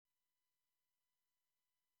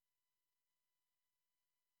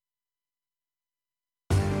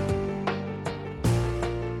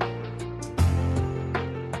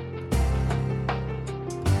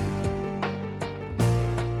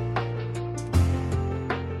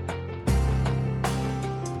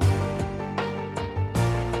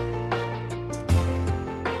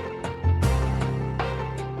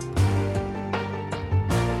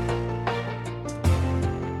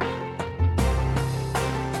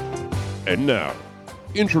And now,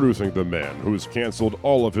 introducing the man who's canceled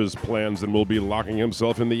all of his plans and will be locking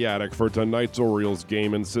himself in the attic for tonight's Orioles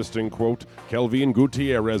game, insisting, quote, Kelvin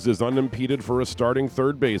Gutierrez is unimpeded for a starting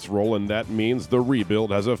third base role, and that means the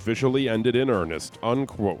rebuild has officially ended in earnest,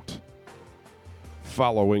 unquote.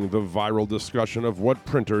 Following the viral discussion of what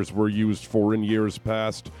printers were used for in years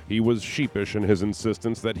past, he was sheepish in his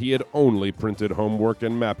insistence that he had only printed homework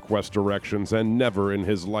and MapQuest directions, and never in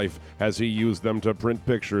his life has he used them to print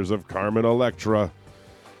pictures of Carmen Electra.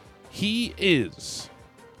 He is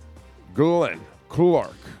Glenn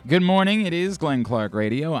Clark. Good morning. It is Glenn Clark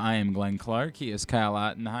Radio. I am Glenn Clark. He is Kyle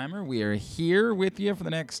Ottenheimer. We are here with you for the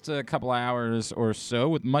next couple hours or so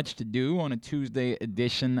with much to do on a Tuesday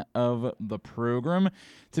edition of the program.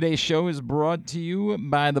 Today's show is brought to you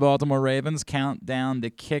by the Baltimore Ravens Countdown to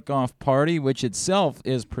Kickoff Party, which itself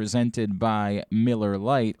is presented by Miller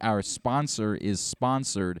Lite. Our sponsor is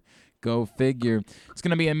sponsored. Go figure. It's going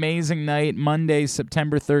to be an amazing night, Monday,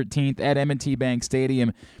 September 13th at M&T Bank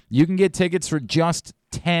Stadium. You can get tickets for just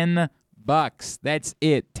 $10. That's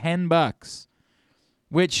it, $10.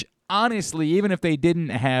 Which, honestly, even if they didn't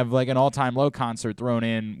have like an all-time low concert thrown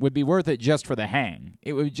in, would be worth it just for the hang.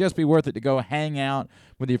 It would just be worth it to go hang out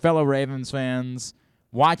with your fellow Ravens fans,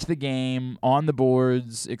 watch the game on the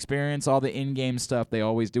boards, experience all the in-game stuff they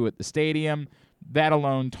always do at the stadium. That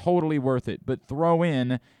alone, totally worth it. But throw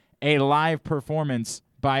in a live performance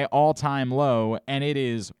by All Time Low, and it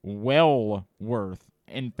is well worth,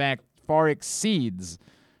 in fact, far exceeds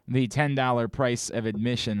the $10 price of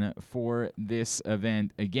admission for this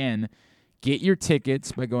event. Again, get your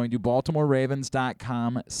tickets by going to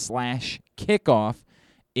baltimoreravens.com/kickoff.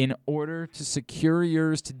 In order to secure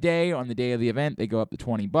yours today on the day of the event, they go up to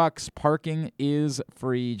 $20. Parking is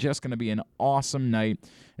free. Just going to be an awesome night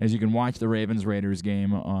as you can watch the Ravens-Raiders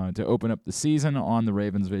game to open up the season on the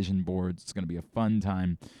Ravens Vision boards. It's going to be a fun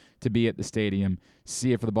time to be at the stadium.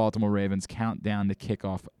 See it for the Baltimore Ravens Countdown to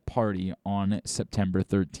Kickoff Party on September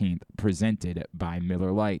 13th, presented by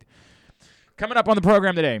Miller Lite. Coming up on the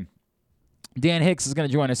program today, Dan Hicks is going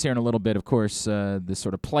to join us here in a little bit, of course, the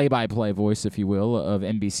sort of play-by-play voice, if you will, of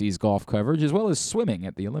NBC's golf coverage, as well as swimming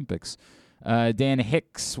at the Olympics. Dan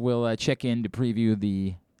Hicks will check in to preview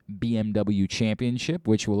the BMW Championship,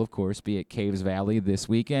 which will, of course, be at Caves Valley this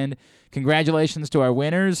weekend. Congratulations to our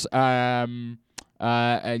winners. John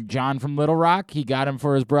from Little Rock, he got him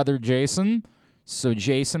for his brother Jason. So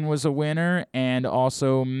Jason was a winner, and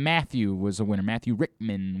also Matthew was a winner. Matthew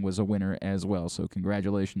Rickman was a winner as well. So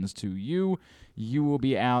congratulations to you. You will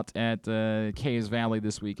be out at Caves Valley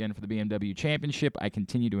this weekend for the BMW Championship. I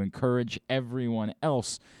continue to encourage everyone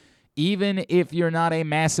else, even if you're not a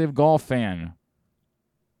massive golf fan.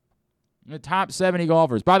 The top 70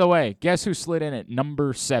 golfers. By the way, guess who slid in at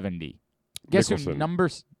number 70? Guess Mickelson. who?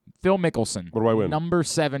 Phil Mickelson. What do I win? Number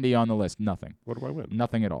 70 on the list. Nothing. What do I win?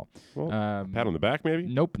 Nothing at all. Well, pat on the back, maybe?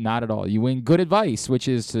 Nope, not at all. You win good advice, which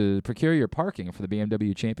is to procure your parking for the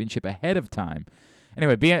BMW Championship ahead of time.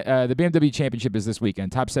 Anyway, the BMW Championship is this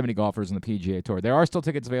weekend. Top 70 golfers on the PGA Tour. There are still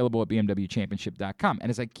tickets available at bmwchampionship.com.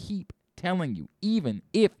 And as I keep telling you, even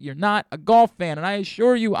if you're not a golf fan, and I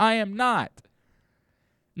assure you I am not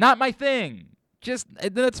my thing.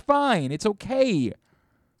 That's fine. It's okay.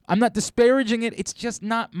 I'm not disparaging it. It's just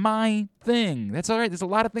not my thing. That's all right. There's a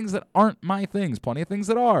lot of things that aren't my things. Plenty of things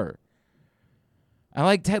that are. I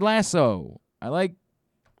like Ted Lasso. I like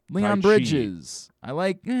Leon Bridges. I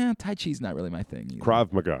like Tai Chi's not really my thing either.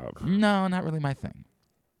 Krav Maga. No, not really my thing.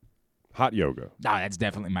 Hot yoga. No, that's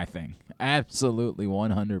definitely my thing. Absolutely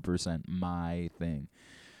 100% my thing.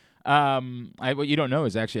 What you don't know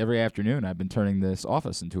is actually every afternoon I've been turning this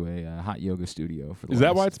office into a hot yoga studio. Is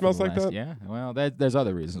that why it smells like that? Yeah. Well, there's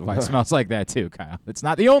other reasons why it smells like that too, Kyle. It's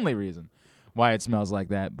not the only reason why it smells like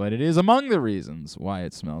that, but it is among the reasons why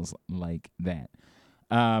it smells like that.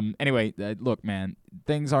 Anyway, look, man,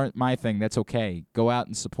 things aren't my thing. That's okay. Go out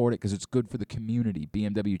and support it because it's good for the community.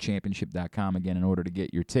 BMWchampionship.com, again, in order to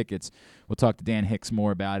get your tickets. We'll talk to Dan Hicks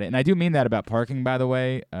more about it. And I do mean that about parking, by the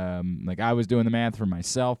way. Like I was doing the math for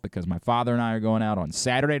myself because my father and I are going out on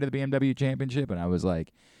Saturday to the BMW Championship, and I was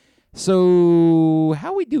like, so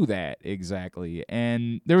how we do that exactly?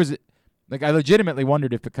 And there was Like, I legitimately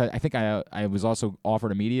wondered if, because I think I was also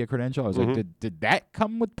offered a media credential. I was like, did that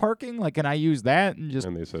come with parking? Like, can I use that and just...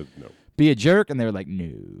 And they said no. Be a jerk? And they were like, no.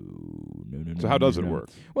 So how does it work?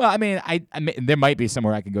 Well, I mean, I mean, there might be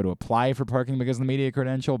somewhere I could go to apply for parking because of the media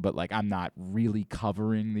credential, but, like, I'm not really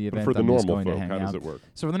covering the event. But for the I'm just normal going folk, to hang how out. does it work?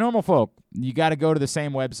 So for the normal folk, you got to go to the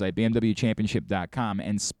same website, bmwchampionship.com,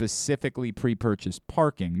 and specifically pre-purchase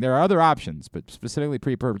parking. There are other options, but specifically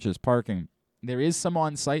pre-purchase parking. There is some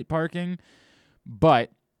on-site parking,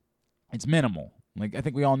 but it's minimal. Like, I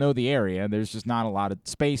think we all know the area. There's just not a lot of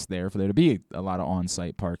space there for there to be a lot of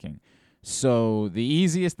on-site parking. So the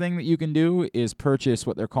easiest thing that you can do is purchase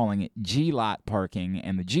what they're calling G-Lot parking,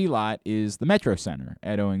 and the G-Lot is the Metro Center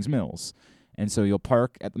at Owings Mills. And so you'll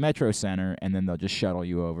park at the Metro Center, and then they'll just shuttle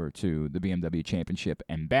you over to the BMW Championship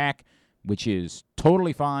and back, which is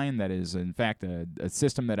totally fine. That is, in fact, a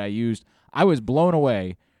system that I used. I was blown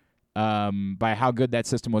away by how good that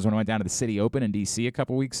system was when I went down to the City Open in D.C. a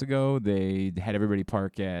couple weeks ago. They had everybody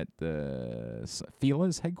park at the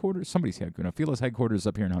Fila's headquarters. Somebody's headquarters. No, Fila's headquarters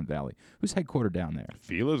up here in Hunt Valley. Who's headquartered down there?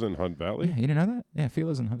 Fila's in Hunt Valley? Yeah, you didn't know that? Yeah,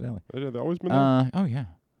 Fila's in Hunt Valley. They've always been there? Oh, yeah.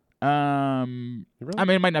 Really? I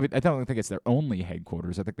mean, it might not be. I don't think it's their only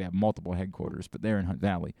headquarters. I think they have multiple headquarters, but they're in Hunt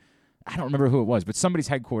Valley. I don't remember who it was, but somebody's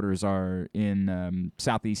headquarters are in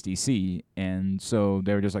Southeast D.C., and so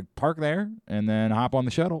they were just like, park there, and then hop on the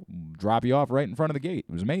shuttle, drop you off right in front of the gate.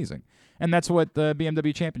 It was amazing. And that's what the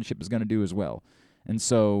BMW Championship is going to do as well. And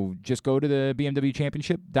so just go to the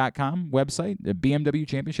BMWChampionship.com website, the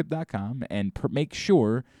BMWChampionship.com, and make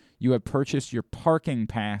sure you have purchased your parking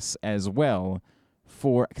pass as well,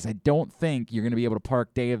 because I don't think you're going to be able to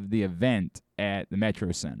park day of the event at the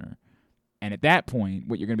Metro Center. And at that point,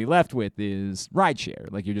 what you're going to be left with is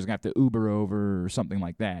rideshare. Like, you're just going to have to Uber over or something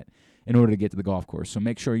like that in order to get to the golf course. So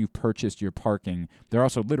make sure you've purchased your parking. They're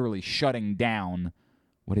also literally shutting down,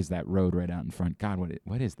 what is that road right out in front? God,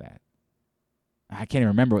 what is that? I can't even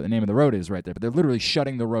remember what the name of the road is right there, but they're literally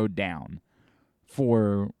shutting the road down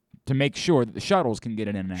to make sure that the shuttles can get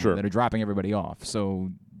in and out that are dropping everybody off. So,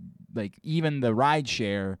 like, even the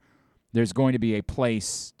rideshare, there's going to be a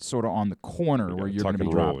place sort of on the corner where you're going to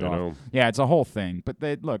be dropped off. Know? Yeah, it's a whole thing. But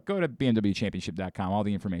look, go to BMWChampionship.com. All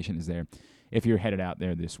the information is there if you're headed out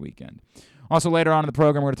there this weekend. Also, later on in the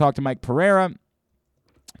program, we're going to talk to Mike Pereira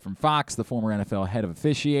from Fox, the former NFL head of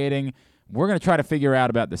officiating. We're going to try to figure out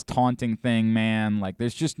about this taunting thing, man. Like,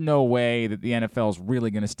 there's just no way that the NFL is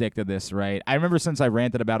really going to stick to this, right? I remember since I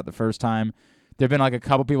ranted about it the first time, there have been like a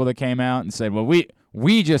couple people that came out and said, well,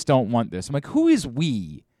 we just don't want this. I'm like, who is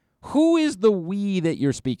we? Who is the we that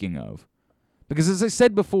you're speaking of? Because as I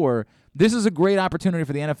said before, this is a great opportunity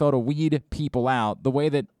for the NFL to weed people out the way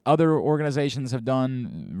that other organizations have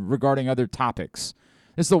done regarding other topics.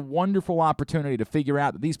 This is a wonderful opportunity to figure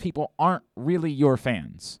out that these people aren't really your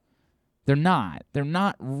fans. They're not. They're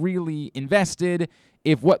not really invested.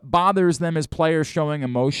 If what bothers them is players showing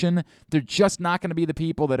emotion, they're just not going to be the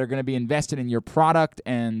people that are going to be invested in your product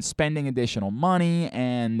and spending additional money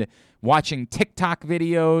and watching TikTok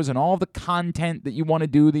videos and all the content that you want to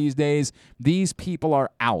do these days. These people are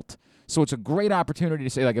out. So it's a great opportunity to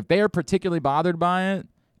say, like, if they are particularly bothered by it,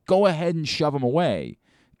 go ahead and shove them away.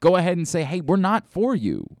 Go ahead and say, hey, we're not for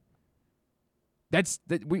you.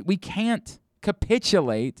 We can't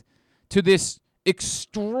capitulate to this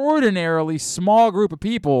extraordinarily small group of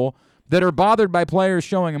people that are bothered by players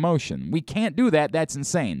showing emotion. We can't do that. That's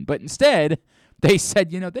insane. But instead, they said,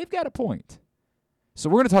 they've got a point. So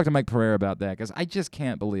we're going to talk to Mike Pereira about that because I just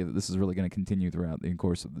can't believe that this is really going to continue throughout the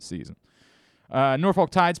course of the season. Norfolk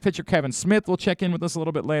Tides pitcher Kevin Smith will check in with us a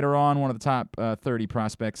little bit later on, one of the top 30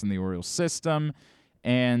 prospects in the Orioles system.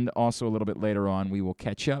 And also a little bit later on, we will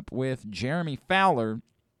catch up with Jeremy Fowler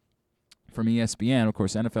from ESPN, of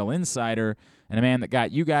course, NFL insider, and a man that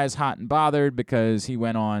got you guys hot and bothered because he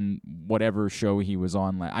went on whatever show he was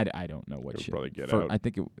on. I don't know what show. Probably Get Out. I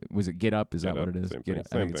think was it Get Up? Is that what it is? Same Get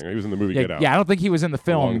thing. He was in the movie Get Out. Yeah, I don't think he was in the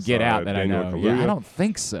film Alongside Get Out that Daniel I know. Kaluuya. Yeah, I don't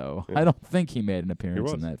think so. Yeah. I don't think he made an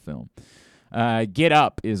appearance in that film. Get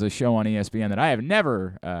Up is a show on ESPN that I have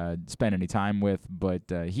never spent any time with, but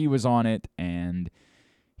he was on it, and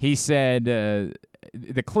he said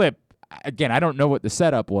the clip, again, I don't know what the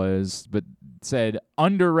setup was, but said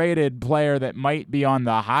underrated player that might be on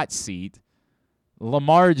the hot seat,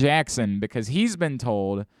 Lamar Jackson, because he's been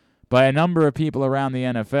told by a number of people around the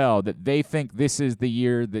NFL that they think this is the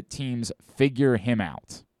year that teams figure him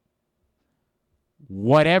out.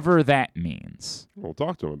 Whatever that means. We'll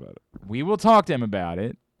talk to him about it. We will talk to him about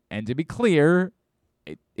it. And to be clear,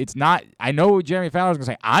 it's not, I know Jeremy Fowler's going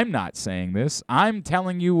to say, I'm not saying this. I'm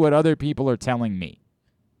telling you what other people are telling me.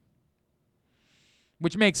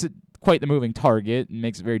 Which makes it quite the moving target and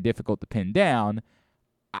makes it very difficult to pin down.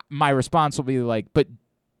 My response will be like, but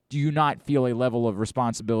do you not feel a level of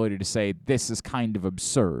responsibility to say this is kind of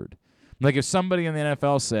absurd? Like if somebody in the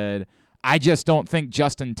NFL said, I just don't think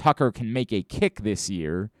Justin Tucker can make a kick this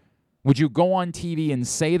year, would you go on TV and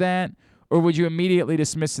say that? Or would you immediately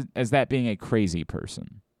dismiss it as that being a crazy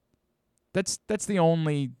person? That's the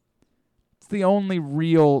only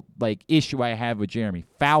real issue I have with Jeremy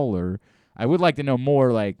Fowler. I would like to know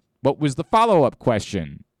more, what was the follow-up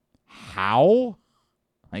question? How?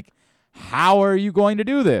 How are you going to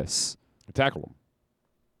do this? Tackle him.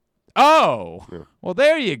 Oh, Yeah. well,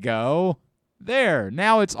 there you go. There.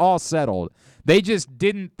 Now it's all settled. They just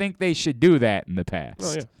didn't think they should do that in the past.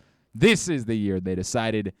 Oh, yeah. This is the year they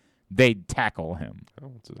decided they'd tackle him.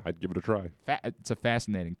 Oh, I'd give it a try. It's a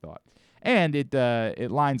fascinating thought. And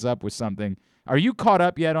it lines up with something. Are you caught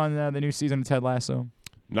up yet on the new season of Ted Lasso?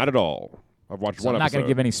 Not at all. I've watched So one I'm not episode. going to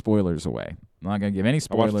give any spoilers away. I'm not going to give any I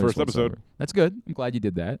spoilers. watched the first whatsoever. episode. That's good. I'm glad you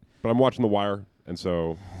did that. But I'm watching The Wire, and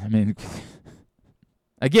so I mean,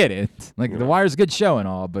 I get it. Like, The Wire's a good show and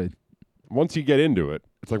all, but once you get into it,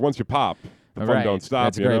 it's like once you pop, the fun right. don't stop.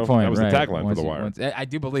 That's a great point. That was right. the tagline Once for The you- Wire. once- I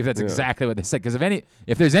do believe that's exactly what they said. Because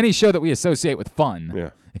if there's any show that we associate with fun, Yeah.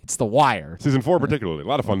 it's The Wire. Season 4 particularly. A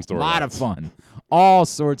lot of fun A stories. lot of fun. All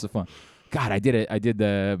sorts of fun. God, I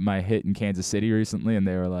did my hit in Kansas City recently, and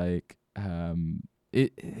they were like,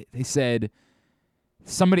 they said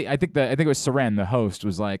somebody, I think it was Seren, the host,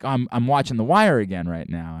 was like, I'm watching The Wire again right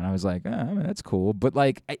now, and I was like, I mean, that's cool, but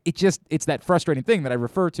like it's that frustrating thing that I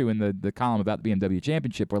refer to in the column about the BMW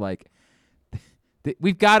Championship, where like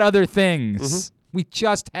we've got other things, we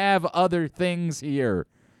just have other things here.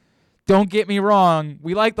 Don't get me wrong,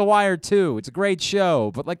 we like The Wire too. It's a great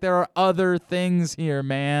show, but like there are other things here,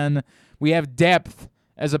 man. We have depth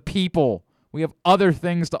as a people. We have other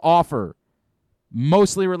things to offer,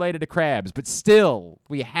 mostly related to crabs, but still,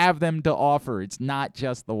 we have them to offer. It's not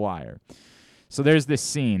just The Wire. So there's this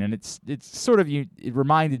scene, and it's sort of it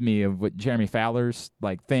reminded me of what Jeremy Fowler's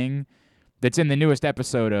like thing that's in the newest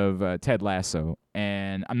episode of Ted Lasso.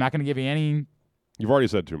 And I'm not going to give you any. You've already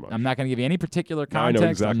said too much. I'm not going to give you any particular Now I context. know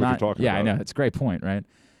exactly what you're talking yeah, about. I know. It's a great point, right?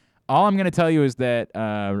 All I'm going to tell you is that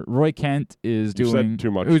Roy Kent is You've doing. said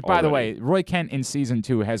too much Who's, by the way, already. Roy Kent in season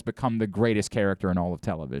 2 has become the greatest character in all of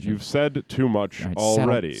television. You've said too much All right,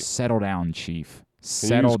 already. Settle down, Chief. Can you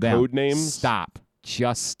Settle use down. code names? Stop.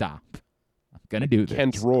 Just stop. I'm going to do this.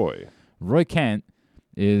 Kent Roy. Roy Kent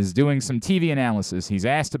is doing some TV analysis. He's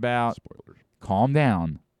asked about. Spoilers. Calm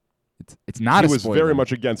down. It's not He a was spoiler. very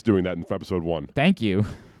much against doing that in episode 1. Thank you.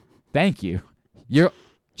 Thank you.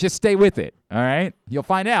 Just stay with it, all right? You'll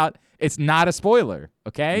find out it's not a spoiler,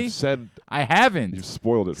 okay? You've said I haven't. you've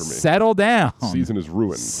spoiled it for me. Settle down. Season is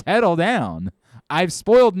ruined. Settle down. I've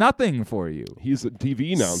spoiled nothing for you. He's a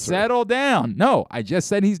TV announcer. Settle down. No, I just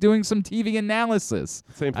said he's doing some TV analysis.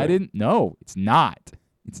 Same thing. I didn't. No, it's not.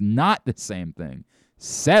 It's not the same thing.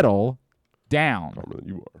 Settle down. Calmer than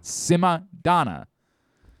you are. Simma Donna.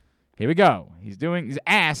 Here we go. He's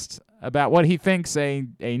asked about what he thinks a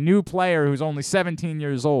new player who's only 17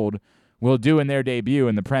 years old will do in their debut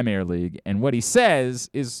in the Premier League. And what he says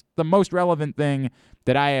is the most relevant thing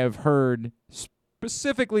that I have heard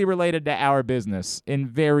specifically related to our business in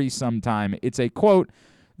very some time. It's a quote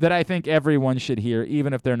that I think everyone should hear,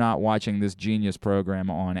 even if they're not watching this genius program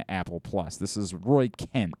on Apple Plus. This is Roy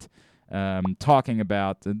Kent talking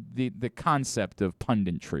about the concept of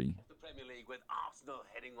punditry. The Premier League with Arsenal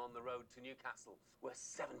heading on the road to Newcastle, where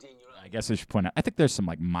 17-year-old I guess I should point out, I think there's some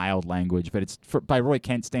like mild language, but it's by Roy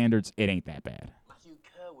Kent standards, it ain't that bad. Matthew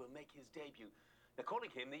Kerr will make his debut. They're calling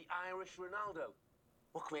him the Irish Ronaldo.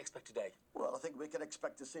 What can we expect today? Well, I think we can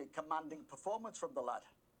expect to see a commanding performance from the lad.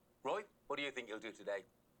 Roy, what do you think he'll do today?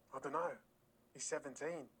 I don't know. He's 17.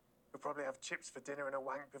 He'll probably have chips for dinner and a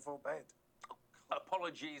wank before bed.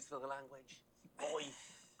 Apologies for the language. Boy,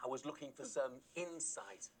 I was looking for some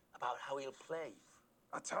insight about how he'll play.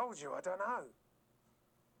 I told you, I don't know.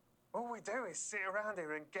 All we do is sit around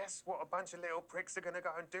here and guess what a bunch of little pricks are going to go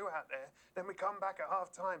and do out there. Then we come back at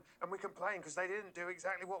half time and we complain because they didn't do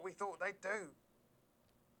exactly what we thought they'd do.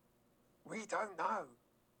 We don't know.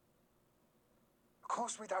 Of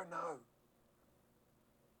course we don't know.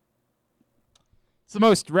 It's the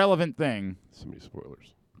most relevant thing. So many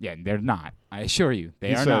spoilers. Yeah, they're not. I assure you, they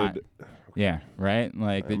He are said, not. Yeah, right?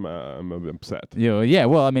 Like, I'm upset. yeah,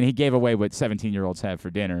 well, I mean, he gave away what 17-year-olds have for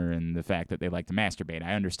dinner and the fact that they like to masturbate.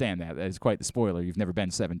 I understand that. That is quite the spoiler. You've never been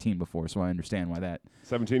 17 before, so I understand why that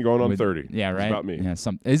 17 going on would- 30. Yeah, It's right. about me. Yeah,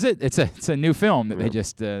 is it? It's a new film that they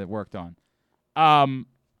just worked on.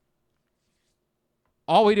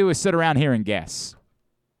 All we do is sit around here and guess.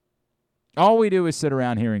 All we do is sit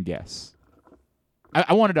around here and guess.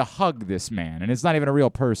 I wanted to hug this man, and it's not even a real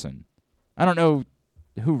person. I don't know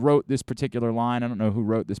who wrote this particular line. I don't know who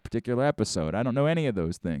wrote this particular episode. I don't know any of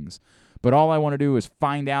those things. But all I want to do is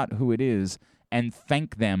find out who it is and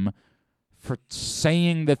thank them for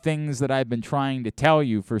saying the things that I've been trying to tell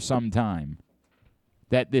you for some time.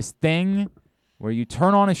 That this thing where you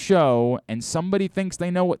turn on a show and somebody thinks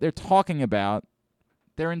they know what they're talking about,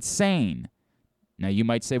 they're insane. Now, you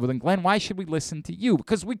might say, well, then, Glenn, why should we listen to you?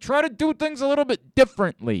 Because we try to do things a little bit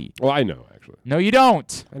differently. Well, I know, actually. No, you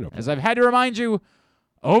don't. I know. As I've had to remind you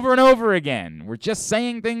over and over again, we're just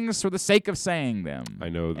saying things for the sake of saying them. I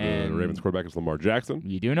know the And Ravens quarterback is Lamar Jackson.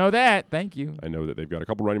 You do know that. Thank you. I know that they've got a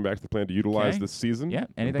couple running backs they plan to utilize Okay. this season. Yeah,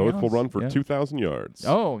 And anything both will else? run for Yeah. 2,000 yards.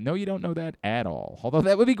 Oh, no, you don't know that at all. Although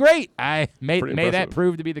that would be great. May that impressive.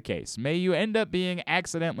 prove to be the case. May you end up being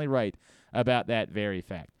accidentally right about that very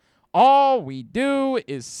fact. All we do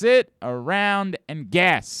is sit around and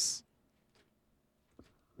guess.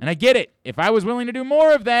 And I get it. If I was willing to do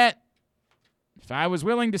more of that, if I was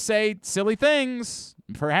willing to say silly things,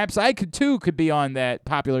 perhaps I could be on that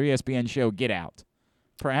popular ESPN show Get Out.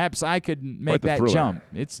 Perhaps I could make the that thriller. jump.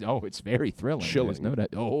 It's very thrilling. Chilling. There's no doubt.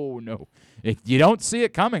 Oh no, you don't see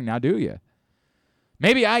it coming now, do you?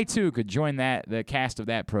 Maybe I too could join the cast of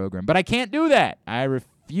that program, but I can't do that. I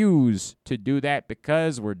refuse to do that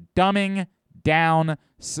because we're dumbing down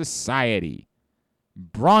society.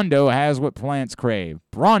 Brawndo has what plants crave.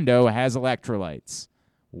 Brawndo has electrolytes.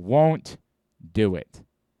 Won't do it.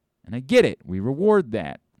 And I get it. We reward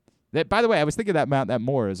that. That, by the way, I was thinking about that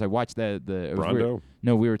more as I watched it was weird. Brawndo?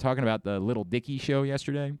 No, we were talking about the Little Dicky show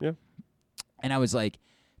yesterday. Yeah. And I was like,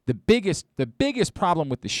 the biggest problem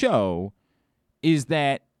with the show is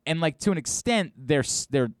that, and like to an extent, they're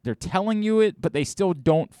telling you it, but they still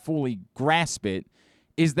don't fully grasp it.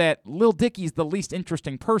 Is that Lil Dicky's the least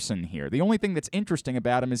interesting person here? The only thing that's interesting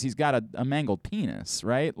about him is he's got a mangled penis,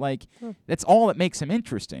 right? Like that's all that makes him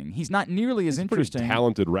interesting. He's not nearly as Pretty interesting.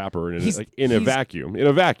 talented rapper in a He's- vacuum. In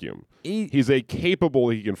a vacuum. He- He's a capable,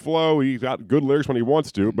 he can flow, he's got good lyrics when he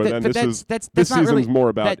wants to, but then this that's this not season's really, more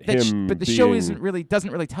about him but the being, show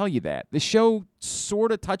doesn't really tell you that. The show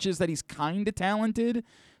sort of touches that he's kind of talented,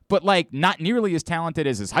 but like not nearly as talented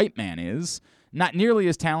as his hype man is. Not nearly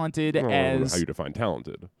as talented I don't know as how you define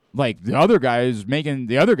talented. like the other guys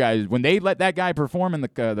when they let that guy perform in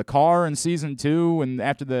the car in season 2 and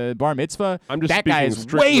after the bar mitzvah. I'm just that guy speaking is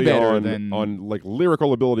strictly way better on, than on like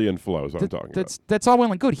lyrical ability and flow is what I'm talking about. That's all well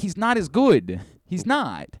and good. He's not as good. He's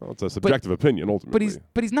not. Well, it's a subjective opinion ultimately.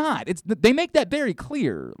 But he's not. They make that very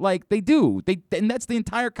clear. Like they do. And that's the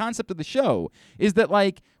entire concept of the show. Is that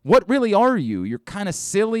like what really are you? You're kind of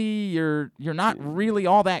silly. You're not really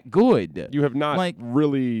all that good. You have not like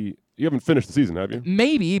really. You haven't finished the season, have you?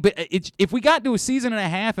 maybe, but if we got to a season and a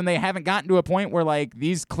half and they haven't gotten to a point where like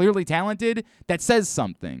these clearly talented, that says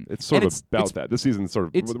something. It's sort And of about that. This season's sort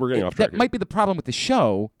of. We're getting off track. That might be the problem with the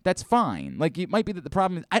show. That's fine. Like it might be that the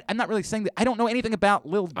problem is I'm not really saying that I don't know anything about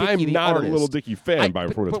Lil Dicky. I'm the not artist. a Lil Dicky fan but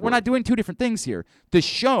before this. we're not doing two different things here. The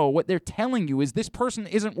show, what they're telling you is this person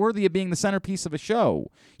isn't worthy of being the centerpiece of a show.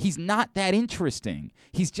 He's not that interesting.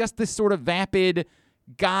 He's just this sort of vapid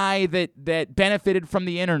guy that benefited from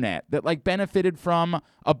the internet, that like benefited from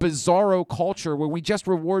a bizarro culture where we just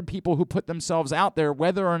reward people who put themselves out there,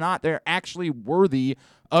 whether or not they're actually worthy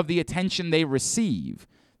of the attention they receive.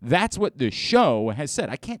 That's what the show has said.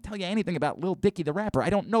 I can't tell you anything about Lil Dicky the rapper. I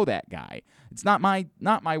don't know that guy. It's not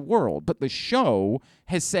my world. But the show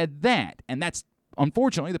has said that, and that's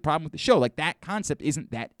unfortunately the problem with the show. Like that concept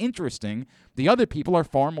isn't that interesting. The other people are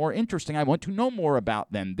far more interesting. I want to know more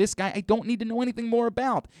about them. This guy I don't need to know anything more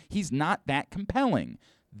about. He's not that compelling.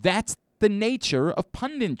 That's the nature of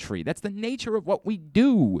punditry. That's the nature of what we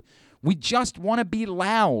do. We just want to be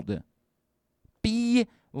loud. Be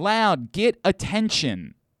loud. Get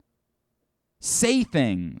attention. Say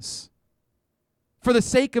things for the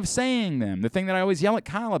sake of saying them. The thing that I always yell at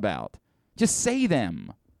Kyle about. Just say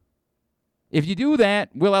them. If you do that,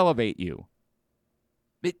 we'll elevate you.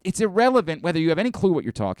 It's irrelevant whether you have any clue what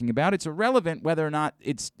you're talking about. It's irrelevant whether or not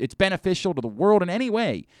it's beneficial to the world in any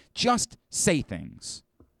way. Just say things.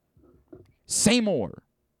 Say more.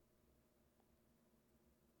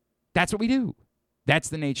 That's what we do. That's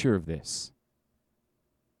the nature of this.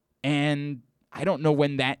 And I don't know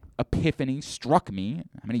when that epiphany struck me,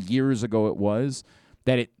 how many years ago it was,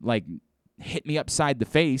 that it like hit me upside the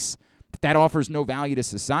face. That offers no value to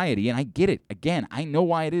society, and I get it. Again, I know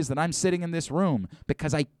why it is that I'm sitting in this room,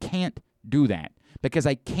 because I can't do that, because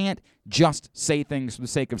I can't just say things for the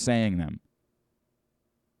sake of saying them.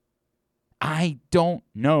 I don't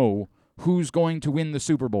know who's going to win the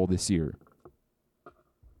Super Bowl this year. I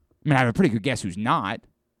mean, I have a pretty good guess who's not.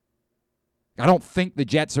 I don't think the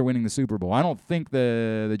Jets are winning the Super Bowl. I don't think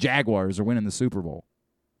the Jaguars are winning the Super Bowl.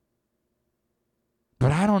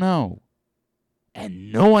 But I don't know.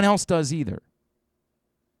 And no one else does either.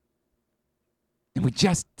 And we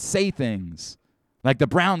just say things like the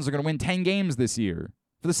Browns are going to win 10 games this year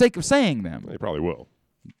for the sake of saying them. They probably will.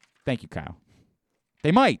 Thank you, Kyle.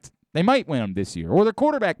 They might. They might win them this year. Or their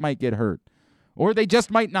quarterback might get hurt. Or they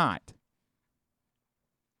just might not.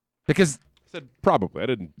 Because I said probably. I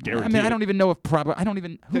didn't guarantee. I don't even know if probably. I don't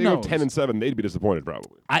even. Who They go knows? 10-7. They'd be disappointed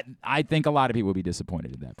probably. I think a lot of people would be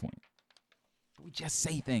disappointed at that point. We just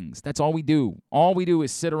say things. That's all we do. All we do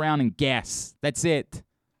is sit around and guess. That's it.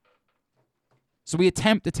 So we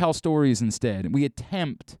attempt to tell stories instead. We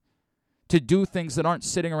attempt to do things that aren't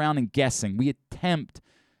sitting around and guessing. We attempt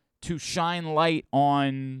to shine light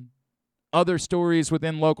on other stories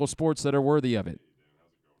within local sports that are worthy of it.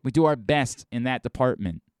 We do our best in that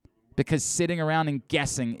department because sitting around and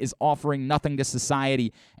guessing is offering nothing to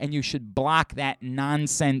society, and you should block that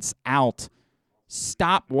nonsense out.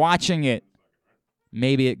 Stop watching it.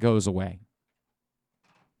 Maybe it goes away.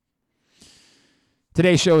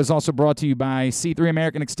 Today's show is also brought to you by C3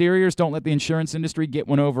 American Exteriors. Don't let the insurance industry get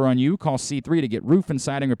one over on you. Call C3 to get roof and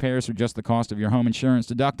siding repairs for just the cost of your home insurance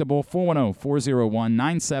deductible.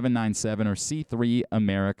 410-401-9797 or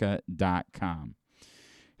c3america.com.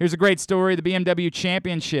 Here's a great story. The BMW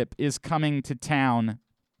Championship is coming to town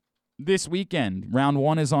this weekend. Round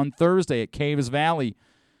 1 is on Thursday at Caves Valley.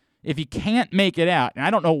 If you can't make it out, and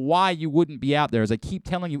I don't know why you wouldn't be out there, as I keep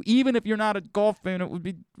telling you, even if you're not a golf fan, it would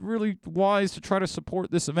be really wise to try to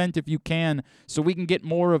support this event if you can so we can get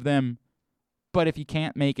more of them. But if you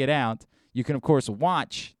can't make it out, you can, of course,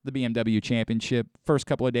 watch the BMW Championship first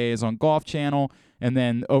couple of days on Golf Channel and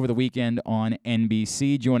then over the weekend on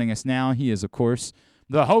NBC. Joining us now, he is, of course,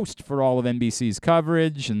 the host for all of NBC's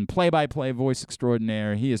coverage and play-by-play voice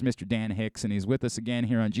extraordinaire. He is Mr. Dan Hicks, and he's with us again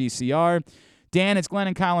here on GCR. Dan, it's Glenn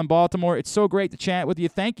and Kyle in Baltimore. It's so great to chat with you.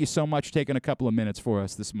 Thank you so much for taking a couple of minutes for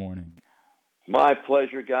us this morning. My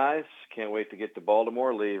pleasure, guys. Can't wait to get to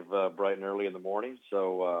Baltimore, leave bright and early in the morning.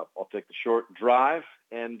 So I'll take the short drive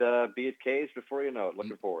and be at Caves before you know it.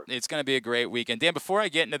 Looking forward. It's going to be a great weekend. Dan, before I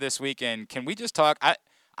get into this weekend, can we just talk?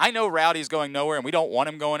 I know Rowdy's going nowhere, and we don't want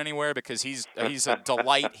him going anywhere because he's a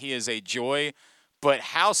delight. He is a joy. But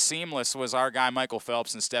how seamless was our guy Michael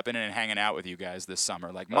Phelps in stepping in and hanging out with you guys this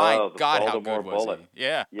summer? Like, my God, how good was he?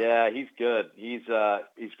 Yeah. Yeah, he's good. He's good.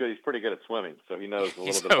 He's pretty good at swimming, so he knows a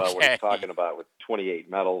little bit about what he's talking about with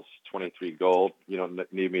 28 medals, 23 gold. You don't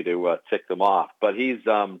need me to tick them off. But he's,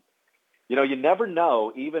 you never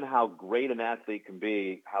know even how great an athlete can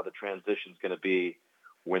be, how the transition's going to be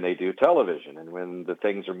when they do television and when the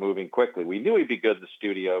things are moving quickly. We knew he'd be good in the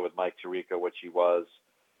studio with Mike Tirico, which he was.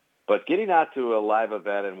 But getting out to a live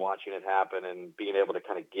event and watching it happen and being able to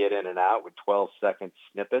kind of get in and out with 12-second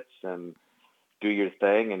snippets and do your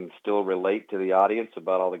thing and still relate to the audience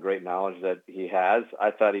about all the great knowledge that he has,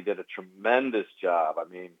 I thought he did a tremendous job. I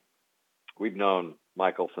mean, we've known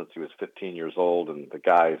Michael since he was 15 years old, and the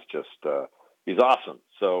guy is just he's awesome.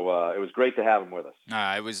 So it was great to have him with us.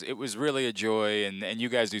 It was really a joy, and you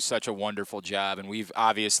guys do such a wonderful job. And we've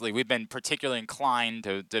been particularly inclined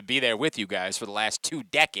to be there with you guys for the last 2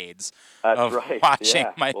 decades of watching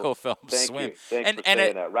Michael Phelps swim. Thanks for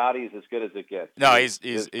saying that. Rowdy's as good as it gets. No, he's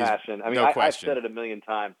passion. I mean, no question. I've said it a million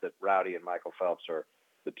times that Rowdy and Michael Phelps are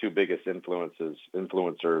the 2 biggest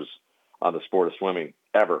influencers on the sport of swimming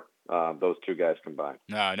ever. Those 2 guys combined.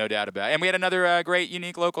 No doubt about it. And we had another great,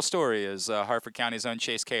 unique local story as Harford County's own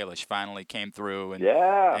Chase Kalish finally came through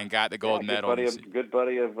and got the gold medal. Good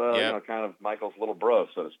buddy of kind of Michael's little bro,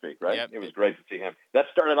 so to speak, right? Yep. It was great to see him. That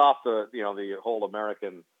started off the whole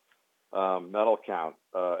American medal count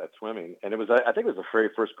at swimming, and I think it was the very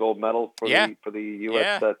first gold medal for the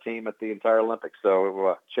U.S. Team at the entire Olympics.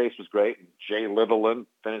 So Chase was great. Jay Littlin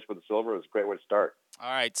finished with the silver. It was a great way to start. All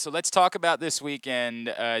right, so let's talk about this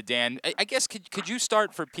weekend, Dan. I guess could you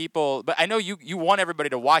start for people? But I know you want everybody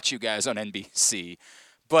to watch you guys on NBC.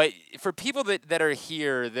 But for people that are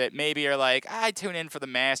here that maybe are like, I tune in for the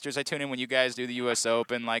Masters, I tune in when you guys do the U.S.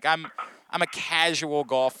 Open. Like I'm a casual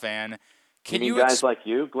golf fan. Can you guys like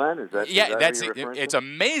you, Glenn? Is that that's what you're it's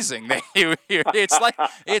amazing that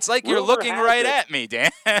it's like you're looking right at me, Dan.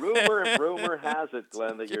 rumor has it,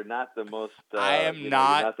 Glenn, that you're not the most. I am you're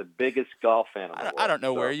not the biggest golf fan in the world. I don't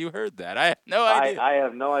know where you heard that. I have no idea. I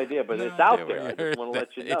have no idea, but it's out there. I just want to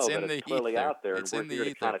let you know that it's clearly ether. out there, it's and we're here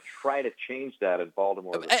the to kind of try to change that in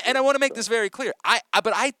Baltimore. And I want to make this very clear.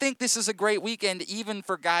 But I think this is a great weekend, even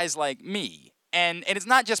for guys like me. And it's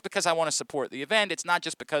not just because I want to support the event. It's not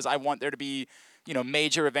just because I want there to be,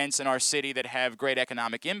 major events in our city that have great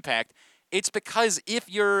economic impact. It's because if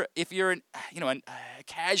you're a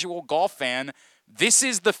casual golf fan, this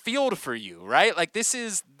is the field for you, right? Like these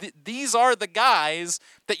are the guys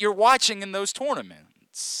that you're watching in those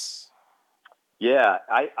tournaments. Yeah,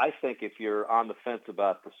 I think if you're on the fence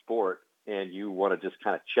about the sport and you want to just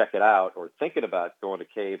kind of check it out or thinking about going to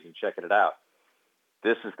Caves and checking it out,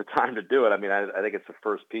 this is the time to do it. I mean, I think it's the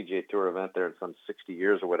first PGA Tour event there in some 60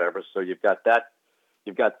 years or whatever. So you've got that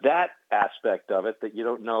you've got that aspect of it that you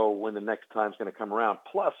don't know when the next time's going to come around.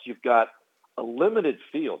 Plus, you've got a limited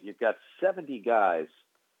field. You've got 70 guys.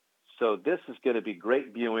 So this is going to be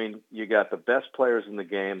great viewing. You got the best players in the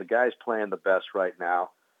game. The guy's playing the best right now.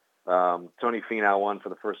 Tony Finau won for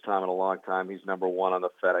the first time in a long time. He's number one on the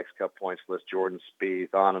FedEx Cup points list. Jordan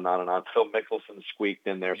Spieth, on and on and on. Phil Mickelson squeaked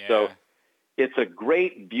in there. Yeah. So it's a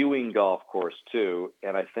great viewing golf course, too.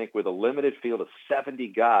 And I think with a limited field of 70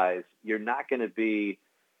 guys, you're not going to be,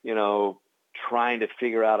 trying to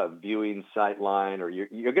figure out a viewing sight line, or you're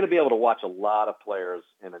going to be able to watch a lot of players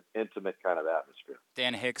in an intimate kind of atmosphere.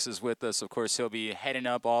 Dan Hicks is with us. Of course, he'll be heading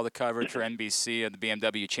up all the coverage for NBC of the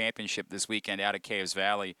BMW Championship this weekend out at Caves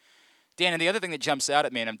Valley. Dan, and the other thing that jumps out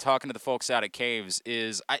at me, and I'm talking to the folks out at Caves,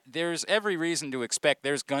 is there's every reason to expect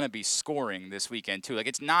there's going to be scoring this weekend, too. Like,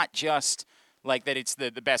 it's not just like that it's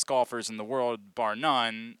the best golfers in the world, bar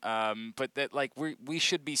none, but that, like, we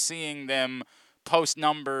should be seeing them post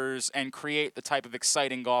numbers and create the type of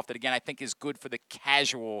exciting golf that, again, I think is good for the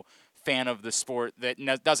casual fan of the sport that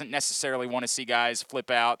doesn't necessarily want to see guys flip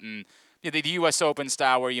out and the U.S. Open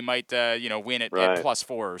style where you might win at +4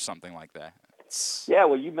 or something like that. Yeah,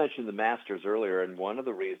 well, you mentioned the Masters earlier, and one of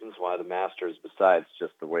the reasons why the Masters, besides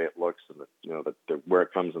just the way it looks and the where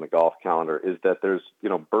it comes in the golf calendar, is that there's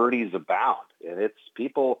birdies abound, and it's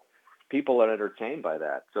people are entertained by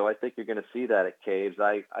that. So I think you're going to see that at Caves.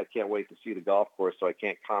 I can't wait to see the golf course, so I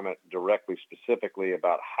can't comment directly specifically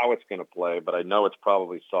about how it's going to play, but I know it's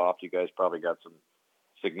probably soft. You guys probably got some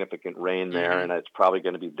significant rain there, and it's probably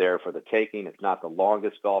going to be there for the taking. It's not the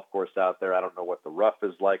longest golf course out there. I don't know what the rough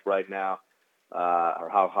is like right now or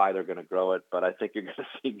how high they're going to grow it, but I think you're going to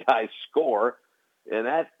see guys score. And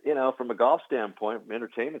that, from a golf standpoint, from an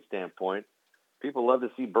entertainment standpoint, people love to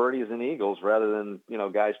see birdies and eagles rather than,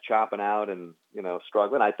 guys chopping out and,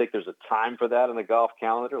 struggling. I think there's a time for that in the golf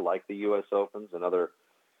calendar, like the U.S. Opens and other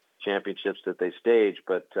championships that they stage.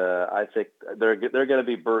 But I think they're going to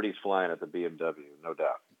be birdies flying at the BMW, no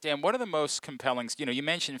doubt. Dan, what are the most compelling? You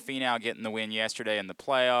mentioned Finau getting the win yesterday in the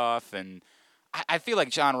playoff, and I feel like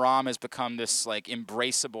Jon Rahm has become this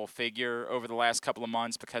embraceable figure over the last couple of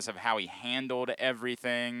months because of how he handled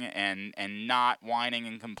everything and not whining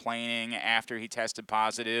and complaining after he tested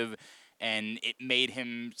positive, and it made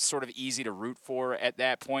him sort of easy to root for at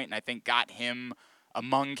that point, and I think got him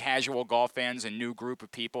among casual golf fans a new group of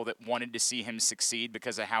people that wanted to see him succeed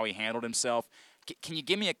because of how he handled himself. Can you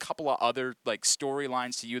give me a couple of other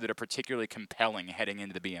storylines to you that are particularly compelling heading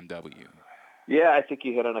into the BMW? Yeah, I think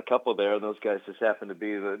you hit on a couple there, and those guys just happen to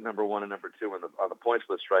be the number one and number two on the points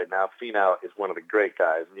list right now. Finau is one of the great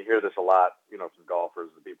guys, and you hear this a lot, from golfers,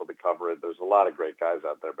 the people that cover it. There's a lot of great guys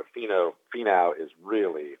out there, but Finau is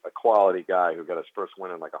really a quality guy who got his first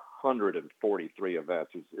win in 143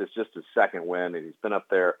 events. It's just his second win, and he's been up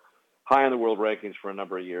there high in the world rankings for a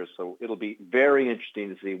number of years. So it'll be very interesting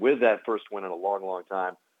to see with that first win in a long, long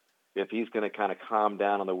time if he's going to kind of calm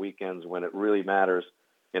down on the weekends when it really matters.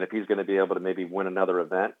 And if he's going to be able to maybe win another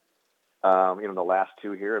event, the last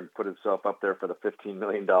two here, and put himself up there for the $15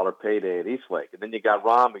 million payday at Eastlake. And then you got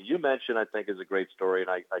Rahm, who you mentioned, I think is a great story, and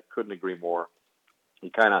I couldn't agree more. He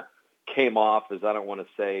kind of came off as, I don't want to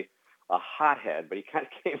say a hothead, but he kind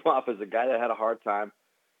of came off as a guy that had a hard time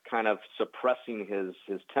kind of suppressing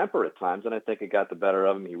his temper at times, and I think it got the better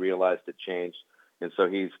of him. He realized it changed, and so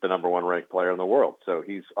he's the number one ranked player in the world. So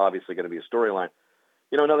he's obviously going to be a storyline.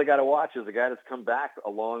 Another guy to watch is a guy that's come back a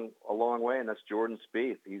long way, and that's Jordan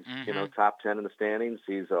Spieth. He's, top 10 in the standings.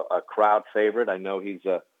 He's a crowd favorite. I know he's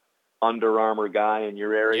a Under Armour guy in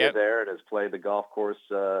your area there and has played the golf course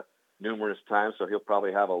numerous times, so he'll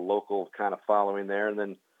probably have a local kind of following there. And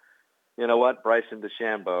then, you know what? Bryson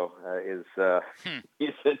DeChambeau is he's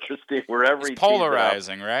interesting wherever he's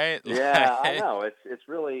polarizing, right? Yeah, I know. It's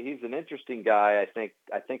really, he's an interesting guy.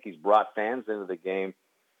 I think he's brought fans into the game.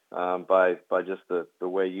 By just the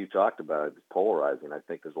way you talked about it, it's polarizing. I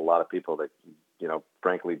think there's a lot of people that,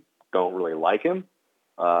 frankly, don't really like him.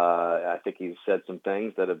 I think he's said some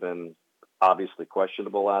things that have been obviously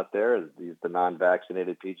questionable out there. He's the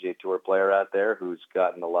non-vaccinated PGA Tour player out there who's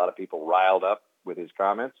gotten a lot of people riled up with his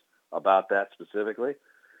comments about that specifically.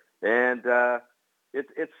 And it's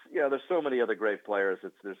there's so many other great players.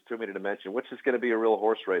 There's too many to mention, which is going to be a real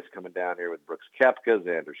horse race coming down here with Brooks Koepka,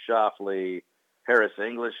 Xander Schauffele. Harris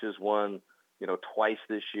English has won, twice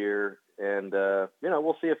this year. And,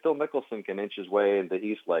 we'll see if Phil Mickelson can inch his way into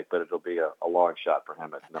Eastlake, but it'll be a long shot for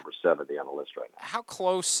him at number 70 on the list right now. How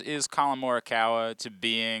close is Colin Morikawa to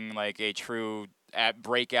being a true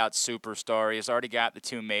breakout superstar? He's already got the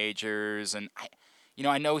two majors. And,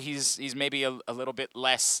 I know he's maybe a little bit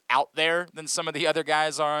less out there than some of the other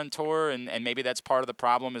guys are on tour, and maybe that's part of the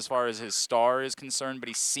problem as far as his star is concerned, but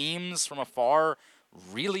he seems from afar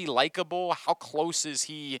really likable. How close is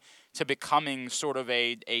he to becoming sort of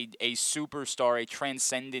a superstar, a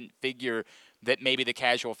transcendent figure that maybe the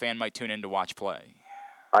casual fan might tune in to watch play?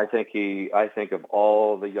 I think of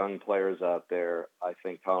all the young players out there, I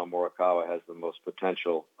think Colin Morikawa has the most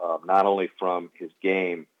potential, not only from his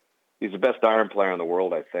game. He's the best iron player in the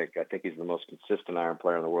world, I think. I think he's the most consistent iron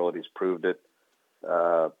player in the world. He's proved it.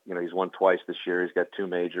 He's won twice this year. He's got 2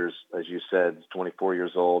 majors, as you said. He's 24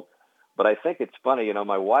 years old. But I think it's funny,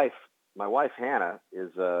 my wife Hannah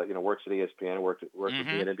is, works at ESPN, worked with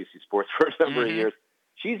me at NBC Sports for a number of years.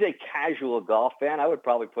 She's a casual golf fan. I would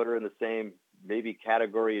probably put her in the same maybe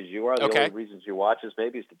category as you are. The only reason she watches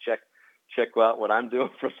maybe is to check out what I'm doing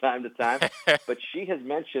from time to time. But she has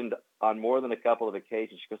mentioned on more than a couple of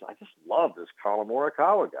occasions, she goes, I just love this Colin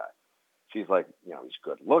Morikawa guy. She's like, he's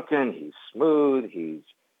good looking, he's smooth, he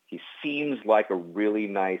seems like a really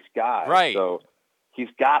nice guy. Right. So he's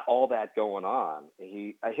got all that going on.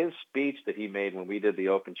 His speech that he made when we did the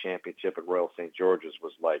Open Championship at Royal St. George's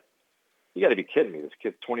was like, you got to be kidding me. This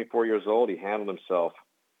kid's 24 years old. He handled himself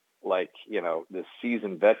like, this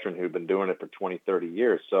seasoned veteran who'd been doing it for 20, 30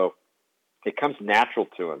 years. So it comes natural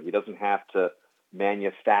to him. He doesn't have to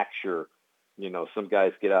manufacture, some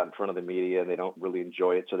guys get out in front of the media and they don't really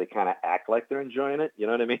enjoy it, so they kind of act like they're enjoying it. You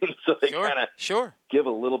know what I mean? So they kind of give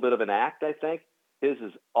a little bit of an act, I think. His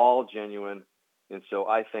is all genuine. And so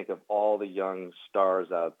I think of all the young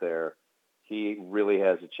stars out there, he really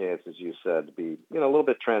has a chance, as you said, to be, a little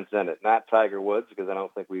bit transcendent. Not Tiger Woods, because I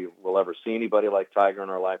don't think we will ever see anybody like Tiger in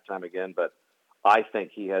our lifetime again. But I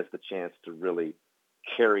think he has the chance to really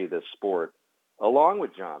carry this sport, along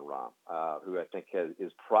with Jon Rahm, who I think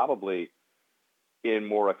is probably in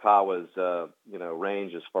Morikawa's,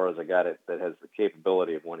 range as far as a guy that has the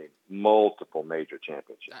capability of winning multiple major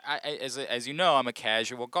championships. As you know, I'm a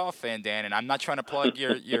casual golf fan, Dan, and I'm not trying to plug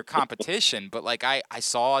your competition, but like I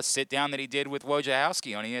saw a sit down that he did with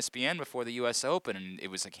Wojciechowski on ESPN before the U.S. Open, and it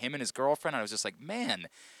was like him and his girlfriend. I was just like, man,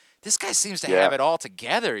 this guy seems to have it all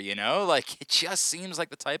together, Like, it just seems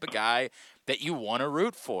like the type of guy that you want to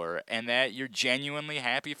root for and that you're genuinely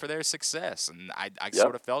happy for their success. And I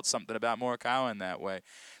sort of felt something about Morikawa in that way.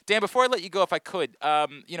 Dan, before I let you go, if I could, one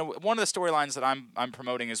of the storylines that I'm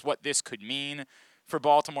promoting is what this could mean for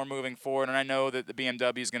Baltimore moving forward. And I know that the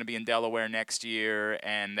BMW is going to be in Delaware next year,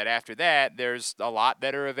 and that after that, there's a lot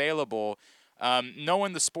that are available.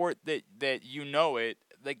 Knowing the sport that you know it,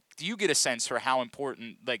 like, do you get a sense for how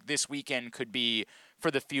important like this weekend could be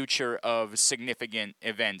for the future of significant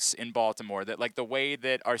events in Baltimore? That like the way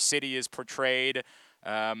that our city is portrayed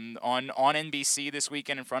on NBC this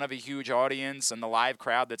weekend in front of a huge audience and the live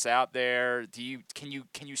crowd that's out there. Can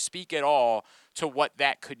you speak at all to what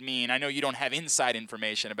that could mean? I know you don't have inside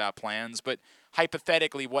information about plans, but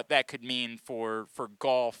hypothetically, what that could mean for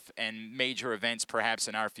golf and major events perhaps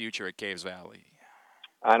in our future at Caves Valley.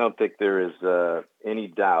 I don't think there is any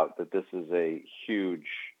doubt that this is a huge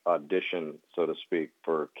audition, so to speak,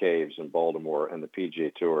 for Caves in Baltimore and the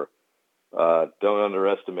PGA Tour. Don't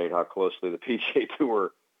underestimate how closely the PGA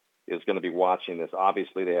Tour is going to be watching this.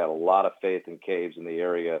 Obviously, they had a lot of faith in Caves in the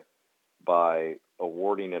area by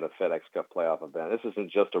awarding it a FedEx Cup playoff event. This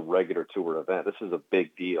isn't just a regular tour event. This is a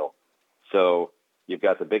big deal. So you've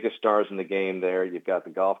got the biggest stars in the game there. You've got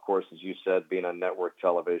the golf course, as you said, being on network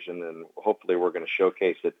television, and hopefully we're going to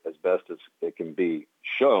showcase it as best as it can be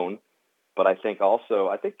shown. But I think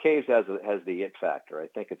Caves has the it factor. I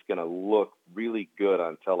think it's going to look really good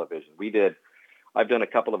on television. I've done a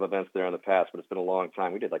couple of events there in the past, but it's been a long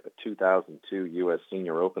time. We did like the 2002 U.S.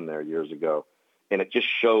 Senior Open there years ago, and it just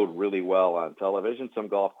showed really well on television. Some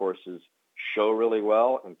golf courses show really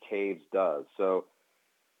well, and Caves does. So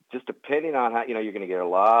just depending on how, you're going to get a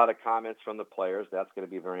lot of comments from the players. That's going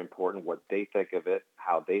to be very important, what they think of it,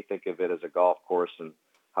 how they think of it as a golf course, and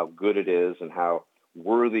how good it is, and how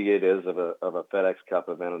worthy it is of a FedEx Cup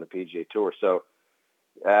event on the PGA Tour. So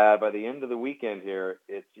by the end of the weekend here,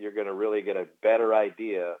 you're going to really get a better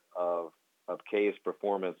idea of Caves'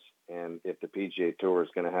 performance and if the PGA Tour is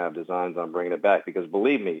going to have designs on bringing it back. Because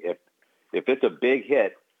believe me, if it's a big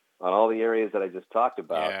hit on all the areas that I just talked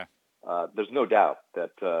about, there's no doubt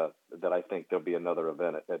that I think there'll be another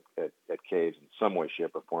event at Caves in some way,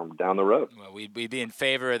 shape, or form down the road. Well, we'd be in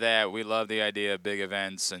favor of that. We love the idea of big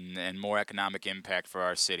events and more economic impact for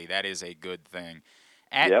our city. That is a good thing.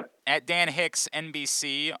 At Dan Hicks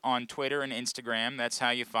NBC on Twitter and Instagram. That's how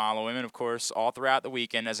you follow him. And, of course, all throughout the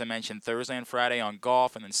weekend, as I mentioned, Thursday and Friday on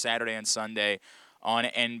golf, and then Saturday and Sunday on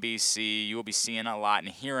NBC. You will be seeing a lot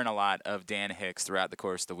and hearing a lot of Dan Hicks throughout the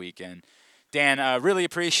course of the weekend. Dan, really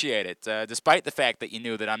appreciate it. Despite the fact that you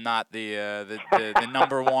knew that I'm not the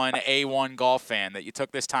number one A1 golf fan, that you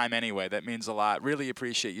took this time anyway. That means a lot. Really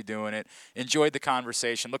appreciate you doing it. Enjoyed the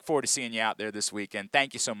conversation. Look forward to seeing you out there this weekend.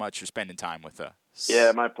 Thank you so much for spending time with us.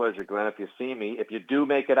 Yeah, my pleasure, Glenn. If you see me, if you do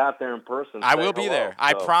make it out there in person, I will be there.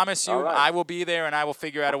 I promise you, right. I will be there, and I will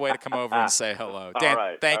figure out a way to come over and say hello.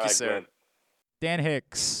 Dan, thank you, sir. Glenn. Dan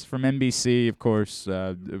Hicks from NBC, of course,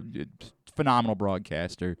 phenomenal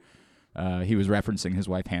broadcaster. He was referencing his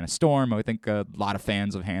wife, Hannah Storm. I think a lot of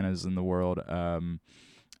fans of Hannah's in the world.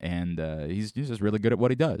 And he's just really good at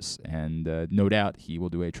what he does. And no doubt he will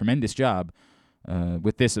do a tremendous job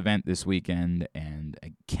with this event this weekend. And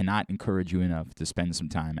I cannot encourage you enough to spend some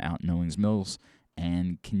time out in Owings Mills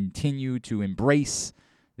and continue to embrace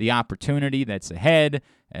the opportunity that's ahead.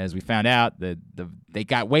 As we found out, that they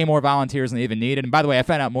got way more volunteers than they even needed. And by the way, I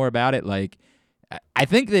found out more about it. Like, I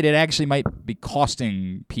think that it actually might be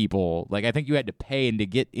costing people. Like, I think you had to pay to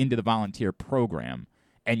get into the volunteer program,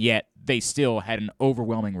 and yet they still had an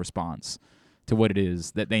overwhelming response to what it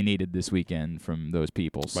is that they needed this weekend from those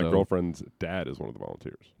people. My girlfriend's dad is one of the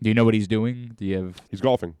volunteers. Do you know what he's doing? Do you have? He's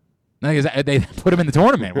golfing. No, they put him in the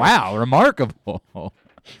tournament. Wow, remarkable. I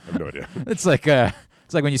have no idea. It's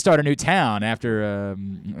like when you start a new town after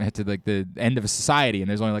like the end of a society and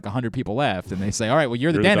there's only like 100 people left, and they say, all right, well,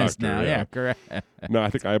 you're the dentist doctor, now. Yeah, correct. No, I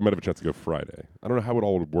think I might have a chance to go Friday. I don't know how it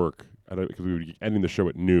all would work. Because we would be ending the show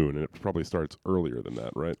at noon, and it probably starts earlier than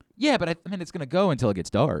that, right? Yeah, but I mean, it's going to go until it gets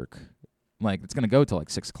dark. Like, it's going to go till like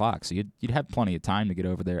 6 o'clock, so you'd have plenty of time to get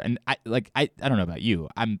over there. And I don't know about you.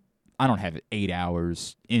 I don't have 8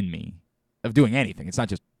 hours in me of doing anything. It's not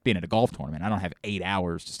just being at a golf tournament. I don't have 8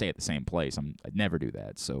 hours to stay at the same place. I'd never do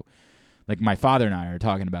that. So, like, my father and I are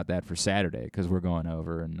talking about that for Saturday because we're going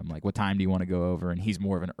over, and I'm like, what time do you want to go over? And he's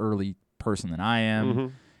more of an early person than I am. Mm-hmm.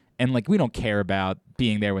 And, like, we don't care about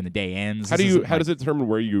being there when the day ends. How does it determine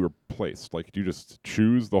where you are placed? Like, do you just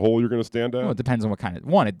choose the hole you're going to stand at? Well, it depends on what kind of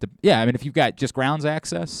one. I mean, if you've got just grounds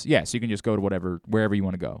access, yes, you can just go to wherever you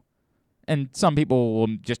want to go. And some people will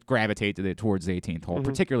just gravitate towards the 18th hole,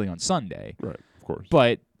 particularly on Sunday. Right, of course.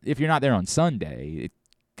 But if you're not there on Sunday, it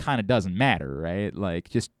kind of doesn't matter, right? Like,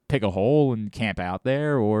 just pick a hole and camp out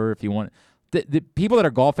there, or if you want. The people that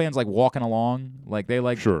are golf fans like walking along, like they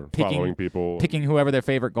like following people, picking whoever their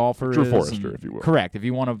favorite golfer Drew is. Forrester, if you will. Correct. If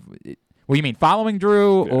you want to, well, you mean following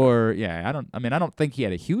Drew, or I don't think he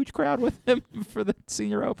had a huge crowd with him for the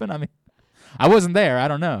Senior Open. I mean, I wasn't there. I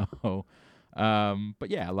don't know. But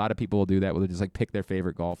yeah, a lot of people will do that. Where they just like pick their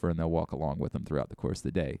favorite golfer and they'll walk along with them throughout the course of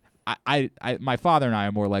the day. My father and I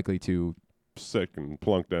are more likely to sit and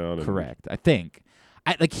plunk down. And correct. I think.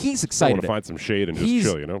 He's excited. I want to find some shade and just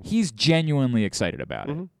chill, you know? He's genuinely excited about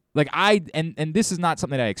it. Like, and this is not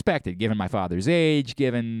something that I expected, given my father's age,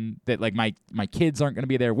 given that, like, my kids aren't going to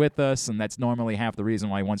be there with us, and that's normally half the reason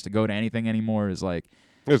why he wants to go to anything anymore is, like...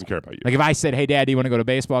 He doesn't care about you. Like, if I said, hey, Dad, do you want to go to a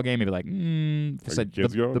baseball game? He'd be like, If I said,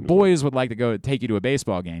 the boys would like to take you to a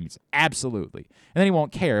baseball game. He's absolutely. And then he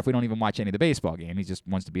won't care if we don't even watch any of the baseball game. He just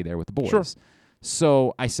wants to be there with the boys. Sure.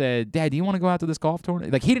 So I said, Dad, do you want to go out to this golf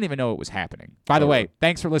tournament? Like, he didn't even know it was happening. By the way,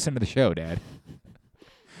 thanks for listening to the show, Dad.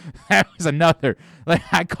 That was another. Like,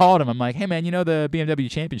 I called him. I'm like, hey, man, you know the BMW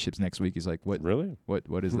Championships next week? He's like, what? Really?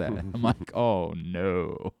 What is that? I'm like, oh,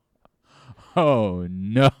 no. Oh,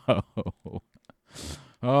 no.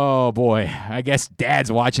 Oh, boy. I guess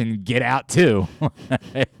Dad's watching Get Out, too.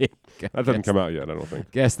 That doesn't come out yet, I don't think.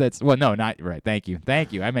 Guess that's, well, no, not right. Thank you.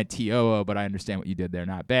 I meant T-O-O, but I understand what you did there.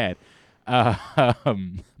 Not bad.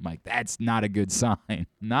 I'm like, that's not a good sign.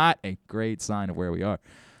 Not a great sign of where we are.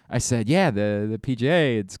 I said, yeah, the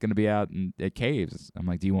PGA, it's going to be out at Caves. I'm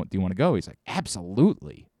like, do you want to go? He's like,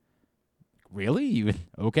 absolutely. Really?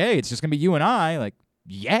 Okay, it's just going to be you and I. Like,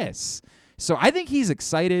 yes. So I think he's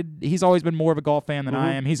excited. He's always been more of a golf fan than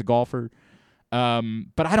I am. He's a golfer.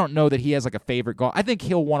 But I don't know that he has like a favorite golf. I think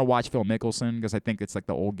he'll want to watch Phil Mickelson because I think it's like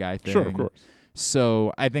the old guy thing. Sure, of course.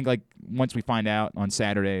 So I think like once we find out on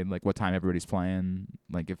Saturday like what time everybody's playing,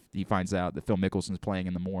 like if he finds out that Phil Mickelson's playing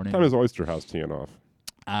in the morning. What time is Oyster House teeing off?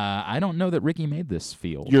 I don't know that Ricky made this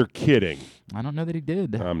field. You're kidding. I don't know that he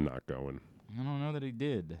did. I'm not going. I don't know that he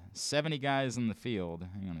did. 70 guys in the field.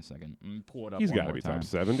 Hang on a second. Pull it up. He's got to be top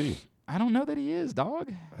 70. I don't know that he is,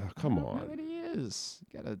 dog. Oh, come on. I don't know that he is.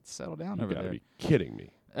 Got to settle down over there. You got to be kidding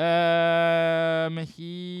me. You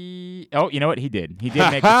know what? He did. He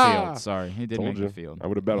did make the field. Sorry. He did make the field. I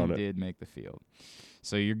would have bet on it. He did make the field.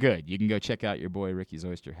 So you're good. You can go check out your boy Ricky's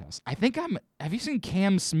Oyster House. Have you seen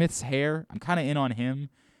Cam Smith's hair? I'm kind of in on him.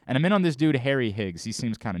 And I'm in on this dude, Harry Higgs. He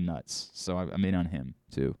seems kind of nuts. So I'm in on him,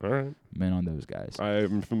 too. All right. I'm in on those guys.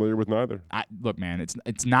 I'm familiar with neither. Look, man,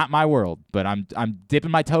 it's not my world, but I'm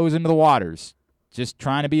dipping my toes into the waters, just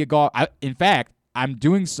trying to be a golf. In fact, I'm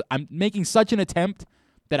making such an attempt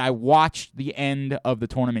that I watched the end of the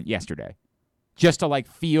tournament yesterday, just to like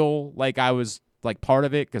feel like I was like part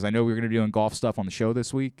of it, because I know we were going to be doing golf stuff on the show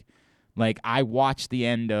this week. Like, I watched the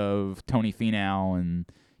end of Tony Finau and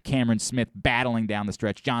Cameron Smith battling down the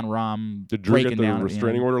stretch. John Rahm Did Drew get the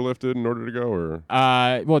restraining order lifted in order to go, or?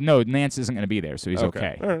 Well, no, Nance isn't going to be there, so he's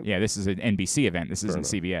okay. Right. Yeah, this is an NBC event. This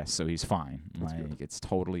isn't enough. CBS, so he's fine. It's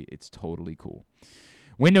totally cool.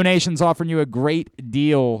 Window Nation's offering you a great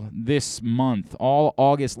deal this month. All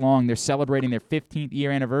August long, they're celebrating their 15th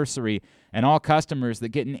year anniversary, and all customers that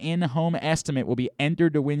get an in-home estimate will be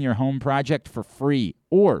entered to win your home project for free,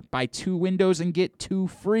 or buy 2 windows and get 2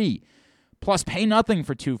 free. Plus, pay nothing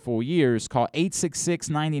for 2 full years. Call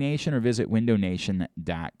 866-90Nation or visit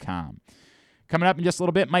windownation.com. Coming up in just a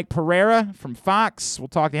little bit, Mike Pereira from Fox. We'll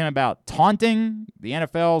talk to him about taunting. The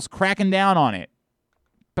NFL's cracking down on it.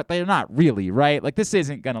 But they're not really, right? Like, this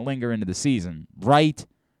isn't going to linger into the season, right?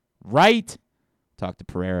 Right? Talk to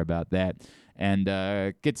Pereira about that. And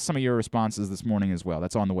get some of your responses this morning as well.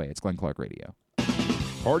 That's on the way. It's Glenn Clark Radio.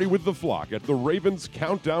 Party with the Flock at the Ravens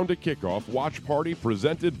Countdown to Kickoff Watch Party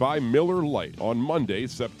presented by Miller Lite on Monday,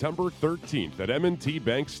 September 13th at M&T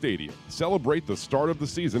Bank Stadium. Celebrate the start of the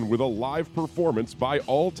season with a live performance by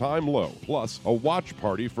All Time Low, plus a watch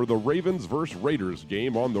party for the Ravens vs. Raiders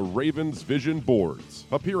game on the Ravens Vision boards.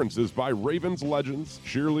 Appearances by Ravens legends,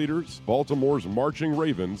 cheerleaders, Baltimore's Marching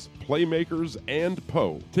Ravens, Playmakers, and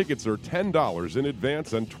Poe. Tickets are $10 in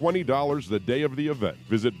advance and $20 the day of the event.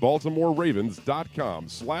 Visit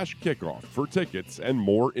BaltimoreRavens.com/kickoff for tickets and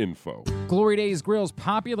more info. Glory Days Grill's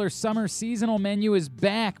popular summer seasonal menu is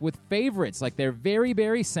back with favorites like their Very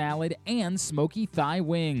Berry Salad and Smoky Thigh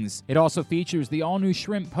Wings. It also features the all-new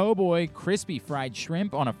Shrimp Po' Boy, crispy fried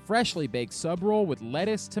shrimp on a freshly baked sub roll with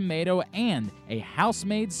lettuce, tomato, and a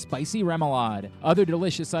house-made spicy remoulade. Other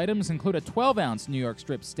delicious items include a 12-ounce New York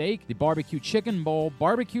strip steak, the barbecue chicken bowl,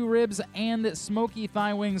 barbecue ribs, and Smoky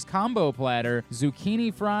Thigh Wings combo platter,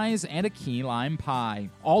 zucchini fries, and a key lime pie.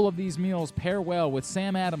 All of these meals pair well with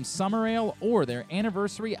Sam Adams Summer Ale or their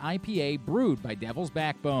anniversary IPA brewed by Devil's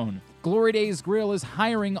Backbone. Glory Days Grill is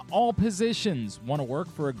hiring all positions. Want to work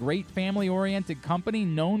for a great family-oriented company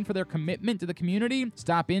known for their commitment to the community?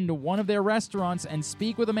 Stop into one of their restaurants and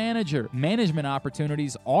speak with a manager. Management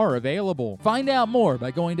opportunities are available. Find out more by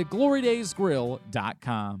going to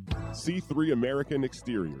glorydaysgrill.com. C3 American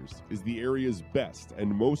Exteriors is the area's best and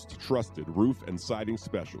most trusted roof and siding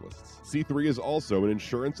specialists. C3 is also an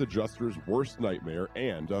insurance adjuster's worst nightmare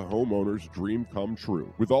and a homeowner's dream come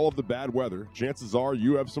true. With all of the bad weather, chances are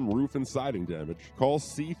you have some roof and siding damage. Call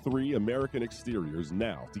C3 American Exteriors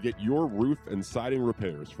now to get your roof and siding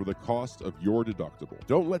repairs for the cost of your deductible.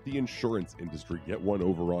 Don't let the insurance industry get one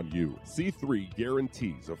over on you. C3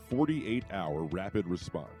 guarantees a 48-hour rapid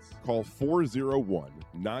response. Call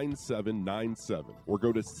 401-9797 or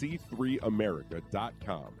go to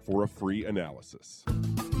c3america.com for a free analysis.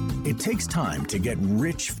 It takes time to get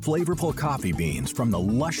rich, flavorful coffee beans from the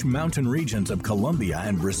lush mountain regions of Colombia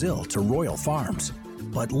and Brazil to Royal Farms.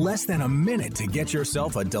 But less than a minute to get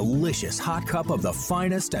yourself a delicious hot cup of the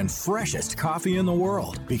finest and freshest coffee in the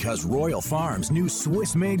world. Because Royal Farms' new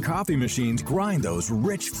Swiss-made coffee machines grind those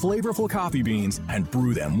rich, flavorful coffee beans and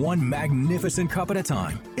brew them one magnificent cup at a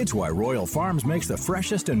time. It's why Royal Farms makes the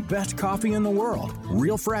freshest and best coffee in the world.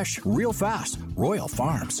 Real fresh, real fast. Royal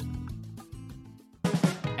Farms.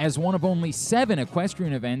 As one of only 7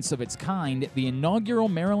 equestrian events of its kind, the inaugural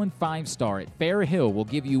Maryland 5-Star at Fair Hill will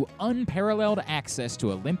give you unparalleled access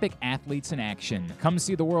to Olympic athletes in action. Come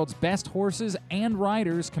see the world's best horses and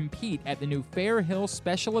riders compete at the new Fair Hill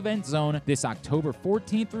Special Event Zone this October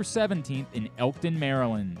 14th through 17th in Elkton,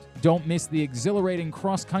 Maryland. Don't miss the exhilarating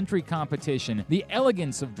cross-country competition, the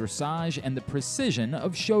elegance of dressage, and the precision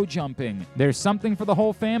of show jumping. There's something for the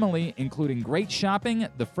whole family, including great shopping,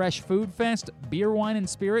 the Fresh Food Fest, beer, wine, and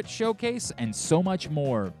spirit showcase, and so much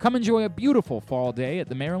more. Come enjoy a beautiful fall day at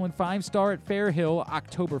the Maryland 5-Star at Fair Hill,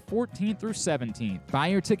 October 14th through 17th. Buy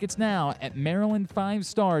your tickets now at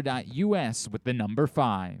maryland5star.us with the number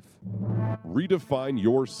 5. Redefine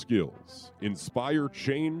your skills, inspire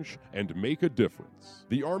change, and make a difference.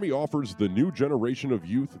 The Army offers the new generation of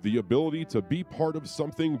youth the ability to be part of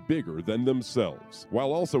something bigger than themselves,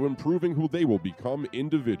 while also improving who they will become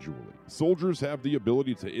individually. Soldiers have the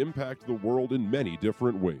ability to impact the world in many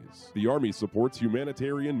different ways. The Army supports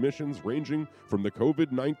humanitarian missions ranging from the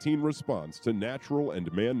COVID-19 response to natural and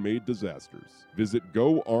man-made disasters. Visit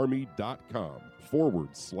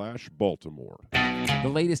goarmy.com/Baltimore. The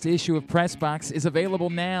latest issue of PressBox is available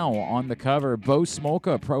now. On the cover, Bo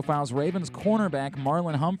Smolka profiles Ravens cornerback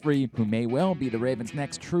Marlon Humphrey, who may well be the Ravens'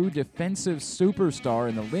 next true defensive superstar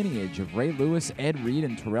in the lineage of Ray Lewis, Ed Reed,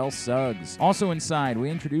 and Terrell Suggs. Also inside, we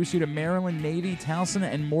introduce you to Maryland, Navy, Towson,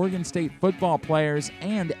 and Morgan State football players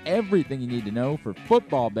and everything you need to know for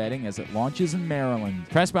football betting as it launches in Maryland.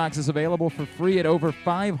 PressBox is available for free at over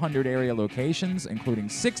 500 area locations, including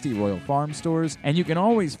 60 Royal Farm stores, and you can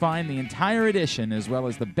always find the entire edition as well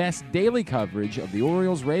as the best daily coverage of the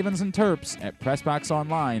Orioles, Ravens, and Terps at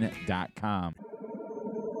PressBoxOnline.com.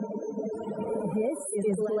 This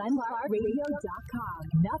is GlenClarkRadio.com.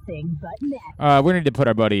 Nothing but net. We need to put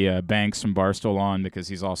our buddy Banks from Barstool on because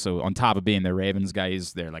he's also, on top of being their Ravens guy,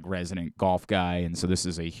 he's their resident golf guy, and so this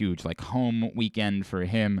is a huge home weekend for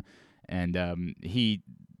him. And he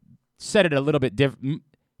said it a little bit different.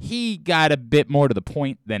 He got a bit more to the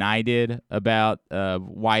point than I did about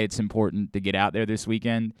why it's important to get out there this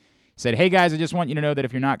weekend. He said, "Hey guys, I just want you to know that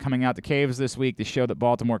if you're not coming out to Caves this week to show that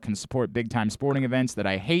Baltimore can support big-time sporting events, that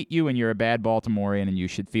I hate you and you're a bad Baltimorean and you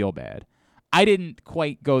should feel bad." I didn't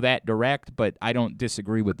quite go that direct, but I don't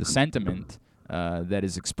disagree with the sentiment that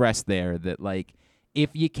is expressed there, that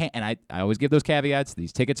if you can't, and I always give those caveats,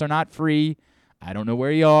 these tickets are not free. I don't know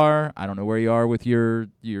where you are. I don't know where you are with your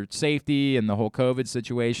safety and the whole COVID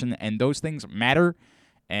situation, and those things matter,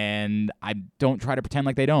 and I don't try to pretend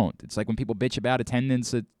like they don't. It's like when people bitch about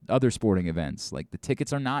attendance at other sporting events. The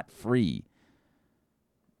tickets are not free.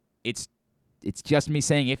 It's just me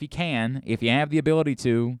saying if you can, if you have the ability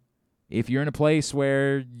to, if you're in a place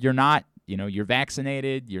where you're not, you're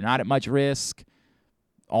vaccinated, you're not at much risk,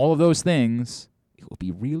 all of those things, it will be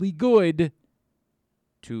really good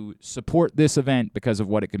to support this event because of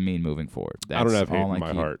what it could mean moving forward. I don't have hate in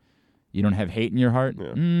my heart. You don't have hate in your heart?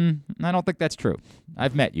 Yeah. I don't think that's true.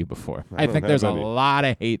 I've met you before. I think there's a lot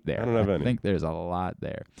of hate there. I don't have any. I think there's a lot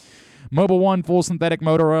there. Mobil 1 full synthetic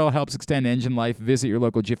motor oil helps extend engine life. Visit your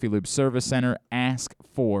local Jiffy Lube service center. Ask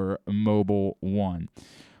for Mobil 1.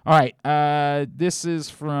 All right. This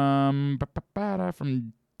is from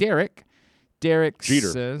Derek. Derek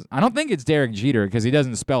Jeter says, I don't think it's Derek Jeter because he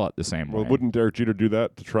doesn't spell it the same way. Well, wouldn't Derek Jeter do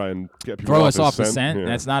that to try and get people throw us off the scent? scent? Yeah.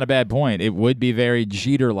 That's not a bad point. It would be very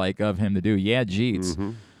Jeter-like of him to do. Yeah, Jeets.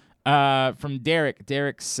 Mm-hmm. From Derek.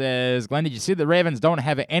 Derek says, Glenn, did you see the Ravens don't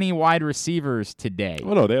have any wide receivers today?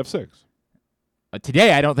 Oh, no, they have 6.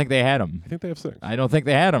 Today, I don't think they had them. I think they have 6. I don't think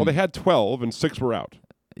they had them. Well, they had 12, and 6 were out.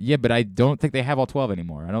 Yeah, but I don't think they have all 12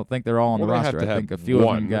 anymore. I don't think they're all on the roster. I think a few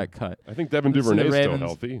of them got cut. I think Devin Duvernay is still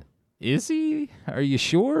healthy. Is he? Are you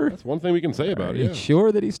sure? That's one thing we can say about it. Are you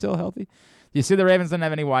sure that he's still healthy? You see the Ravens don't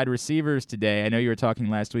have any wide receivers today. I know you were talking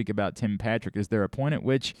last week about Tim Patrick. Is there a point at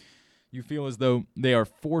which you feel as though they are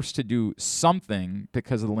forced to do something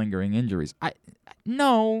because of the lingering injuries?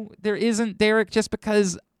 No, there isn't, Derek, just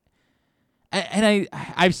because... And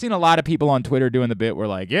I've seen a lot of people on Twitter doing the bit where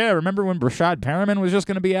remember when Brashad Perriman was just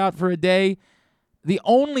going to be out for a day? The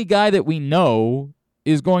only guy that we know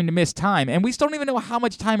is going to miss time, and we still don't even know how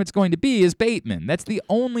much time it's going to be, is Bateman. That's the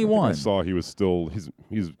only one. I saw he was still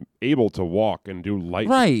he's able to walk and do light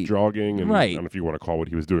jogging, and I don't know if you want to call what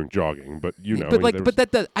he was doing jogging, but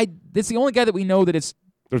that's the only guy that we know that it's.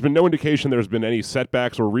 There's been no indication there's been any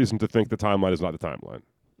setbacks or reason to think the timeline is not the timeline.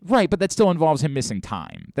 Right, but that still involves him missing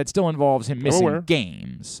time. That still involves him missing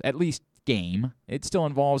games, at least game. It still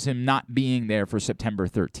involves him not being there for September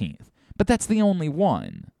 13th. But that's the only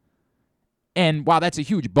one. And while that's a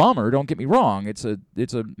huge bummer, don't get me wrong, it's a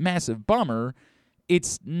massive bummer,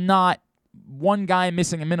 it's not one guy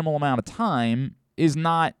missing a minimal amount of time is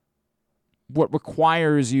not what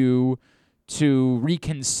requires you to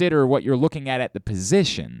reconsider what you're looking at the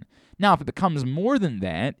position. Now, if it becomes more than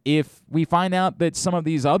that, if we find out that some of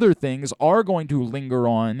these other things are going to linger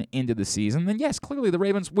on into the season, then yes, clearly the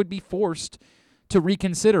Ravens would be forced to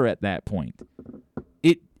reconsider at that point.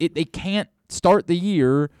 They can't start the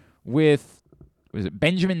year with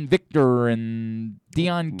Benjamin Victor and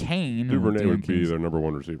Deion Kane. Duvernay would be their number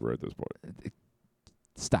 1 receiver at this point.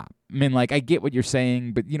 Stop. I mean, I get what you're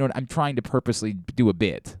saying, but I'm trying to purposely do a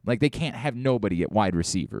bit. They can't have nobody at wide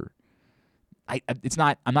receiver. I'm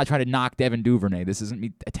not trying to knock Devin Duvernay. This isn't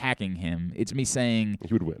me attacking him. It's me saying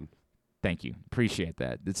he would win. Thank you. Appreciate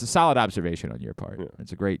that. It's a solid observation on your part. Yeah.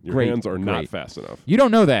 It's a great. Your hands are not fast enough. You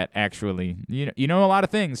don't know that, actually. You know a lot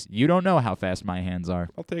of things. You don't know how fast my hands are.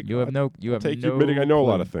 I'll take. You have no. You have take no. You admitting I know clue.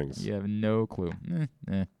 a lot of things. You have no clue.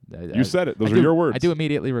 You said it. Those are your words. I do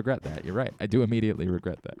immediately regret that. You're right. I do immediately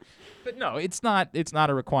regret that. But no, it's not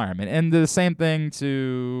a requirement. And the same thing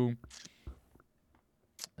to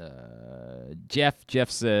Jeff. Jeff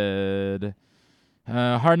said,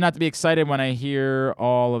 hard not to be excited when I hear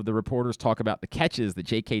all of the reporters talk about the catches that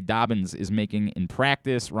J.K. Dobbins is making in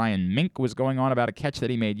practice. Ryan Mink was going on about a catch that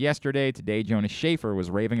he made yesterday. Today, Jonas Schaefer was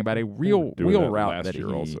raving about a wheel route that he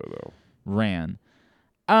ran.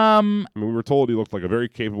 I mean, we were told he looked like a very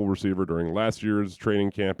capable receiver during last year's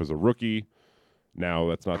training camp as a rookie. Now,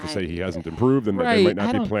 that's not to say he hasn't improved and that they might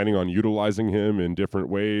not be planning on utilizing him in different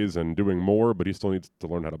ways and doing more, but he still needs to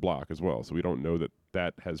learn how to block as well. So we don't know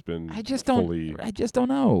that has been I just don't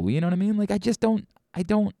know. You know what I mean? Like, I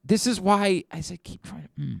don't. This is why I said keep trying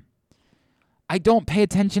to. I don't pay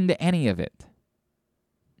attention to any of it.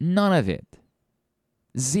 None of it.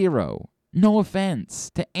 Zero. No offense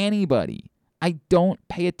to anybody. I don't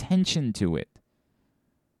pay attention to it.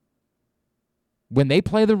 When they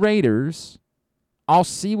play the Raiders, I'll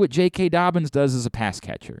see what J.K. Dobbins does as a pass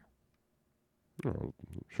catcher. Oh,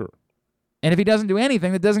 sure. And if he doesn't do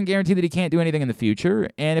anything, that doesn't guarantee that he can't do anything in the future.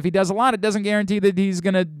 And if he does a lot, it doesn't guarantee that he's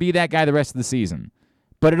going to be that guy the rest of the season.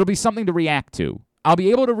 But it'll be something to react to. I'll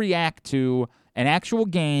be able to react to an actual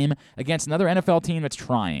game against another NFL team that's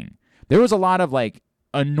trying. There was a lot of,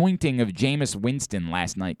 anointing of Jameis Winston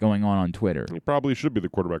last night going on Twitter. He probably should be the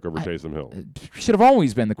quarterback over Taysom Hill. Should have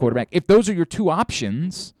always been the quarterback. If those are your two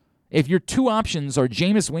options, if your two options are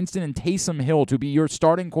Jameis Winston and Taysom Hill to be your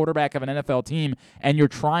starting quarterback of an NFL team and you're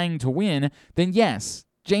trying to win, then yes,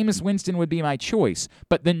 Jameis Winston would be my choice.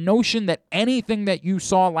 But the notion that anything that you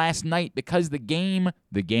saw last night because the game,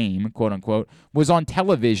 quote unquote, was on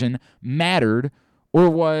television mattered or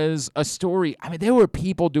was a story. I mean, there were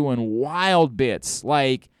people doing wild bits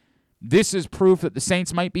like, this is proof that the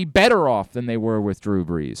Saints might be better off than they were with Drew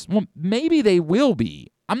Brees. Well, maybe they will be.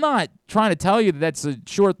 I'm not trying to tell you that that's a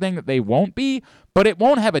sure thing that they won't be, but it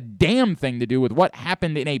won't have a damn thing to do with what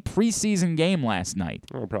happened in a preseason game last night.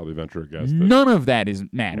 I'll probably venture a guess. None of that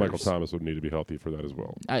matters. Michael Thomas would need to be healthy for that as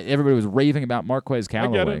well. Everybody was raving about Marquez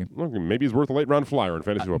Callaway. I get it. Look, maybe he's worth a late-round flyer in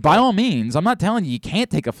fantasy football. By all means, I'm not telling you can't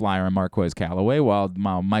take a flyer on Marquez Callaway while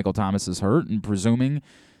Michael Thomas is hurt and presuming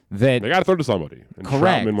that they got to throw to somebody. And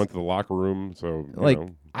correct. Troutman went to the locker room, so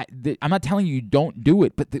I'm not telling you don't do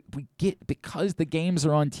it, but we get because the games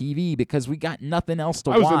are on TV because we got nothing else to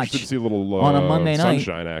watch. I was interested to see a little on a Monday night.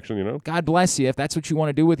 Sunshine action, God bless you. If that's what you want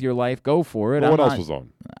to do with your life, go for it. Well, what else was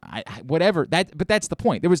on? Whatever. But that's the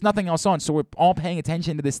point. There was nothing else on, so we're all paying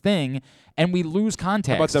attention to this thing, and we lose context.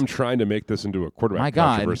 How about them trying to make this into a quarterback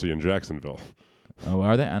controversy in Jacksonville? Oh,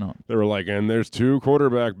 are they? I don't. They were like, and there's two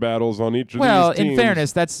quarterback battles on each of these teams. Well, in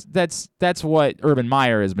fairness, that's what Urban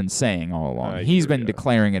Meyer has been saying all along. He's been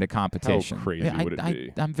declaring it a competition. How crazy would it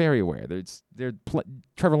be? I'm very aware.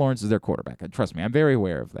 Trevor Lawrence is their quarterback. Trust me, I'm very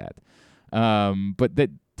aware of that. But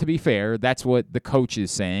to be fair, that's what the coach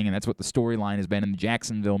is saying, and that's what the storyline has been in the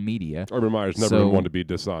Jacksonville media. Urban Meyer's never been one to be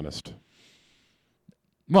dishonest.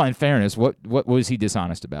 Well, in fairness, what was he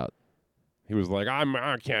dishonest about? He was like,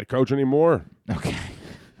 I can't coach anymore. Okay.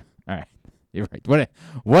 All right. You're right.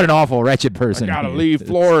 What an awful, wretched person. I got to leave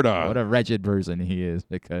Florida. What a wretched person he is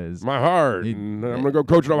because my heart. I'm going to go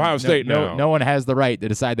coach at Ohio State now. No one has the right to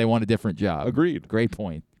decide they want a different job. Agreed. Great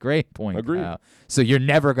point. Agreed. Kyle. So you're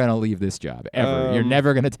never going to leave this job, ever. You're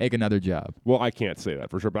never going to take another job. Well, I can't say that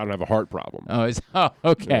for sure, but I don't have a heart problem. Oh,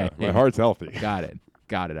 okay. Yeah, my heart's healthy. Got it.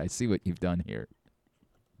 I see what you've done here.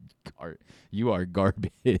 You are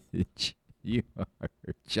garbage. You are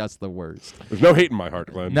just the worst. There's no hate in my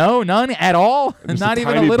heart, Glenn. No, none at all? Not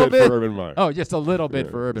even a little bit? For Urban Meyer. Oh, just a little bit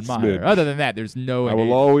for Urban Meyer. Other than that, there's no hate. I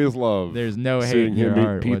will always love There's no hate seeing in your him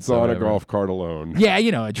heart eat pizza whatsoever. on a golf cart alone.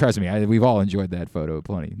 Yeah, trust me. We've all enjoyed that photo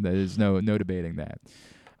plenty. There's no debating that.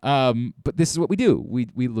 But this is what we do.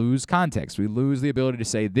 We lose context. We lose the ability to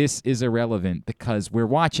say this is irrelevant because we're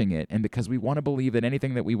watching it and because we want to believe that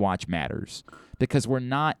anything that we watch matters. Because we're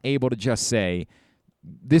not able to just say,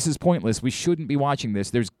 this is pointless. We shouldn't be watching this.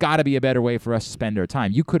 There's got to be a better way for us to spend our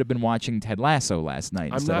time. You could have been watching Ted Lasso last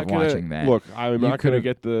night instead of watching that. Look, I'm not going to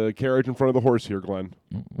get the carriage in front of the horse here, Glenn.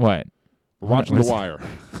 What? We're watching The Wire.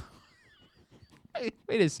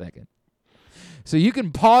 Wait a second. So you can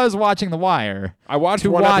pause watching The Wire. I watched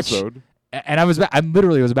one episode. And I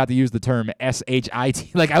literally was about to use the term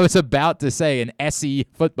SHIT. Like I was about to say an SE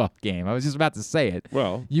football game. I was just about to say it.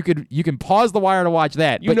 Well, you can pause The Wire to watch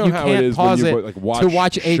that, but know you how can't it is pause when you, it watch to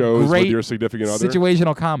watch a shows great with your significant other.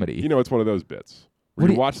 Situational comedy. You know, it's one of those bits where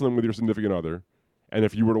you watch them with your significant other, and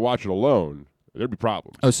if you were to watch it alone, there'd be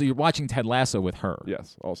problems. Oh, so you're watching Ted Lasso with her?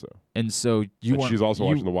 Yes, also. And so she's also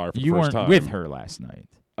watching The Wire for the first time. You weren't with her last night.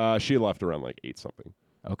 She left around like 8 something.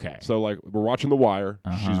 Okay. So, like, we're watching The Wire.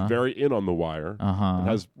 Uh-huh. She's very in on The Wire. And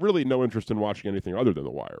has really no interest in watching anything other than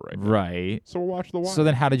The Wire right now. Right. So we'll watch The Wire. So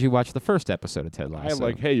then how did you watch the first episode of Ted Lasso? I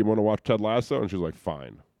like, hey, you want to watch Ted Lasso? And she's like,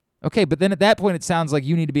 fine. Okay, but then at that point, it sounds like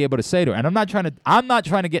you need to be able to say to her, and I'm not trying to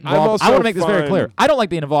get involved. I also want to make this very clear. fine. I don't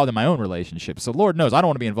like being involved in my own relationship, so Lord knows I don't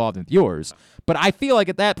want to be involved with yours. But I feel like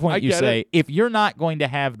at that point, you get say, it. if you're not going to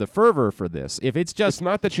have the fervor for this, if it's just It's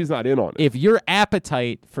not that she's not in on it. if your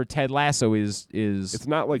appetite for Ted Lasso is It's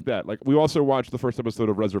not like that. Like, we also watched the first episode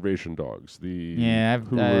of Reservation Dogs. The Yeah,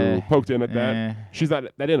 I've- Hulu poked in at that. eh. She's not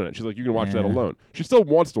that in on it. She's like, you can watch that Yeah. alone. She still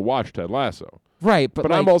wants to watch Ted Lasso. right, but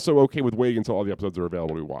But like, I'm also okay with waiting until all the episodes are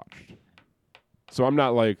available to be watched. So I'm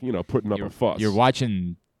not like, putting up a fuss. you're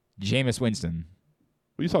watching Jameis Winston.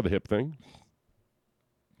 Well, you saw the hip thing.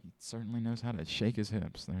 He certainly knows how to shake his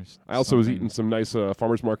hips. There's I also was something- eating some nice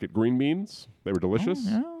farmer's market green beans. They were delicious.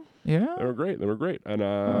 Yeah. They were great. They were great. And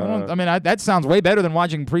that sounds way better than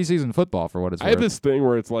watching preseason football for what it's I worth. have this thing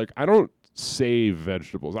where it's like, I don't save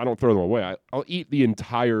vegetables. I don't throw them away. I'll eat the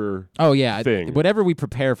entire thing. Whatever we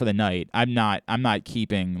prepare for the night, I'm not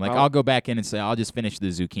keeping. Like I'll go back in and say I'll just finish the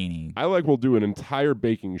zucchini. I will do an entire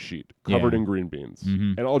baking sheet covered Yeah. in green beans,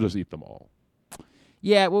 Mhm. and I'll just eat them all.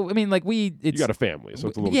 Yeah, well, I mean, like You got a family, so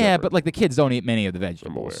it's a little yeah, different. but like the kids don't eat many of the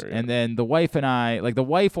vegetables, aware, yeah. and then the wife and I, like the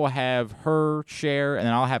wife will have her share, and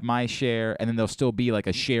then I'll have my share, and then there'll still be like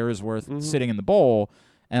a share's worth Mm-hmm. sitting in the bowl.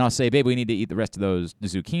 And I'll say, babe, we need to eat the rest of the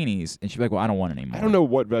zucchinis. And she'll be like, well, I don't want any more. I don't know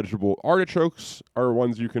what vegetable. Artichokes are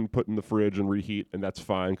ones you can put in the fridge and reheat, and that's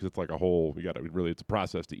fine because it's like a whole. It's a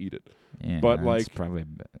process to eat it. Yeah, but that's like, probably.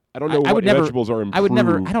 I don't know what vegetables are improved. I would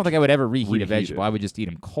never. I don't think I would ever reheat a vegetable. reheated. I would just eat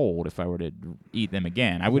them cold if I were to eat them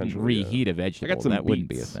again. I wouldn't Potentially, yeah. reheat a vegetable. I got some that wouldn't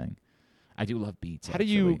be a beets. thing. I do love beets. How do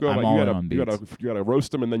you actually. go I'm about? all You in gotta, on you beets. gotta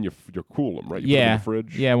roast them and then you cool them, right? You put them in Yeah, the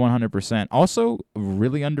fridge. yeah, 100%. Also,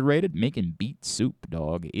 really underrated, making beet soup,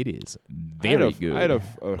 dog. It is very good. I had an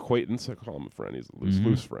acquaintance. I call him a friend. He's a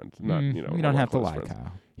loose friend. Not We one don't of our have to close lie, friends.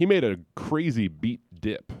 Kyle. He made a crazy beet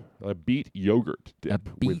dip, a beet yogurt dip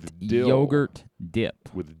A beet with dill. yogurt dip.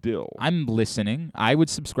 With dill. I'm listening. I would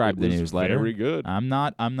subscribe to the was newsletter. very good. I'm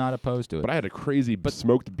not opposed to it. But I had a crazy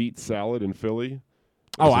smoked beet salad in Philly.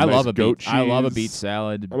 Oh, With some I nice love a goat beet. I love a cheese. beet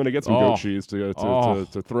salad. I'm gonna get some Oh. goat cheese to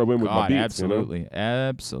throw in with my God, beets. absolutely,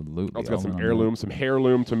 absolutely. Also got All some in on heirloom, some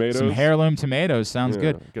heirloom tomatoes. Some heirloom tomatoes sounds Yeah,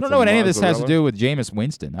 good. get I don't know some what any of this has to mozzarella. do with Jameis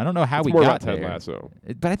Winston. I don't know how It's we more got about Ted there. Lasso.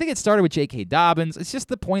 But I think it started with J.K. Dobbins. It's just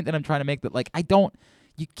the point that I'm trying to make that, like,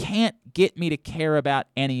 you can't get me to care about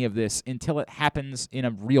any of this until it happens in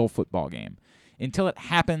a real football game, until it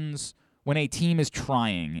happens when a team is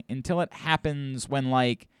trying, until it happens when,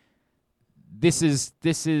 like, this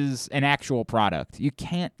is an actual product. You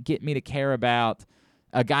can't get me to care about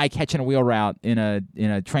a guy catching a wheel route in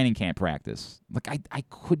a training camp practice. Like, I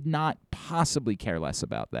could not possibly care less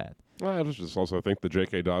about that. Well, I just also think the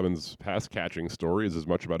J.K. Dobbins pass catching story is as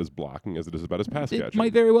much about his blocking as it is about his pass It catching.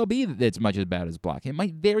 might very well be that it's much about his block. It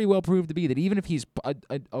might very well prove to be that even if he's a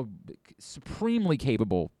supremely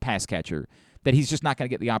capable pass catcher, that he's just not going to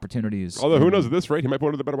get the opportunities. Although, who knows at this rate, he might be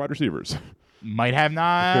one of the better wide receivers. Might have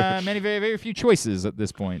not many, very, very few choices at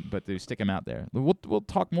this point, but they stick him out there. We'll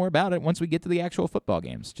talk more about it once we get to the actual football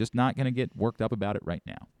games. Just not going to get worked up about it right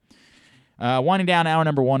now. Winding down hour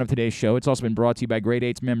number 1 of today's show. It's also been brought to you by Grade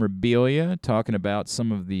 8's Memorabilia, talking about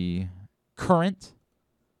some of the current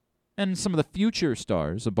and some of the future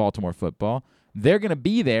stars of Baltimore football. They're going to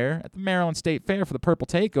be there at the Maryland State Fair for the Purple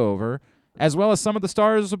Takeover, as well as some of the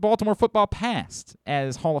stars of Baltimore football past,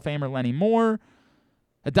 as Hall of Famer Lenny Moore,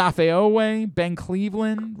 Adafe Owe, Ben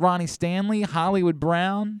Cleveland, Ronnie Stanley, Hollywood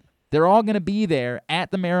Brown. They're all going to be there at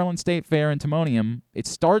the Maryland State Fair in Timonium. It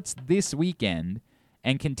starts this weekend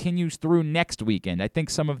and continues through next weekend. I think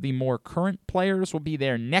some of the more current players will be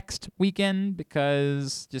there next weekend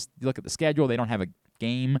because just look at the schedule. They don't have a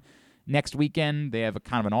game next weekend. They have a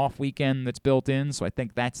kind of an off weekend that's built in, so I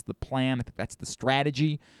think that's the plan. I think that's the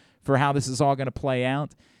strategy for how this is all going to play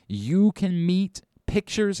out. You can meet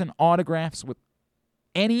pictures and autographs with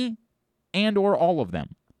any and or all of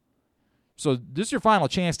them. So this is your final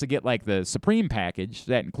chance to get like the Supreme package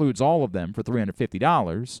that includes all of them for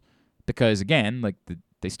 $350 because, again, like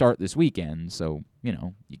they start this weekend, so, you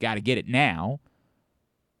got to get it now.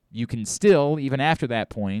 You can still, even after that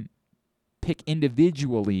point, pick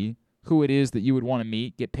individually who it is that you would want to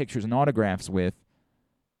meet, get pictures and autographs with.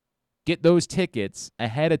 Get those tickets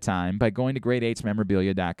ahead of time by going to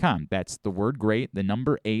grade8smemorabilia.com. That's the word great, the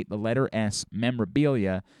number 8, the letter S,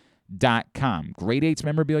 memorabilia.com.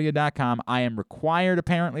 Grade8smemorabilia.com. I am required,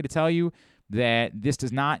 apparently, to tell you that this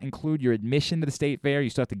does not include your admission to the state fair. You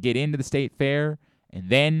still have to get into the state fair And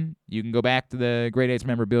then you can go back to the Great 8's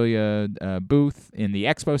memorabilia booth in the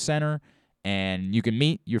Expo Center, and you can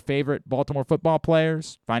meet your favorite Baltimore football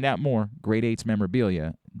players. Find out more,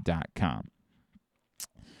 great8smemorabilia.com.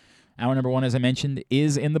 Hour number 1, as I mentioned,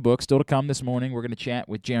 is in the book. Still to come this morning, we're going to chat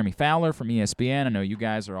with Jeremy Fowler from ESPN. I know you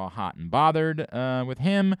guys are all hot and bothered with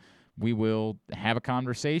him. We will have a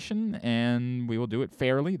conversation, and we will do it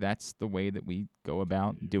fairly. That's the way that we go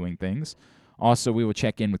about doing things. Also, we will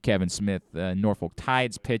check in with Kevin Smith, Norfolk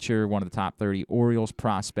Tides pitcher, one of the top 30 Orioles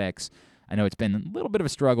prospects. I know it's been a little bit of a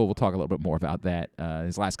struggle. We'll talk a little bit more about that.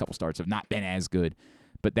 His last couple starts have not been as good,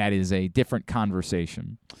 but that is a different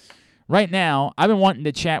conversation. Right now, I've been wanting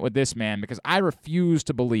to chat with this man because I refuse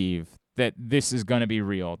to believe that this is going to be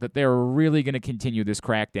real, that they're really going to continue this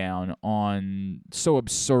crackdown on so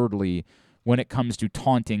absurdly when it comes to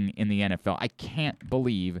taunting in the NFL. I can't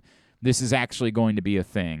believe this is actually going to be a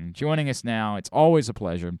thing. Joining us now, it's always a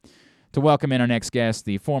pleasure to welcome in our next guest,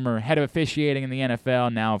 the former head of officiating in the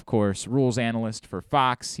NFL, now, of course, rules analyst for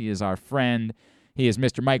Fox. He is our friend. He is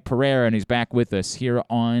Mr. Mike Pereira, and he's back with us here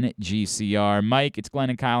on GCR. Mike, it's Glenn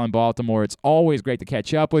and Kyle in Baltimore. It's always great to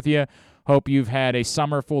catch up with you. Hope you've had a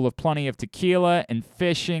summer full of plenty of tequila and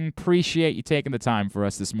fishing. Appreciate you taking the time for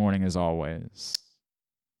us this morning, as always.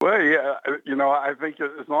 Well, yeah, I think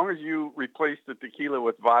as long as you replace the tequila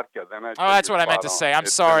with vodka, then that's what I meant to say. I'm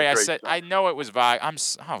sorry. I know it was vodka.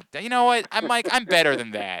 You know what? I'm better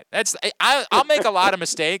than that. I'll make a lot of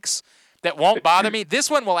mistakes that won't bother me.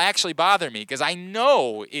 This one will actually bother me because I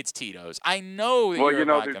know it's Tito's. I know.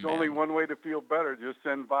 There's only one way to feel better. Just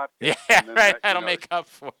send vodka. Yeah, right. That'll make up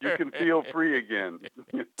for it. You can feel free again.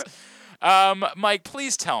 Mike,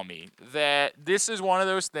 please tell me that this is one of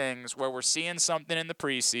those things where we're seeing something in the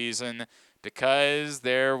preseason because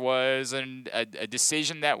there was a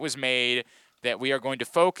decision that was made that we are going to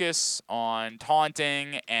focus on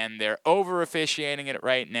taunting, and they're over-officiating it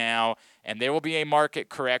right now, and there will be a market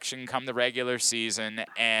correction come the regular season,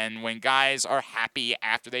 and when guys are happy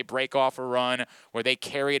after they break off a run where they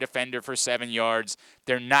carry a defender for 7 yards,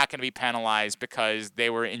 they're not going to be penalized because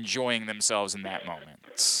they were enjoying themselves in that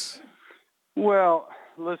moment. Well,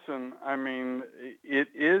 listen, I mean, it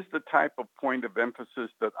is the type of point of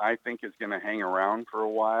emphasis that I think is going to hang around for a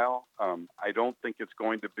while. I don't think it's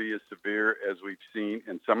going to be as severe as we've seen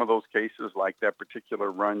in some of those cases, like that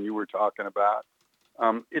particular run you were talking about.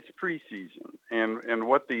 It's preseason, and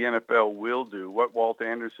what the NFL will do, what Walt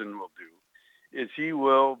Anderson will do, is he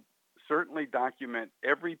will certainly document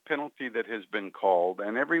every penalty that has been called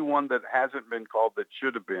and every one that hasn't been called that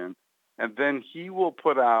should have been. And then he will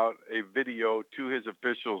put out a video to his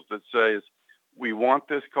officials that says, we want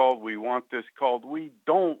this called, we want this called, we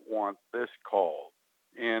don't want this called.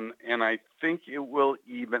 And I think it will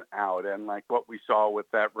even out. And like what we saw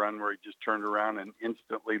with that run where he just turned around and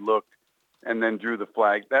instantly looked and then drew the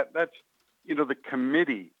flag, that's, the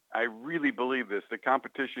committee, I really believe this, the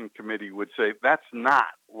competition committee would say, that's not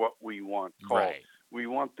what we want called. Right. We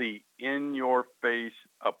want the in-your-face,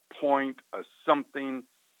 a point, a something,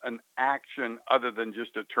 an action other than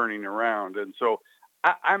just a turning around. And so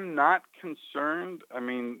I'm not concerned. I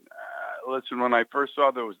mean, listen, when I first saw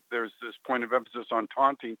there's this point of emphasis on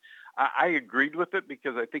taunting, I agreed with it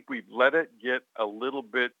because I think we've let it get a little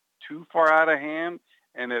bit too far out of hand,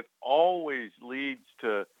 and it always leads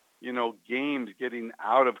to, games getting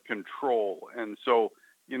out of control. And so,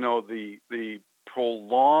 the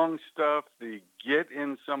prolonged stuff, the get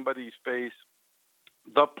in somebody's face,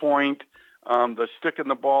 the point, the sticking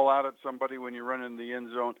the ball out at somebody when you run in the end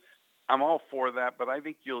zone, I'm all for that, but I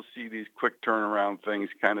think you'll see these quick turnaround things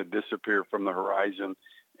kind of disappear from the horizon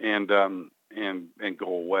and go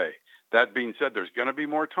away. That being said, there's going to be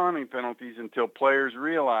more taunting penalties until players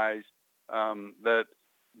realize that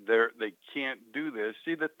they can't do this.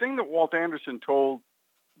 See, the thing that Walt Anderson told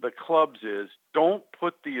the clubs is don't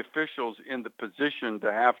put the officials in the position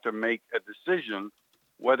to have to make a decision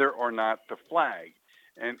whether or not to flag.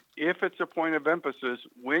 And if it's a point of emphasis,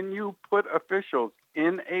 when you put officials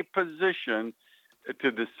in a position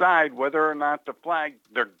to decide whether or not to flag,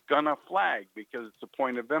 they're going to flag because it's a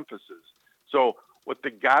point of emphasis. So what they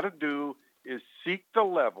got to do is seek the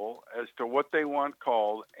level as to what they want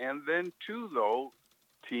called. And then, too, though,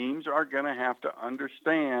 teams are going to have to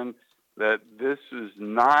understand that this is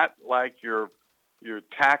not like your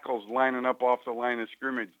tackles lining up off the line of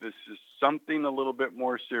scrimmage. This is something a little bit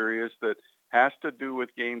more serious that has to do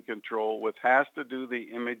with game control, has to do with the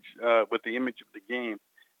image of the game,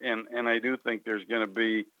 and I do think there's going to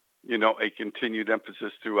be, a continued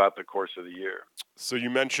emphasis throughout the course of the year. So you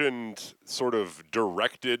mentioned sort of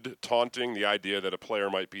directed taunting, the idea that a player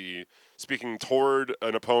might be speaking toward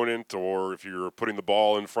an opponent, or if you're putting the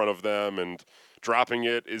ball in front of them and dropping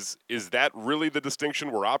it. Is that really the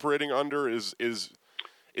distinction we're operating under? Is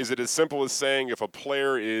it as simple as saying if a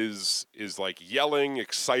player is like yelling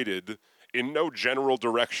excited in no general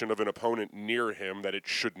direction of an opponent near him that it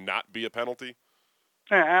should not be a penalty?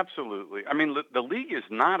 Yeah, absolutely. I mean, the league is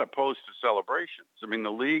not opposed to celebrations. I mean, the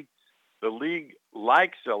league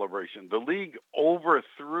likes celebration. The league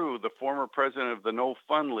overthrew the former president of the No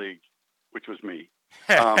Fun League, which was me.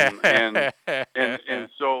 And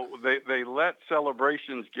so they let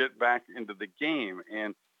celebrations get back into the game.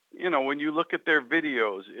 And, you know, when you look at their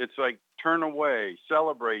videos, it's like turn away,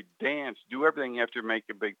 celebrate, dance, do everything you have to make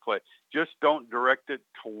a big play. Just don't direct it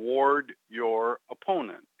toward your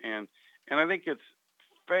opponent. And I think it's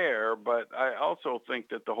fair, but I also think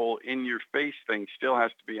that the whole in-your-face thing still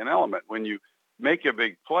has to be an element. When you make a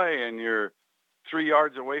big play and you're 3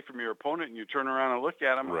 yards away from your opponent and you turn around and look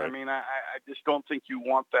at them, right. I mean, I just don't think you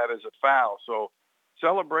want that as a foul. So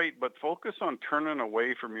celebrate, but focus on turning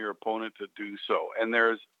away from your opponent to do so. And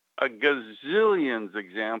there's a gazillions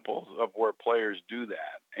examples of where players do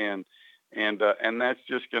that. And that's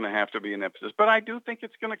just going to have to be an emphasis. But I do think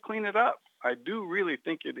it's going to clean it up. I do really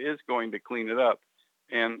think it is going to clean it up.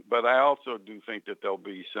 But I also do think that there'll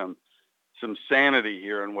be some sanity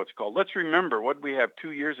here in what's called. Let's remember what we have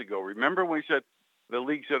 2 years ago. Remember when we said the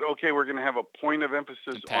league said, okay, we're going to have a point of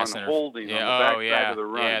emphasis on holding on the backside of the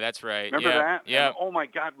run. Yeah, that's right. Remember that? Yeah. And, oh my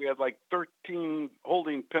God, we had like 13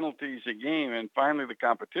 holding penalties a game, and finally the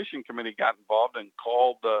competition committee got involved and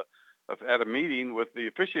called at a meeting with the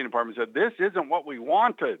officiating department and said, this isn't what we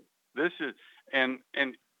wanted. This is and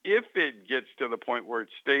if it gets to the point where it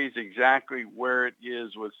stays exactly where it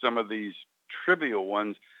is with some of these trivial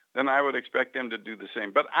ones, then I would expect them to do the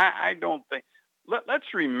same. But I don't think –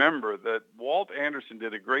 let's remember that Walt Anderson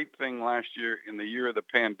did a great thing last year in the year of the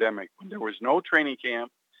pandemic when there was no training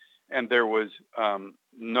camp and there was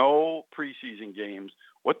no preseason games.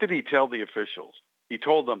 What did he tell the officials? He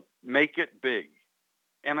told them, make it big.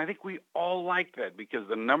 And I think we all like that because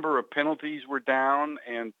the number of penalties were down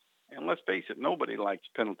and let's face it, nobody likes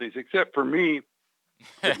penalties except for me.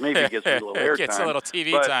 It maybe gets a little airtime. Gets a little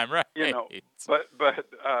TV time, right? You know, but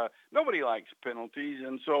nobody likes penalties,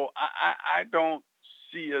 and so I don't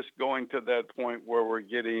see us going to that point where we're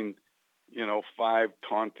getting, 5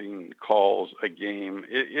 taunting calls a game.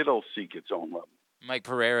 It'll seek its own level. Mike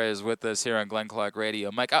Pereira is with us here on Glenn Clark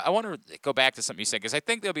Radio. Mike, I want to go back to something you said because I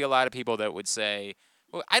think there'll be a lot of people that would say,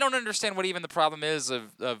 well, I don't understand what even the problem is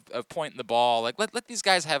of pointing the ball. Like, let these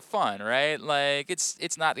guys have fun, right? Like,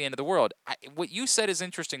 it's not the end of the world. What you said is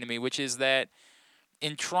interesting to me, which is that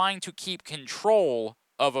in trying to keep control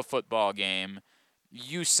of a football game,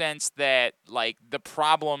 you sense that, like, the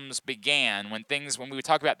problems began when we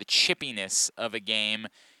talk about the chippiness of a game.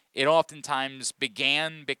 It oftentimes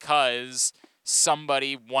began because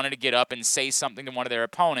somebody wanted to get up and say something to one of their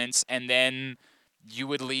opponents, and then you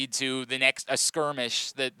would lead to a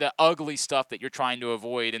skirmish, the ugly stuff that you're trying to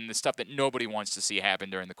avoid and the stuff that nobody wants to see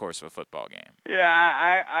happen during the course of a football game.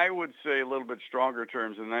 Yeah, I would say a little bit stronger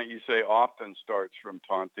terms than that. You say often starts from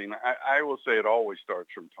taunting. I will say it always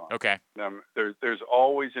starts from taunting. Okay. There's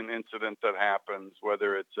always an incident that happens,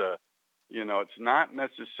 whether it's it's not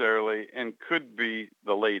necessarily and could be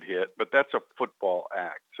the late hit, but that's a football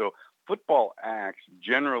act. So football acts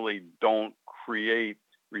generally don't create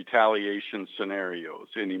retaliation scenarios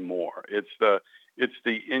anymore. It's the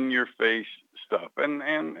in-your-face stuff,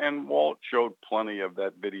 and Walt showed plenty of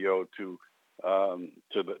that video to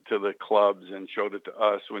the clubs and showed it to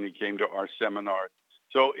us when he came to our seminar.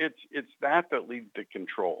 So it's that leads to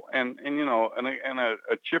control, and a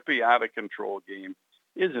chippy out of control game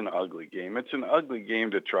is an ugly game. It's an ugly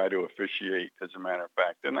game to try to officiate, as a matter of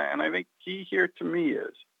fact, and I think key here to me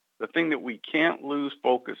is the thing that we can't lose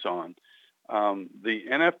focus on. The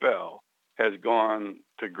NFL has gone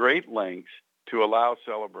to great lengths to allow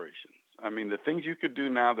celebrations. I mean, the things you could do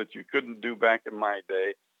now that you couldn't do back in my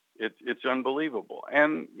day, it's unbelievable.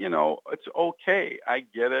 And, it's okay. I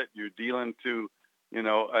get it. You're dealing to,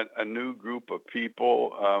 a new group of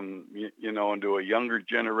people, into a younger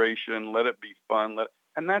generation. Let it be fun.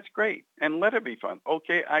 And that's great. And let it be fun.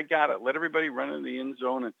 Okay, I got it. Let everybody run in the end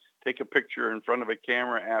zone and take a picture in front of a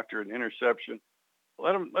camera after an interception.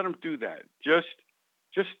 Let them do that. Just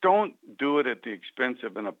don't do it at the expense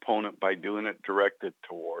of an opponent by doing it directed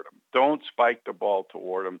toward them. Don't spike the ball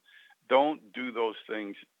toward them. Don't do those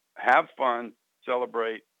things. Have fun,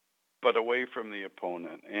 celebrate, but away from the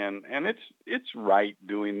opponent. And it's right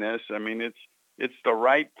doing this. I mean, it's the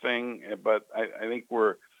right thing, but I think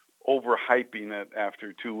we're overhyping it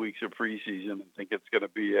after 2 weeks of preseason and think it's going to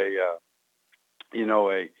be a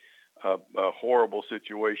horrible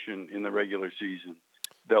situation in the regular season.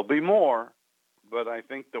 There'll be more, but I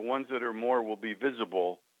think the ones that are more will be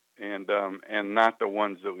visible, and not the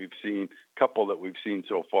ones that we've seen. Couple that we've seen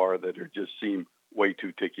so far that are just seem way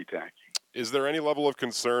too ticky-tacky. Is there any level of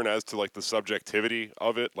concern as to like the subjectivity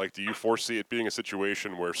of it? Like, do you foresee it being a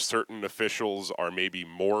situation where certain officials are maybe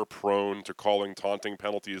more prone to calling taunting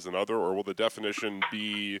penalties than other, or will the definition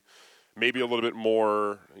be maybe a little bit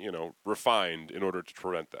more, refined in order to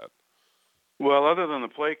prevent that? Well, other than the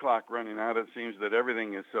play clock running out, it seems that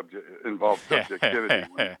everything is involves subjectivity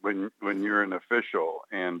when you're an official.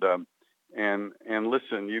 And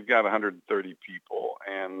listen, you've got 130 people,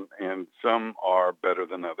 and some are better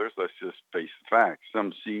than others. Let's just face the facts.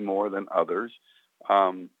 Some see more than others.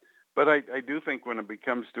 But I do think when it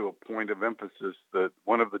becomes to a point of emphasis, that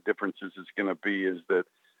one of the differences is going to be is that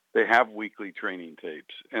they have weekly training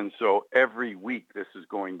tapes. And so every week this is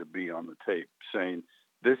going to be on the tape saying,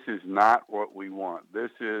 this is not what we want.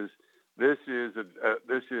 This is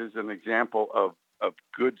an example of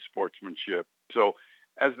good sportsmanship. So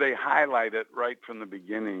as they highlight it right from the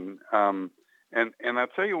beginning, and I'll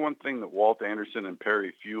tell you one thing that Walt Anderson and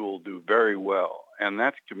Perry Fuel do very well, and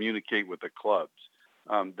that's communicate with the clubs.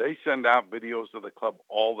 They send out videos of the club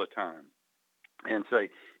all the time and say,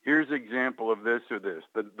 here's an example of this or this,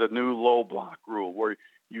 the new low block rule where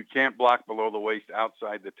you can't block below the waist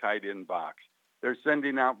outside the tight end box. They're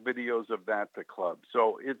sending out videos of that to clubs.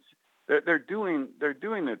 So they're doing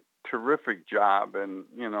a terrific job. And,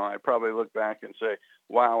 I probably look back and say,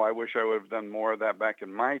 wow, I wish I would have done more of that back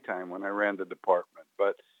in my time when I ran the department.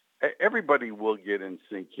 But everybody will get in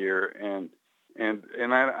sync here. And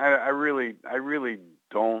I really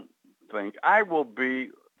don't think I will be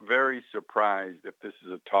very surprised if this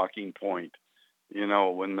is a talking point,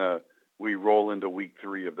 when we roll into week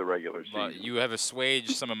 3 of the regular season. Well, you have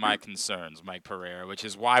assuaged some of my concerns, Mike Pereira, which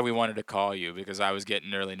is why we wanted to call you, because I was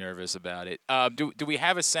getting really nervous about it. Do we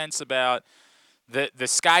have a sense about the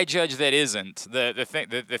sky judge that isn't,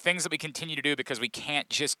 the things that we continue to do because we can't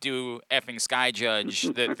just do effing sky judge,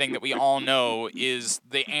 the thing that we all know is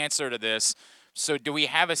the answer to this. So do we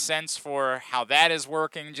have a sense for how that is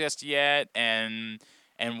working just yet, and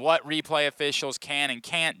what replay officials can and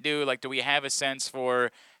can't do? Like, do we have a sense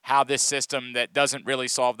for how this system that doesn't really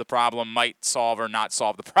solve the problem might solve or not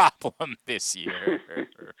solve the problem this year?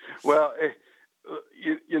 Well,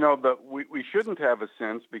 we shouldn't have a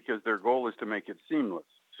sense because their goal is to make it seamless.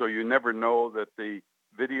 So you never know that the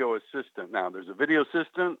video assistant, now there's a video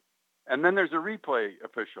assistant and then there's a replay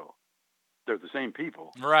official. They're the same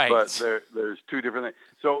people, right? But there's two different things.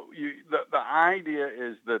 So the idea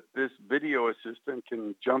is that this video assistant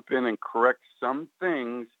can jump in and correct some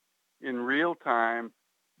things in real time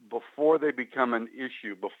before they become an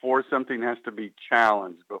issue, before something has to be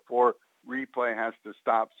challenged, before replay has to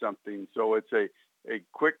stop something. So it's a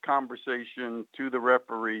quick conversation to the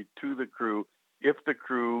referee, to the crew, if the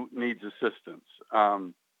crew needs assistance.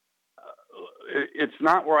 It's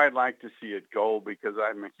not where I'd like to see it go because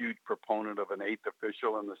I'm a huge proponent of an 8th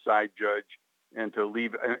official and the side judge, and to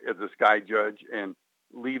leave as a sky judge and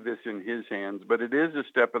leave this in his hands. But it is a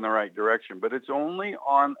step in the right direction. But it's only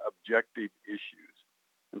on objective issues.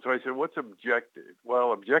 And so I said, what's objective?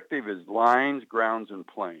 Well, objective is lines, grounds, and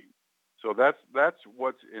planes. So that's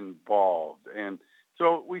what's involved. And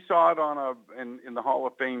so we saw it in the Hall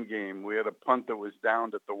of Fame game. We had a punt that was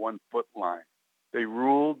downed at the 1 foot line. They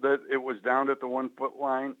ruled that it was down at the 1 foot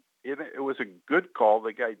line. It was a good call.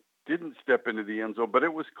 The guy didn't step into the end zone, but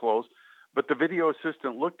it was close. But the video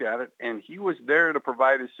assistant looked at it, and he was there to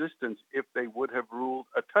provide assistance if they would have ruled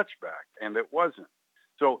a touchback, and it wasn't.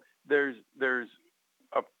 So there's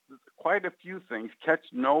quite a few things, catch,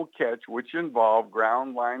 no catch, which involve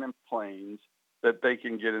ground, line, and planes that they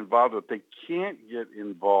can get involved with. They can't get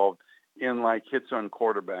involved in like hits on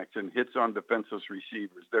quarterbacks and hits on defenseless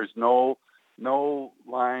receivers. There's no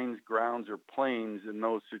lines, grounds, or planes in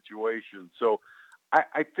those situations. So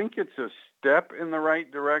I think it's a step in the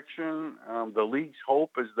right direction. The league's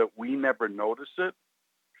hope is that we never notice it.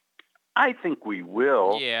 I think we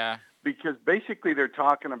will. Yeah. Because basically they're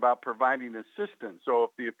talking about providing assistance. So if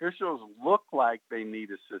the officials look like they need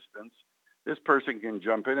assistance, this person can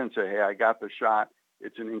jump in and say, hey, I got the shot.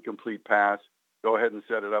 It's an incomplete pass. Go ahead and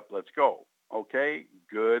set it up. Let's go. Okay,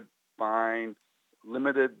 good, fine.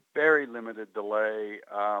 Limited, very limited delay,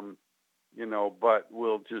 but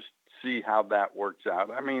we'll just see how that works out.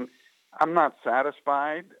 I mean, I'm not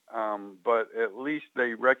satisfied, but at least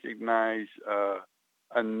they recognize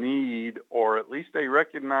a need, or at least they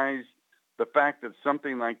recognize the fact that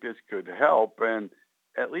something like this could help, and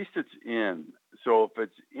at least it's in. So if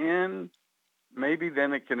it's in, maybe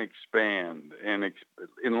then it can expand, and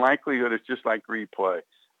in likelihood it's just like replay.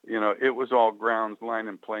 it was all grounds, line,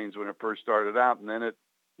 and planes when it first started out, and then it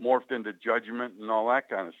morphed into judgment and all that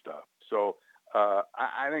kind of stuff. So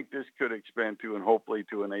I think this could expand to, and hopefully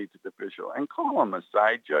to, an 8th official. And call him a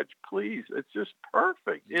side judge, please. It's just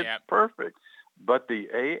perfect. It's perfect. But the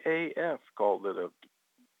AAF called it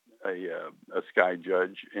a sky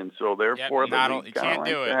judge, and so therefore you can't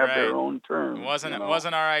do it. Have right. their own terms. It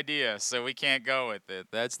wasn't our idea, so we can't go with it.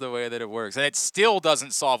 That's the way that it works, and it still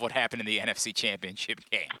doesn't solve what happened in the NFC Championship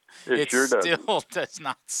game. It sure still does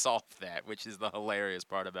not solve that, which is the hilarious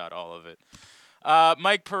part about all of it.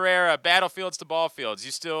 Mike Pereira, battlefields to ball fields.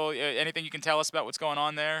 You still anything you can tell us about what's going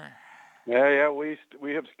on there? Yeah. We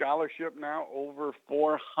have scholarship now, over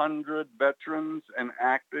 400 veterans and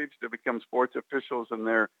actives to become sports officials in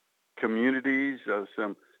their communities.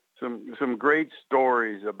 Some great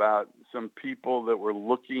stories about some people that were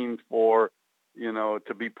looking for,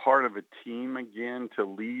 to be part of a team again, to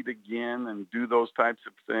lead again, and do those types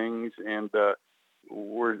of things. And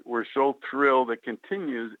we're so thrilled. It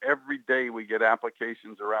continues every day. We get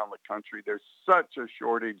applications around the country. There's such a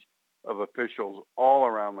shortage of officials all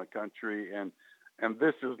around the country, and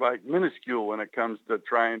this is like minuscule when it comes to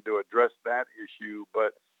trying to address that issue.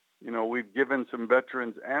 But we've given some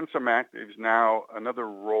veterans and some actives now another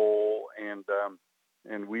role, and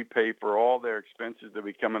we pay for all their expenses to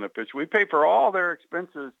become an official. We pay for all their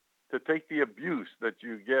expenses to take the abuse that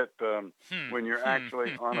you get when you're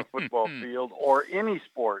actually on a football field or any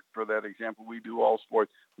sport. For that example, we do all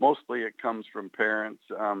sports. Mostly it comes from parents,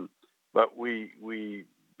 but we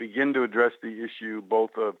begin to address the issue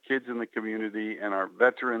both of kids in the community and our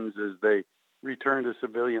veterans as they return to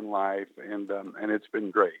civilian life, and it's been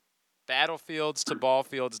great. Battlefields to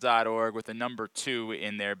ballfields.org with the number 2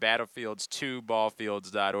 in there.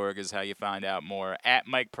 Battlefields2ballfields.org is how you find out more. At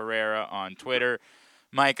Mike Pereira on Twitter.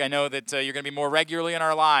 Mike, I know that you're going to be more regularly in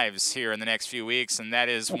our lives here in the next few weeks, and that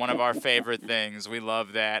is one of our favorite things. We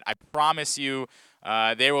love that. I promise you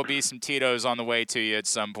there will be some Tito's on the way to you at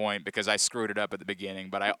some point because I screwed it up at the beginning,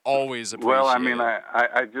 but I always appreciate it. Well, I mean,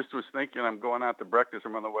 I just was thinking I'm going out to breakfast.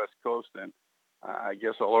 I'm on the West Coast, and I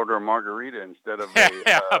guess I'll order a margarita instead of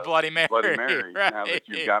a Bloody Mary. Bloody Mary. Right. Now that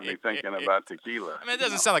you've got me thinking about tequila. I mean, it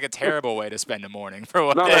doesn't sound like a terrible way to spend a morning for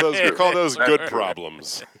what. We call those good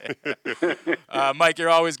problems. Mike, you're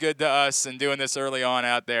always good to us and doing this early on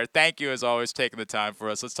out there. Thank you, as always, taking the time for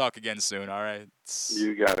us. Let's talk again soon, all right?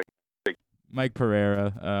 You got it. Mike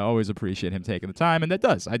Pereira, always appreciate him taking the time, and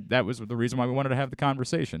that was the reason why we wanted to have the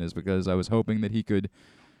conversation, is because I was hoping that he could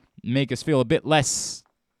make us feel a bit less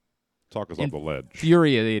talk us off the ledge,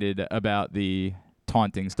 infuriated about the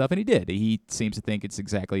taunting stuff, and he did. He seems to think it's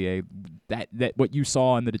exactly that what you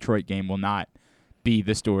saw in the Detroit game will not be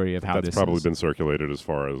the story of how that's this probably is. been circulated as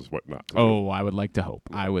far as what not. Oh, I would like to hope.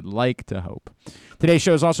 Today's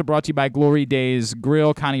show is also brought to you by Glory Days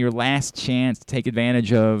Grill, kind of your last chance to take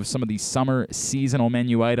advantage of some of these summer seasonal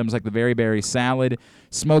menu items like the Very Berry Salad,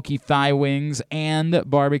 Smoky Thigh Wings, and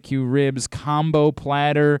Barbecue Ribs Combo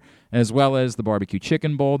Platter, as well as the Barbecue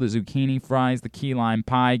Chicken Bowl, the Zucchini Fries, the Key Lime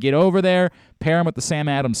Pie. Get over there, pair them with the Sam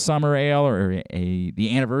Adams Summer Ale or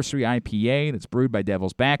the Anniversary IPA that's brewed by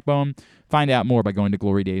Devil's Backbone. Find out more by going to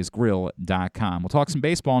glorydaysgrill.com. We'll talk some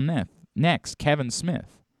baseball next. Kevin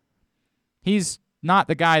Smith. He's not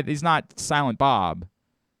the guy, he's not Silent Bob.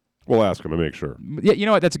 We'll ask him to make sure. Yeah, you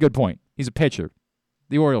know what? That's a good point. He's a pitcher.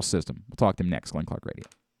 The Orioles system. We'll talk to him next. Glenn Clark Radio.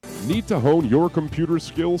 Need to hone your computer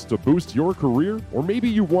skills to boost your career? Or maybe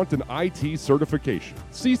you want an IT certification?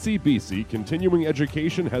 CCBC Continuing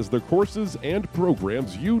Education has the courses and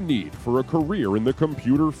programs you need for a career in the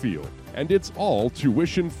computer field. And it's all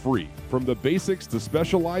tuition-free. From the basics to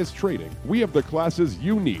specialized training, we have the classes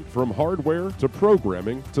you need, from hardware to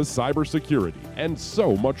programming to cybersecurity, and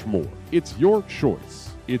so much more. It's your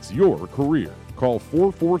choice. It's your career. Call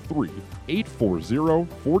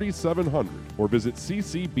 443-840-4700 or visit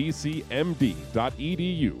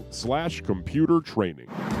ccbcmd.edu/computer training.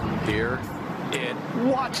 Here it.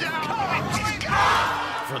 Watch out!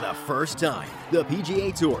 For the first time, the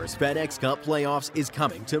PGA Tour's FedEx Cup Playoffs is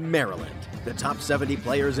coming to Maryland. The top 70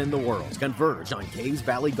 players in the world converge on Caves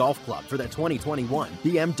Valley Golf Club for the 2021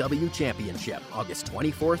 BMW Championship, August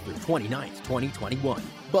 24th through 29th, 2021.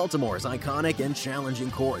 Baltimore's iconic and challenging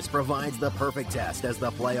course provides the perfect test as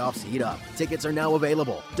the playoffs heat up. Tickets are now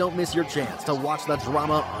available. Don't miss your chance to watch the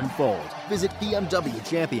drama unfold. Visit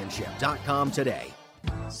BMWChampionship.com today.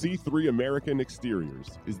 C3 American Exteriors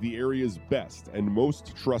is the area's best and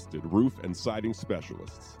most trusted roof and siding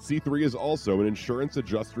specialists. C3 is also an insurance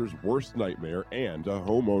adjuster's worst nightmare and a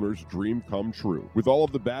homeowner's dream come true. With all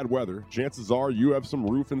of the bad weather, chances are you have some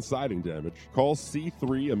roof and siding damage. Call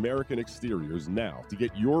C3 American Exteriors now to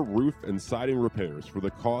get your roof and siding repairs for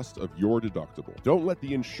the cost of your deductible. Don't let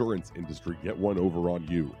the insurance industry get one over on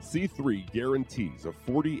you. C3 guarantees a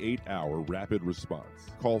 48-hour rapid response.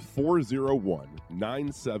 Call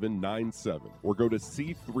 401-9797 or go to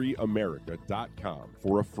c3america.com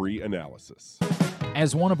for a free analysis.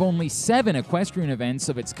 As one of only 7 equestrian events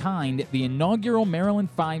of its kind, the inaugural Maryland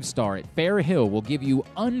 5-Star at Fair Hill will give you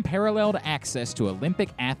unparalleled access to Olympic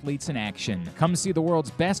athletes in action. Come see the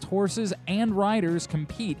world's best horses and riders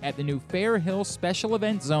compete at the new Fair Hill Special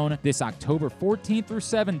Event Zone this October 14th through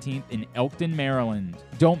 17th in Elkton, Maryland.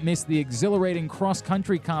 Don't miss the exhilarating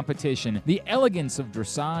cross-country competition, the elegance of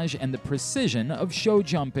dressage, and the precision of show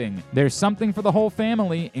jumping. There's something for the whole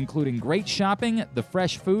family, including great shopping, the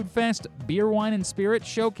Fresh Food Fest, beer, wine, and spirits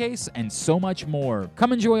showcase, and so much more.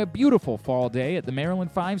 Come enjoy a beautiful fall day at the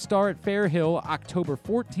Maryland 5-Star at Fair Hill, October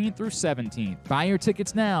 14th through 17th. Buy your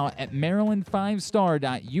tickets now at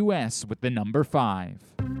maryland5star.us with the number 5.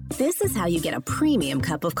 This is how you get a premium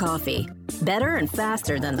cup of coffee. Better and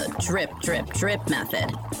faster than the drip, drip, drip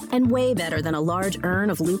method. And way better than a large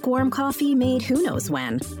urn of lukewarm coffee made who knows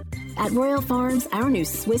when. At Royal Farms, our new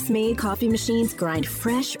Swiss-made coffee machines grind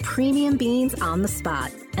fresh, premium beans on the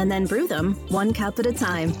spot and then brew them 1 cup at a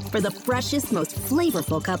time for the freshest, most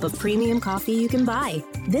flavorful cup of premium coffee you can buy.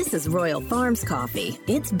 This is Royal Farms coffee.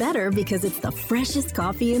 It's better because it's the freshest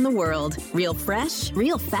coffee in the world. Real fresh,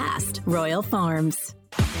 real fast. Royal Farms.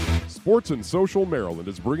 Sports and Social Maryland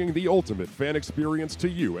is bringing the ultimate fan experience to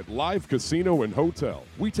you at Live Casino and Hotel.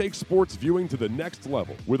 We take sports viewing to the next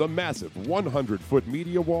level with a massive 100-foot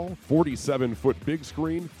media wall, 47-foot big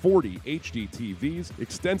screen, 40 HD TVs,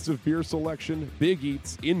 extensive beer selection, big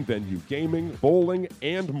eats, in-venue gaming, bowling,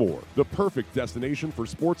 and more. The perfect destination for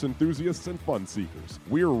sports enthusiasts and fun seekers.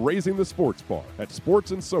 We're raising the sports bar at Sports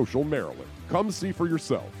and Social Maryland. Come see for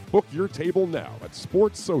yourself. Book your table now at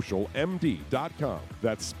sportssocialmd.com.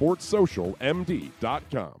 That's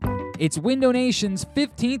sportssocialmd.com. It's Window Nation's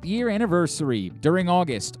 15th year anniversary. During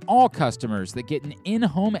August, all customers that get an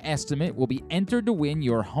in-home estimate will be entered to win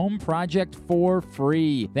your home project for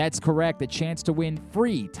free. That's correct, a chance to win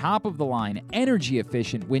free, top-of-the-line,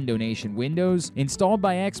 energy-efficient Window Nation windows installed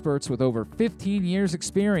by experts with over 15 years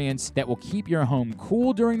experience that will keep your home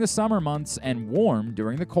cool during the summer months and warm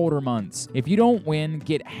during the colder months. If you don't win,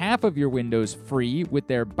 get half of your windows free with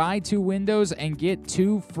their buy 2 windows and get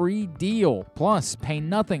 2 free deal. Plus, pay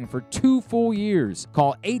nothing for 2 full years.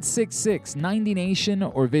 Call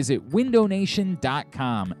 866-90-NATION or visit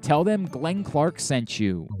windownation.com. Tell them Glenn Clark sent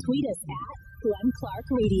you. Tweet us at Glenn Clark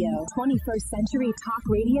Radio. 21st Century Talk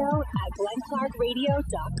Radio at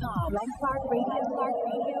glennclarkradio.com.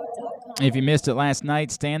 glennclarkradio.com. If you missed it last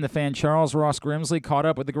night, Stan the Fan Charles Ross Grimsley caught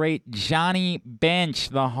up with the great Johnny Bench,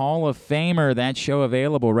 the Hall of Famer. That show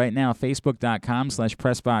available right now,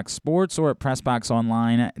 facebook.com/PressBoxSports or at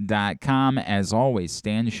PressBoxOnline.com. As always,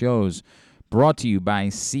 Stan shows brought to you by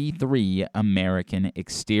C3 American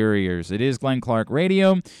Exteriors. It is Glenn Clark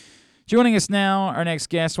Radio. Joining us now, our next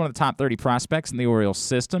guest, one of the top 30 prospects in the Orioles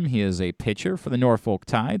system. He is a pitcher for the Norfolk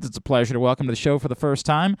Tides. It's a pleasure to welcome to the show for the first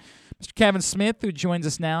time Mr. Kevin Smith, who joins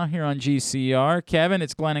us now here on GCR. Kevin,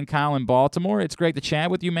 it's Glenn and Kyle in Baltimore. It's great to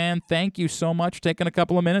chat with you, man. Thank you so much for taking a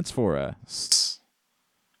couple of minutes for us.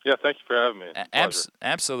 Yeah, thank you for having me.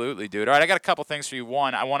 Absolutely, dude. All right, I got a couple things for you.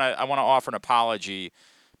 One, I want to offer an apology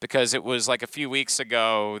because it was like a few weeks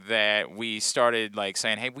ago that we started like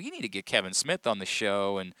saying, hey, we need to get Kevin Smith on the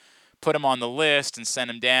show and put him on the list and send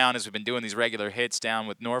him down as we've been doing these regular hits down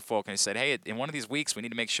with Norfolk. And he said, hey, in one of these weeks, we need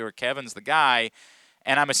to make sure Kevin's the guy.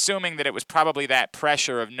 And I'm assuming that it was probably that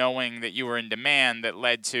pressure of knowing that you were in demand that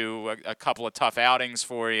led to a couple of tough outings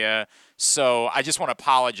for you. So I just want to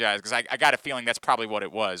apologize because I got a feeling that's probably what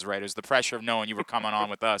it was, right? It was the pressure of knowing you were coming on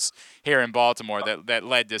with us here in Baltimore that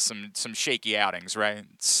led to some shaky outings, right?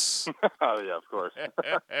 Oh, yeah, of course.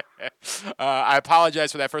 I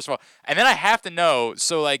apologize for that, first of all. And then I have to know,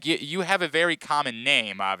 so like you have a very common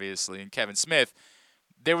name, obviously, in Kevin Smith.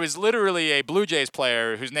 There was literally a Blue Jays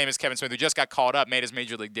player whose name is Kevin Smith who just got called up, made his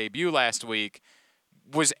Major League debut last week.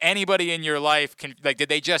 Was anybody in your life, did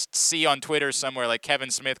they just see on Twitter somewhere like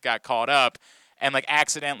Kevin Smith got called up and like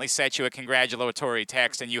accidentally sent you a congratulatory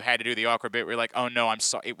text and you had to do the awkward bit where you're like, oh no, I'm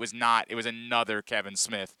sorry, it was another Kevin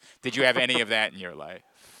Smith. Did you have any of that in your life?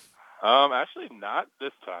 Actually not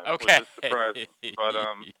this time. Okay. Which is surprising. But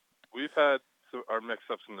we've had our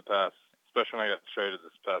mix-ups in the past, especially when I got traded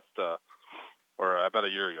this past or about a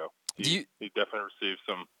year ago. He definitely received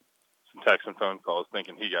some text and phone calls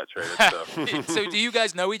thinking he got traded. So, So do you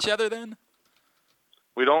guys know each other then?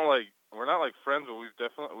 we're not like friends, but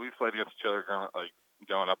we've played against each other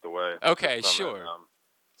going up the way. Okay, Some, sure. um,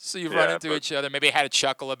 So you've yeah, run into but- each other, maybe had a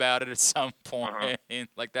chuckle about it at some point.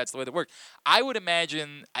 Like, that's the way that worked. I would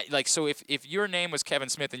imagine, so if your name was Kevin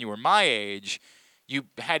Smith and you were my age, you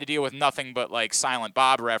had to deal with nothing but, like, Silent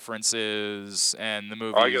Bob references and the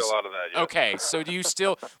movies. Oh, I get a lot of that, yeah. Okay, so do you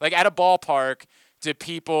still, like, at a ballpark, do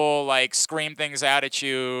people, like, scream things out at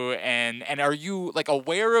you, and are you, like,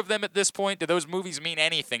 aware of them at this point? Do those movies mean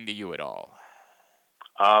anything to you at all?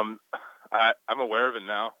 I'm aware of it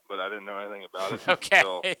now, but I didn't know anything about it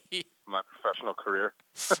until my professional career.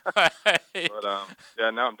 But yeah,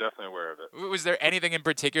 now I'm definitely aware of it. Was there anything in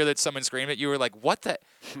particular that someone screamed at you? Were like, what the?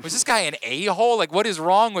 Was this guy an a-hole? Like, what is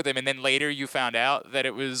wrong with him? And then later you found out that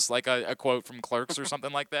it was like a quote from Clerks or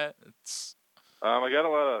something like that? I got a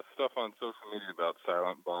lot of stuff on social media about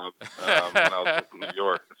Silent Bob when I was in New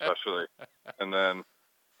York, especially, and then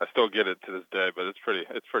I still get it to this day. But it's pretty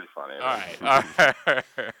funny. All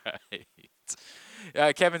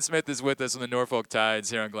right. Kevin Smith is with us on the Norfolk Tides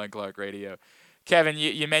here on Glenn Clark Radio. Kevin,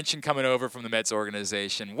 you mentioned coming over from the Mets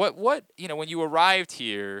organization. What when you arrived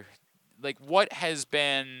here, like, what has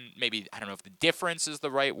been, maybe, I don't know if the difference is the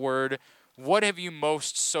right word, what have you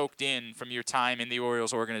most soaked in from your time in the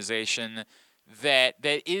Orioles organization that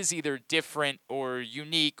is either different or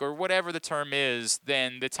unique or whatever the term is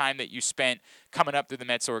than the time that you spent coming up through the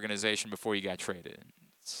Mets organization before you got traded?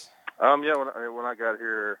 Yeah, when I got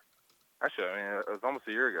here, actually, it was almost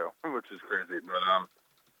a year ago, which is crazy. But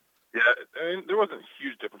yeah, there wasn't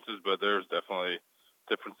huge differences, but there's definitely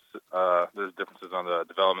there's differences on the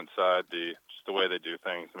development side, just the way they do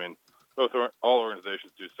things. All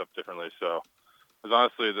organizations do stuff differently. So, it was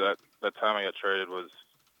honestly that time I got traded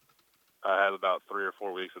I had about 3 or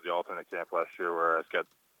 4 weeks of the alternate camp last year where I got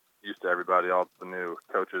used to everybody, all the new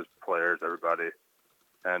coaches, players, everybody,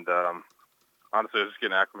 and honestly, I was just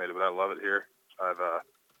getting acclimated. But I love it here. I've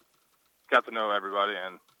got to know everybody,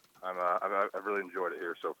 and I've really enjoyed it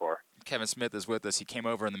here so far. Kevin Smith is with us. He came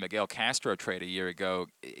over in the Miguel Castro trade a year ago.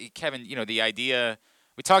 Kevin, the idea,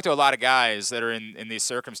 we talked to a lot of guys that are in these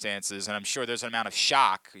circumstances, and I'm sure there's an amount of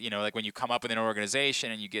shock, like when you come up with an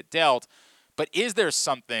organization and you get dealt. But is there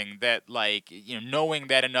something that, like, knowing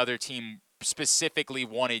that another team specifically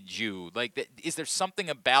wanted you, like, is there something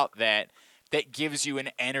about that gives you an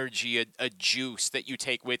energy, a juice that you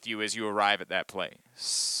take with you as you arrive at that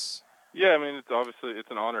place? Yeah,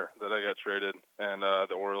 it's an honor that I got traded, and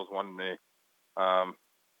the Orioles wanted me.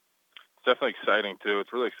 It's definitely exciting too.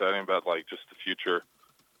 It's really exciting about, like, just the future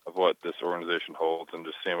of what this organization holds and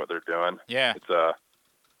just seeing what they're doing. Yeah, it's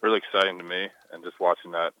really exciting to me, and just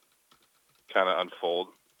watching that kind of unfold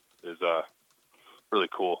is really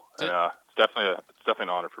cool. And it's definitely an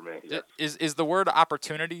honor for me. Yes. Is the word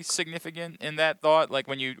opportunity significant in that thought? Like,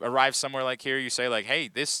 when you arrive somewhere like here, you say, like, hey,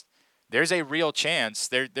 there's a real chance.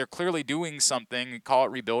 They're clearly doing something, call it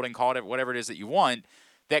rebuilding, call it whatever it is that you want,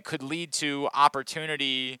 that could lead to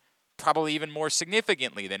opportunity probably even more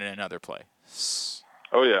significantly than in another place.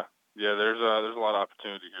 Oh, yeah. Yeah, there's a lot of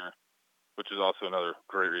opportunity here, which is also another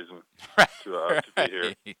great reason to be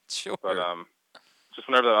here. Sure. But just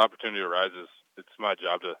whenever that opportunity arises, it's my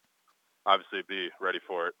job to obviously be ready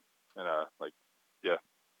for it. And, yeah.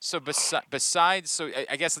 So besides,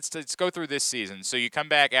 I guess let's go through this season. So you come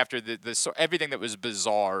back after everything that was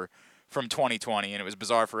bizarre from 2020, and it was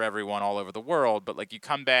bizarre for everyone all over the world. But, like, you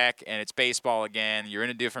come back and it's baseball again. You're in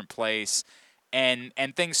a different place, and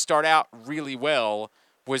things start out really well.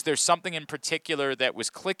 Was there something in particular that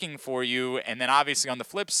was clicking for you? And then obviously on the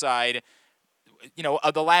flip side,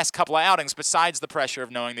 of the last couple of outings, besides the pressure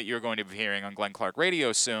of knowing that you're going to be hearing on Glenn Clark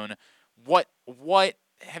Radio soon, what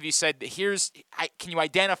have you said? Can you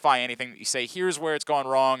identify anything that you say, here's where it's gone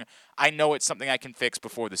wrong, I know it's something I can fix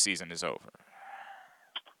before the season is over?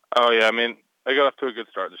 Oh, yeah. I got off to a good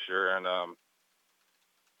start this year, and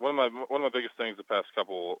one of my biggest things the past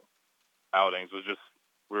couple outings was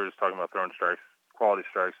we were just talking about throwing strikes, quality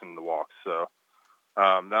strikes, and the walks. So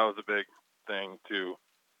that was a big thing to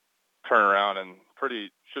turn around, and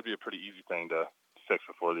should be a pretty easy thing to fix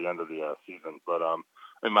before the end of the season. But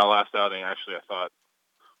in my last outing, actually,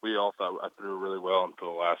 we all thought I threw really well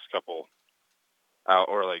until the last couple out,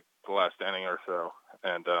 or like the last inning or so,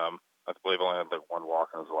 and I believe I only had like one walk,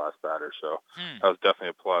 and it was the last batter. So that was definitely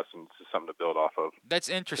a plus, and it's just something to build off of. That's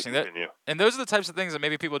interesting. And those are the types of things that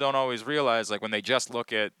maybe people don't always realize, like when they just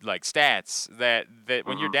look at like stats, that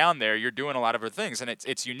when you're down there, you're doing a lot of other things, and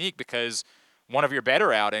it's unique because one of your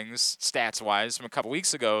better outings, stats-wise, from a couple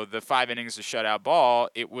weeks ago, the 5 innings of shutout ball,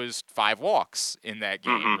 it was 5 walks in that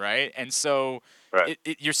game, right? And so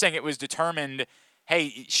you're saying it was determined,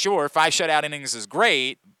 hey, sure, 5 shutout innings is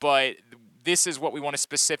great, but this is what we want to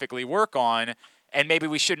specifically work on, and maybe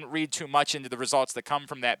we shouldn't read too much into the results that come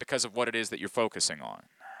from that because of what it is that you're focusing on.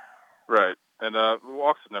 Right. And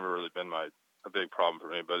walks have never really been a big problem for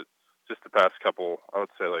me, but just the past couple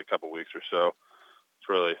weeks or so,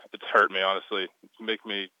 it's hurt me, honestly.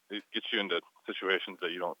 It gets you into situations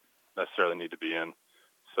that you don't necessarily need to be in.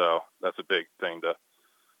 So that's a big thing that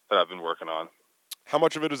I've been working on. How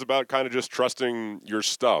much of it is about kind of just trusting your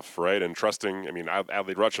stuff, right? And trusting,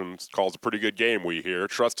 Adley Rutschman calls a pretty good game, we hear.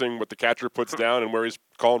 Trusting what the catcher puts down and where he's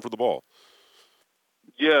calling for the ball.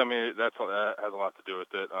 Yeah, that has a lot to do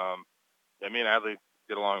with it. Me and Adley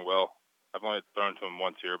get along well. I've only thrown to him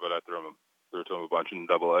once here, but I threw to him a bunch in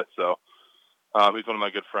AA. So he's one of my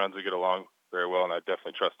good friends. We get along very well, and I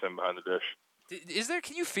definitely trust him behind the dish.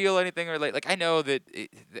 Can you feel anything or like I know that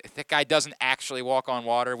that guy doesn't actually walk on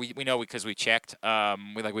water. We know because we checked.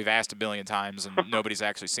 We've asked a billion times and nobody's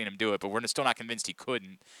actually seen him do it, but we're still not convinced he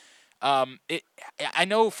couldn't. I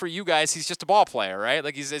know for you guys, he's just a ball player, right?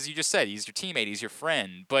 Like as you just said, he's your teammate, he's your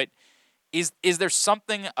friend. But is there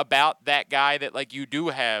something about that guy that like you do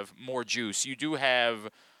have more juice? You do have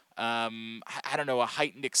a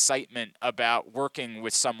heightened excitement about working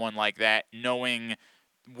with someone like that, knowing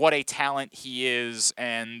what a talent he is,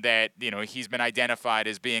 and that he's been identified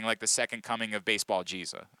as being like the second coming of baseball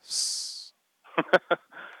Jesus.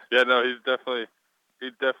 Yeah, no, he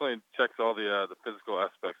definitely checks all the physical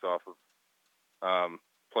aspects off of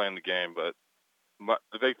playing the game. But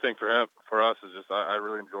the big thing for us is just I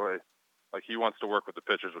really enjoy, like, he wants to work with the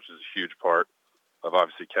pitchers, which is a huge part of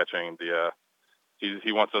obviously catching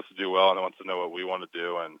he wants us to do well, and he wants to know what we want to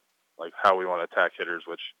do and like how we want to attack hitters,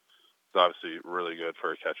 which is obviously really good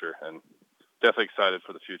for a catcher, and definitely excited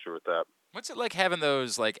for the future with that. What's it like having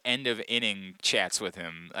those like end of inning chats with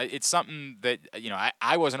him? It's something that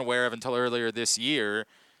I wasn't aware of until earlier this year.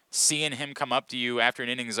 Seeing him come up to you after an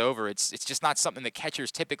inning's over, it's just not something that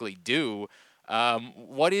catchers typically do.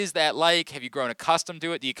 What is that like? Have you grown accustomed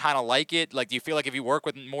to it? Do you kind of like it? Like, do you feel like if you work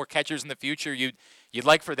with more catchers in the future, you'd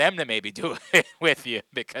like for them to maybe do it with you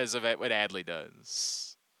because of what Adley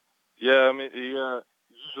does? Yeah,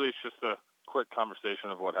 usually it's just a quick conversation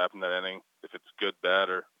of what happened that inning, if it's good, bad,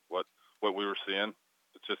 or what we were seeing.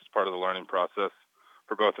 It's just part of the learning process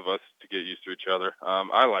for both of us to get used to each other.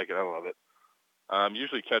 I like it. I love it.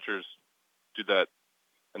 Usually catchers do that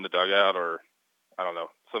in the dugout, or I don't know.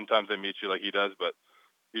 Sometimes they meet you like he does, but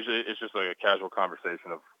usually it's just like a casual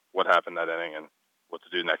conversation of what happened that inning and what to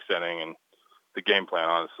do next inning and the game plan,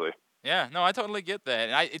 honestly. Yeah, no, I totally get that.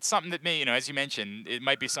 And it's something that as you mentioned, it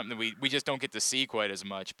might be something that we just don't get to see quite as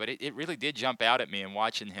much, but it really did jump out at me and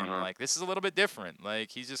watching him. Like, this is a little bit different. Like,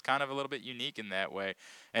 he's just kind of a little bit unique in that way.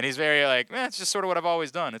 And he's very like, it's just sort of what I've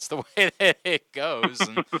always done. It's the way that it goes.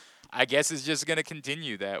 And I guess it's just going to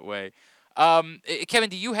continue that way. Kevin,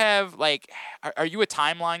 do you have, like, are you a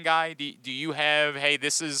timeline guy? Do you have, hey,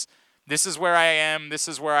 this is where I am, this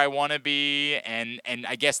is where I want to be, and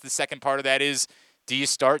I guess the second part of that is, do you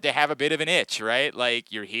start to have a bit of an itch, right?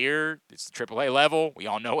 Like, you're here, it's the AAA level, we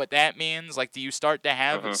all know what that means. Like, do you start to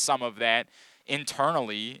have some of that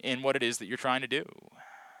internally in what it is that you're trying to do?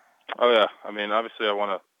 Oh, yeah. Obviously I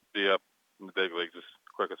want to be up in the big leagues as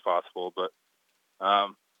quick as possible, but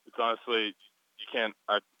it's honestly,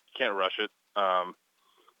 I can't rush it.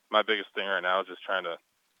 My biggest thing right now is just trying to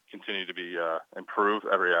continue to be improve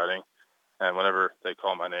every outing, and whenever they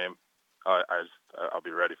call my name, I'll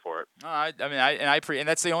be ready for it. And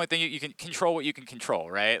that's the only thing you can control, what you can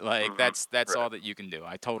control, right? Like that's right. all that you can do.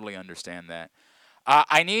 I totally understand that.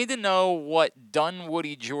 I need to know what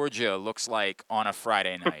Dunwoody, Georgia looks like on a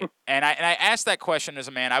Friday night. and I asked that question as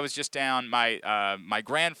a man. I was just down. My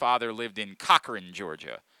grandfather lived in Cochran,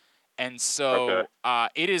 Georgia. And so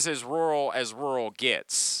it is as rural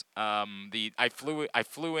gets. I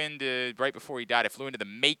flew into, right before he died, I flew into the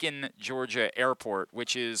Macon, Georgia airport,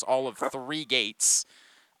 which is all of 3 gates.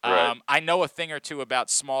 Right. I know a thing or two about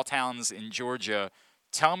small towns in Georgia.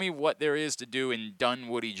 Tell me what there is to do in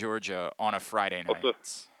Dunwoody, Georgia on a Friday night.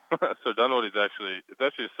 So Dunwoody's actually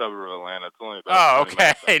a suburb of Atlanta. It's only about 20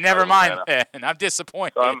 minutes outside Never mind Atlanta. then. I'm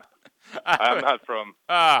disappointed. So I'm not from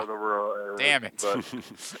the rural area. Damn it.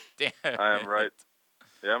 But I am right.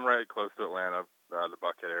 Yeah, I'm right close to Atlanta, the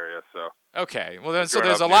Buckhead area. So okay. Well, then, so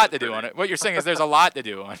there's a lot to do on it. What you're saying is there's a lot to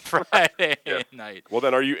do on Friday night. Well,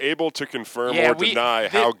 then, are you able to confirm or deny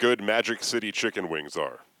how good Magic City chicken wings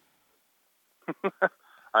are?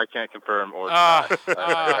 I can't confirm or deny.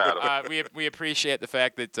 We appreciate the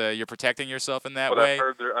fact that you're protecting yourself in that But way. I've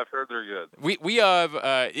heard they're good. We have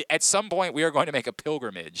at some point we are going to make a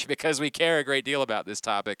pilgrimage because we care a great deal about this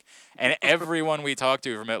topic, and everyone we talk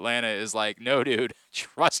to from Atlanta is like, "No, dude,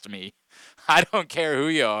 trust me. I don't care who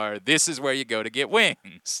you are. This is where you go to get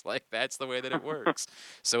wings." Like, that's the way that it works.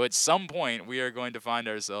 So at some point we are going to find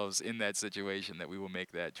ourselves in that situation that we will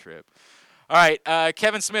make that trip. All right,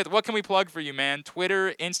 Kevin Smith, what can we plug for you, man?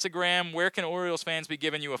 Twitter, Instagram, where can Orioles fans be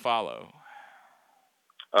giving you a follow?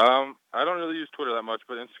 I don't really use Twitter that much,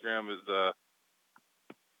 but Instagram is, I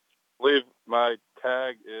believe my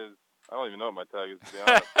tag is, I don't even know what my tag is, to be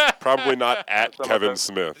honest. Probably not at Kevin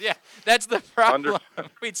Smith. Yeah, that's the problem.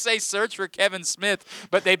 We'd say search for Kevin Smith,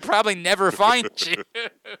 but they'd probably never find you.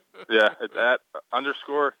 Yeah, it's at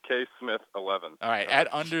 @_KSmith11. All right,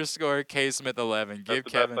 @_KSmith11. Give That's the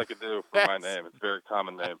Kevin. best I could do for my name. It's a very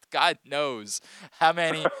common name. God knows how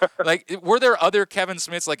many. Like, were there other Kevin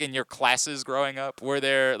Smiths like in your classes growing up? Were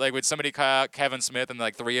there like would somebody call out Kevin Smith and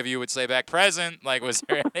like three of you would say back present? Like, was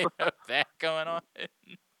there any of that going on?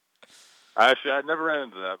 Actually, I never ran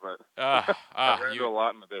into that, but I ran into a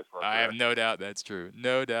lot in the baseball. I have no doubt that's true.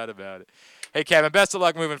 No doubt about it. Hey, Kevin, best of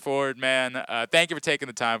luck moving forward, man. Thank you for taking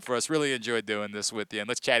the time for us. Really enjoyed doing this with you, and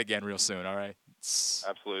let's chat again real soon, all right?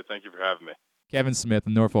 Absolutely. Thank you for having me. Kevin Smith,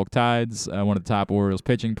 the Norfolk Tides, one of the top Orioles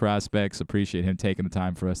pitching prospects. Appreciate him taking the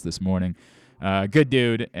time for us this morning. Good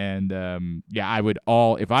dude, and I would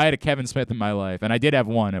if I had a Kevin Smith in my life, and I did have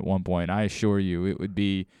one at one point, I assure you it would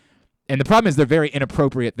be. And the problem is they're very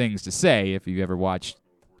inappropriate things to say if you've ever watched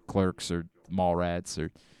Clerks or Mallrats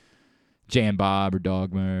or Jay and Bob or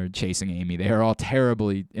Dogma or Chasing Amy. They are all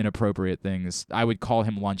terribly inappropriate things. I would call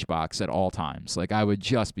him Lunchbox at all times. Like, I would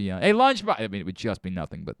just be, hey, Lunchbox. I mean, it would just be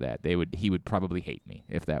nothing but that. He would probably hate me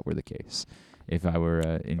if that were the case, if I were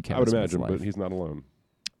in Kevin Smith's imagine, life. but he's not alone.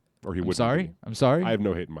 Or he would. I'm sorry? I have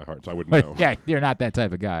no hate in my heart, so I wouldn't know. Yeah, you're not that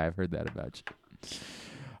type of guy. I've heard that about you.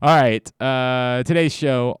 All right. Today's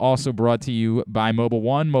show also brought to you by Mobil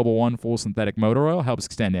 1. Mobil 1 full synthetic motor oil helps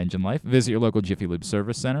extend engine life. Visit your local Jiffy Lube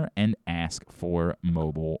service center and ask for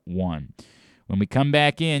Mobil 1. When we come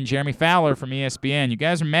back in, Jeremy Fowler from ESPN. You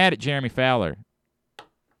guys are mad at Jeremy Fowler.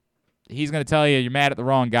 He's going to tell you you're mad at the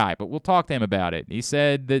wrong guy, but we'll talk to him about it. He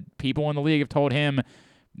said that people in the league have told him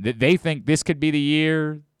that they think this could be the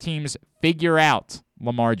year teams figure out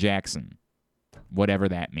Lamar Jackson. Whatever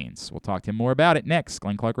that means. We'll talk to him more about it next.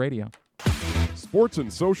 Glenn Clark Radio. Sports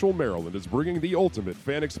and Social Maryland is bringing the ultimate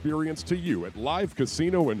fan experience to you at Live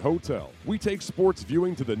Casino and Hotel. We take sports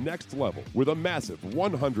viewing to the next level with a massive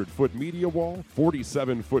 100-foot media wall,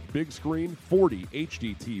 47-foot big screen, 40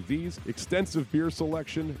 HD TVs, extensive beer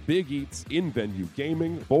selection, big eats, in-venue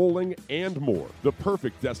gaming, bowling, and more. The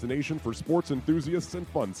perfect destination for sports enthusiasts and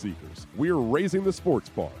fun seekers. We're raising the sports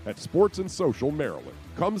bar at Sports and Social Maryland.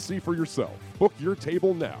 Come see for yourself. Book your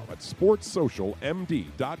table now at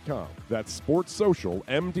sportssocialmd.com. That's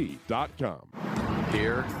sportssocialmd.com.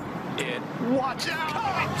 Here it. Watch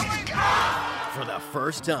out! For the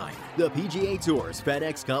first time, the PGA Tour's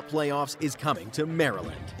FedEx Cup Playoffs is coming to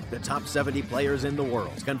Maryland. The top 70 players in the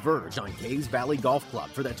world converge on Caves Valley Golf Club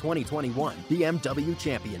for the 2021 BMW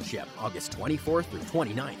Championship, August 24th through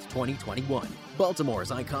 29th, 2021.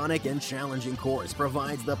 Baltimore's iconic and challenging course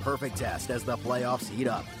provides the perfect test as the playoffs heat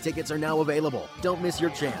up. Tickets are now available. Don't miss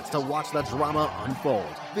your chance to watch the drama unfold.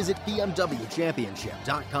 Visit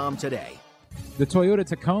BMWChampionship.com today. The Toyota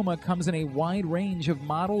Tacoma comes in a wide range of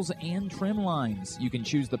models and trim lines. You can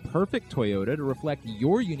choose the perfect Toyota to reflect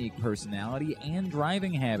your unique personality and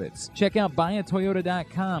driving habits. Check out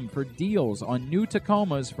buyatoyota.com for deals on new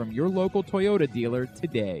Tacomas from your local Toyota dealer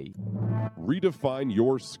today. Redefine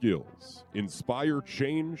your skills, inspire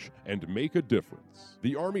change, and make a difference.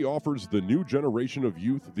 The Army offers the new generation of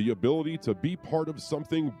youth the ability to be part of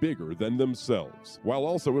something bigger than themselves, while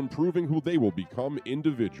also improving who they will become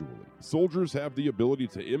individually. Soldiers have the ability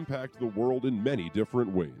to impact the world in many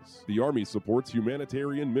different ways. The Army supports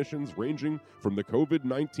humanitarian missions ranging from the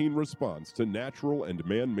COVID-19 response to natural and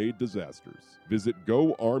man-made disasters. Visit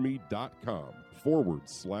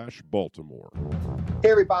goarmy.com/Baltimore. Hey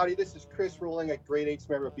everybody, this is Chris Ruling at Great 8's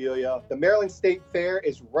Memorabilia. The Maryland State Fair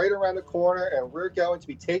is right around the corner, and we're going to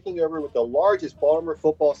be taking over with the largest Baltimore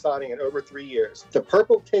football signing in over 3 years. The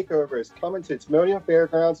Purple Takeover is coming to its Timonium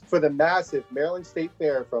Fairgrounds for the massive Maryland State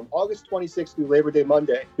Fair from August 26th through Labor Day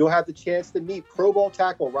Monday. You'll have the chance to meet Pro Bowl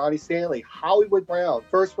tackle Ronnie Stanley, Hollywood Brown,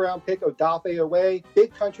 first-round pick Odafe Oweh,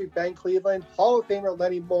 Big Country Ben Cleveland, Hall of Famer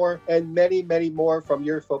Lenny Moore, and many, many more from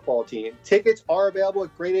your football team. Tickets are available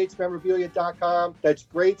at great8smemorabilia.com. That's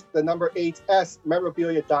great, the number 8S,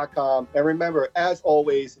 memorabilia.com. And remember, as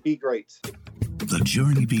always, be great. The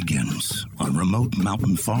journey begins on remote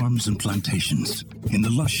mountain farms and plantations in the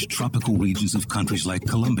lush tropical regions of countries like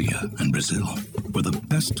Colombia and Brazil, where the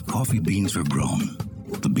best coffee beans are grown.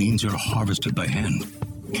 The beans are harvested by hand,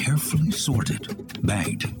 carefully sorted,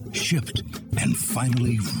 bagged, shipped, and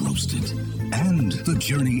finally roasted. And the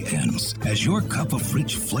journey ends as your cup of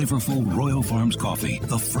rich, flavorful Royal Farms coffee,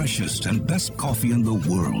 the freshest and best coffee in the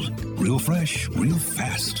world. Real fresh, real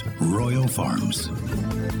fast. Royal Farms.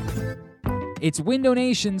 It's Window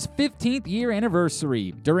Nation's 15th year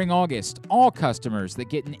anniversary. During August, all customers that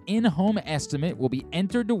get an in-home estimate will be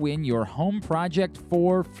entered to win your home project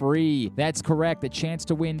for free. That's correct, a chance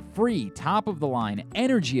to win free, top-of-the-line,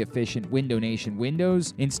 energy-efficient Window Nation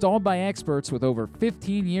windows installed by experts with over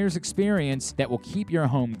 15 years experience that will keep your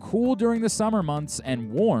home cool during the summer months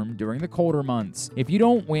and warm during the colder months. If you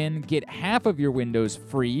don't win, get half of your windows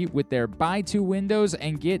free with their buy 2 windows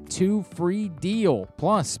and get 2 free deal.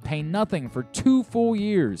 Plus, pay nothing for 2 full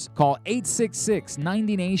years. Call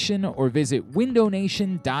 866-90-NATION or visit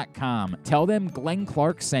windownation.com. Tell them Glenn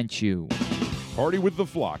Clark sent you. Party with the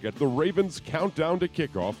flock at the Ravens Countdown to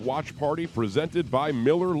Kickoff Watch Party presented by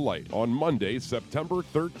Miller Lite on Monday, September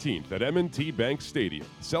 13th at M&T Bank Stadium.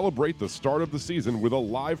 Celebrate the start of the season with a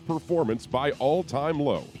live performance by All Time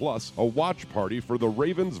Low, plus a watch party for the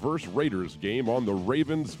Ravens vs. Raiders game on the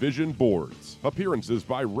Ravens Vision boards. Appearances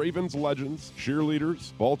by Ravens legends,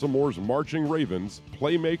 cheerleaders, Baltimore's Marching Ravens,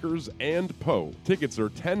 Playmakers, and Poe. Tickets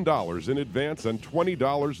are $10 in advance and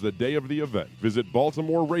 $20 the day of the event. Visit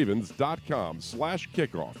BaltimoreRavens.com/kickoff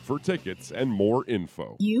for tickets and more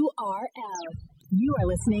info. URL. You are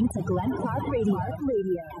listening to Glenn Clark Radio at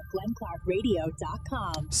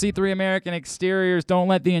glennclarkradio.com. C3 American Exteriors. Don't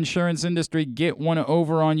let the insurance industry get one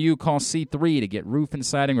over on you. Call C3 to get roof and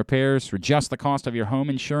siding repairs for just the cost of your home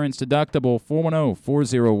insurance deductible.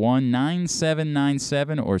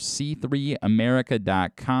 410-401-9797 or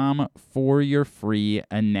c3america.com for your free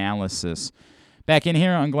analysis. Back in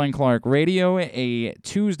here on Glenn Clark Radio, a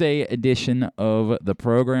Tuesday edition of the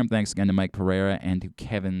program. Thanks again to Mike Pereira and to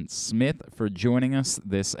Kevin Smith for joining us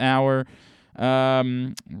this hour.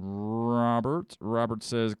 Robert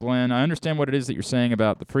says, Glenn, I understand what it is that you're saying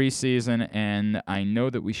about the preseason, and I know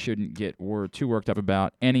that we shouldn't get too worked up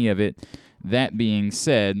about any of it. That being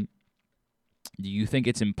said, do you think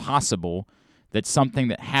it's impossible that something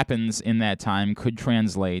that happens in that time could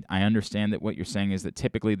translate? I understand that what you're saying is that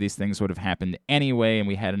typically these things would have happened anyway, and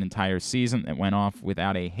we had an entire season that went off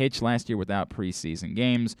without a hitch last year without preseason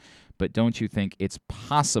games. But don't you think it's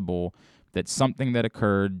possible that something that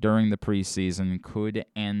occurred during the preseason could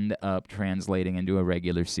end up translating into a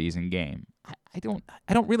regular season game? I don't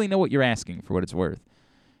really know what you're asking, for what it's worth.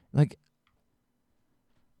 Like,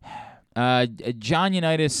 John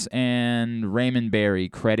Unitas and Raymond Berry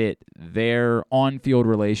credit their on-field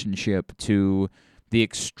relationship to the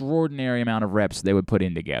extraordinary amount of reps they would put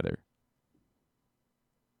in together.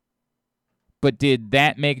 But did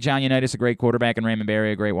that make John Unitas a great quarterback and Raymond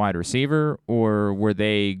Berry a great wide receiver, or were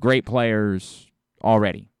they great players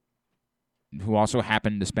already who also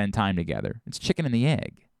happened to spend time together? It's chicken and the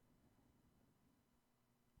egg.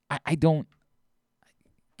 I don't.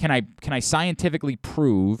 Can I scientifically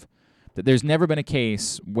prove that there's never been a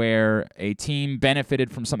case where a team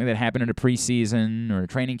benefited from something that happened in a preseason or a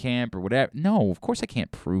training camp or whatever? No, of course I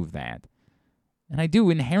can't prove that. And I do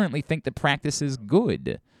inherently think that practice is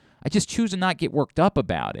good. I just choose to not get worked up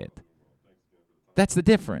about it. That's the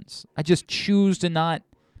difference. I just choose to not.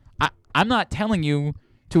 I'm not telling you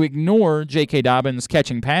to ignore J.K. Dobbins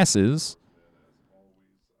catching passes.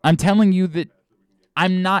 I'm telling you that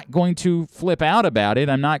I'm not going to flip out about it.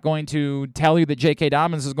 I'm not going to tell you that J.K.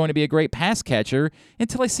 Dobbins is going to be a great pass catcher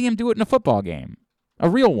until I see him do it in a football game, a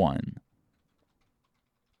real one.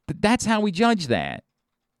 But that's how we judge that.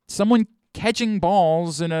 Someone catching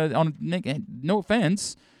balls no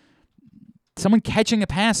offense, someone catching a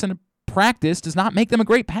pass in a practice does not make them a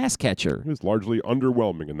great pass catcher. He was largely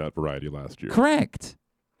underwhelming in that variety last year. Correct.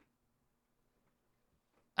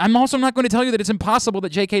 I'm also not going to tell you that it's impossible that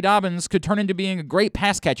J.K. Dobbins could turn into being a great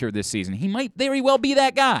pass catcher this season. He might very well be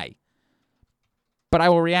that guy. But I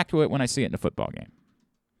will react to it when I see it in a football game.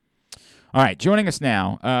 All right, joining us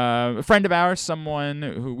now, a friend of ours, someone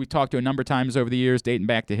who we talked to a number of times over the years, dating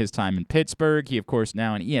back to his time in Pittsburgh. He, of course,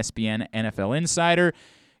 now an ESPN NFL insider.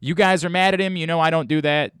 You guys are mad at him. You know I don't do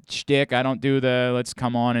that shtick. I don't do the let's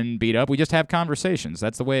come on and beat up. We just have conversations.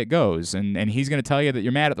 That's the way it goes. And he's going to tell you that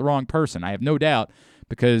you're mad at the wrong person. I have no doubt.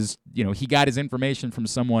 because, he got his information from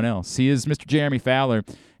someone else. He is Mr. Jeremy Fowler,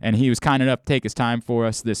 and he was kind enough to take his time for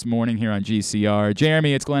us this morning here on GCR.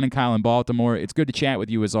 Jeremy, it's Glenn and Kyle in Baltimore. It's good to chat with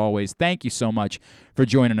you as always. Thank you so much for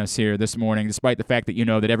joining us here this morning, despite the fact that you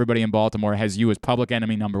know that everybody in Baltimore has you as public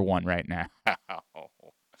enemy number one right now.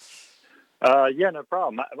 Yeah, no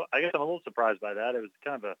problem. I guess I'm a little surprised by that. It was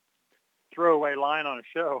kind of a throwaway line on a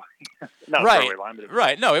show. Not right. a throwaway line, but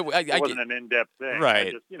right. No, it wasn't an in-depth thing. Right.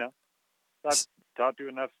 I just, talked to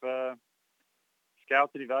enough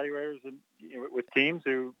scouts and evaluators and with teams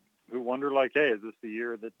who wonder, like, hey, is this the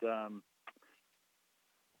year that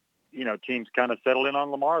teams kind of settle in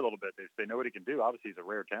on Lamar a little bit? They know what he can do. Obviously, he's a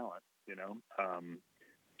rare talent.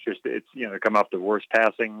 It's they come off the worst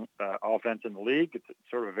passing offense in the league. It's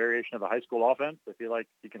sort of a variation of a high school offense. I feel like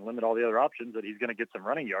you can limit all the other options. That he's going to get some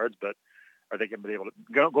running yards, but are they going to be able to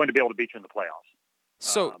beat you in the playoffs?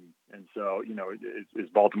 So is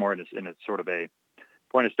Baltimore in a sort of a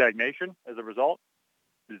point of stagnation as a result?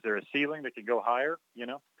 Is there a ceiling that can go higher?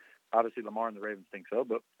 Obviously Lamar and the Ravens think so,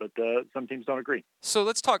 but some teams don't agree. So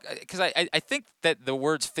let's talk, because I think that the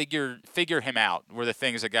words figure him out were the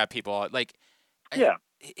things that got people like. Yeah.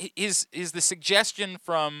 Is the suggestion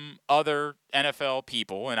from other NFL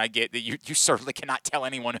people, and I get that you certainly cannot tell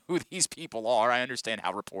anyone who these people are. I understand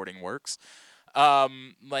how reporting works.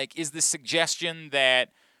 Is the suggestion that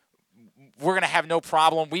we're going to have no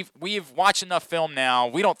problem? We've watched enough film now.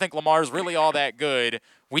 We don't think Lamar's really all that good.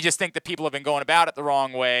 We just think that people have been going about it the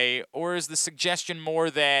wrong way. Or is the suggestion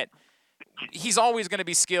more that he's always going to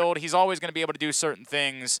be skilled, he's always going to be able to do certain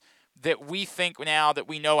things that we think now that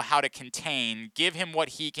we know how to contain, give him what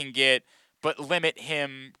he can get, but limit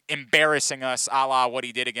him embarrassing us a la what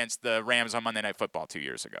he did against the Rams on Monday Night Football 2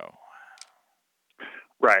 years ago?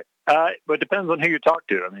 Right. But it depends on who you talk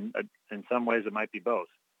to. I mean, in some ways it might be both.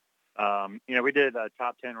 We did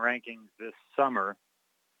top 10 rankings this summer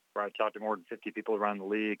where I talked to more than 50 people around the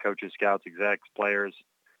league, coaches, scouts, execs, players,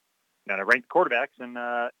 and I ranked quarterbacks, and,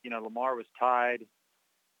 Lamar was tied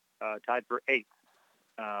for 8th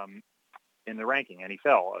in the ranking, and he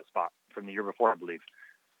fell a spot from the year before, I believe.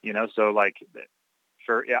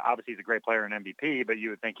 Sure, yeah, obviously he's a great player and MVP, but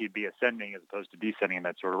you would think he'd be ascending as opposed to descending in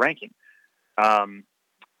that sort of ranking. I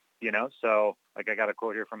got a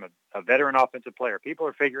quote here from a veteran offensive player. People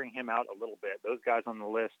are figuring him out a little bit. Those guys on the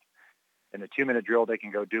list, in the 2-minute drill, they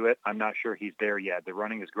can go do it. I'm not sure he's there yet. The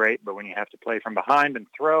running is great, but when you have to play from behind and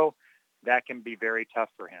throw, that can be very tough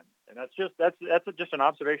for him. And that's just an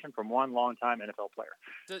observation from one long-time NFL player.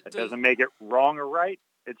 It doesn't make it wrong or right.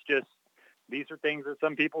 It's just these are things that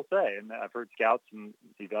some people say, and I've heard scouts and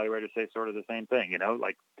evaluators say sort of the same thing.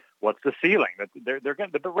 What's the ceiling? That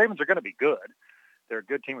the Ravens are going to be good. They're a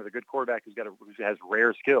good team with a good quarterback who has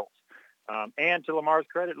rare skills. And to Lamar's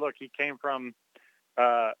credit, look, he came from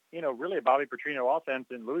really a Bobby Petrino offense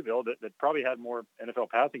in Louisville that probably had more NFL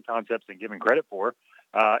passing concepts than given credit for.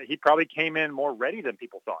 He probably came in more ready than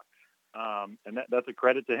people thought. And that's a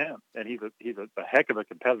credit to him. And he's a heck of a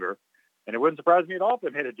competitor. And it wouldn't surprise me at all if they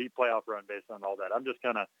made a deep playoff run based on all that. I'm just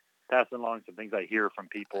kind of passing along some things I hear from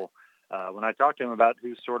people when I talk to them about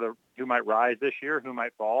who might rise this year, who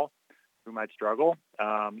might fall, who might struggle,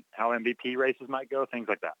 how MVP races might go, things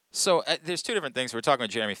like that. So there's two different things. We're talking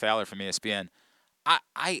with Jeremy Fowler from ESPN.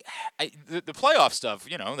 The playoff stuff,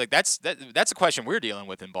 that's a question we're dealing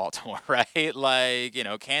with in Baltimore, right?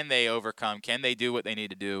 Can they overcome? Can they do what they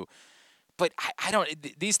need to do? But I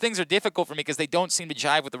don't. These things are difficult for me because they don't seem to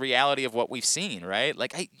jive with the reality of what we've seen, right?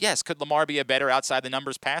 Yes, could Lamar be a better outside the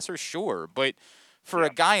numbers passer? Sure, but for a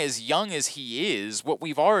guy as young as he is, what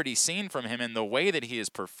we've already seen from him and the way that he has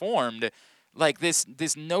performed,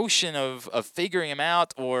 this notion of figuring him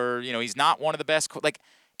out, or he's not one of the best,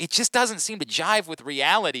 it just doesn't seem to jive with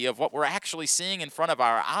reality of what we're actually seeing in front of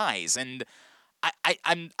our eyes. And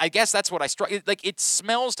I guess that's what I struggle. It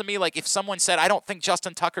smells to me like if someone said, I don't think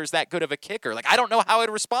Justin Tucker's that good of a kicker. I don't know how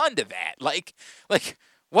I'd respond to that.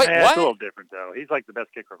 What? It's a little different though. He's like the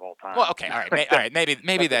best kicker of all time. Well, okay, all right,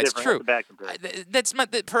 maybe that's true.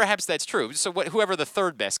 Perhaps that's true. So whoever the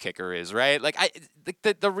third best kicker is, right?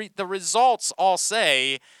 The results all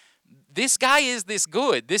say this guy is this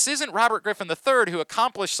good. This isn't Robert Griffin III who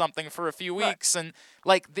accomplished something for a few weeks. And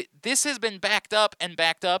this has been backed up and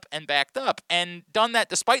backed up and backed up, and done that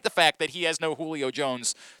despite the fact that he has no Julio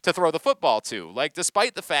Jones to throw the football to.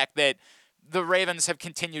 Despite the fact that the Ravens have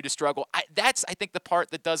continued to struggle. That's, I think, the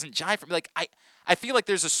part that doesn't jive for me. I feel like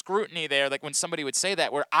there's a scrutiny there, when somebody would say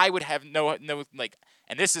that, where I would have no, and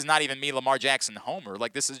this is not even me, Lamar Jackson Homer.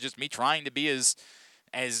 This is just me trying to be as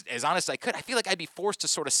honest as I could. I feel like I'd be forced to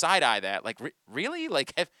sort of side-eye that. Really?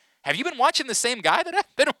 Have you been watching the same guy that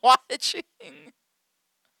I've been watching?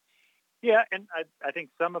 Yeah, and I think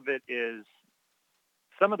some of those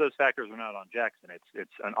factors are not on Jackson.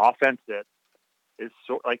 It's an offense that is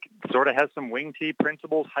sort of has some wing tee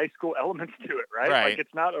principles, high school elements to it, right? Like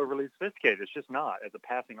it's not overly sophisticated. It's just not as a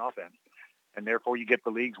passing offense, and therefore you get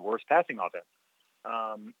the league's worst passing offense.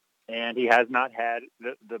 And he has not had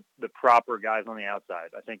the proper guys on the outside.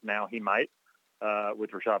 I think now he might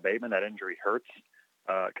with Rashad Bateman. That injury hurts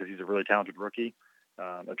because he's a really talented rookie,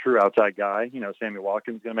 a true outside guy. Sammy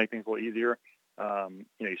Watkins is going to make things a little easier.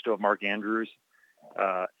 You still have Mark Andrews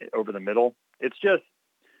over the middle. It's just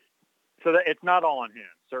so that it's not all on him,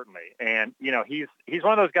 certainly. And he's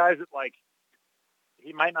one of those guys that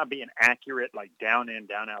he might not be an accurate down in,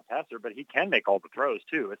 down out passer, but he can make all the throws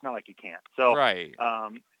too. It's not like he can't. So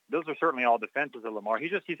those are certainly all defenses of Lamar.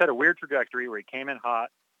 He's had a weird trajectory where he came in hot,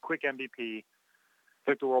 quick MVP,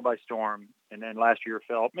 took the world by storm, and then last year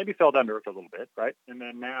fell down to earth a little bit, right? And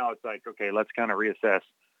then now it's like, okay, let's kind of reassess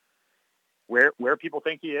where people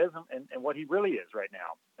think he is and what he really is right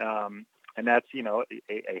now. And that's,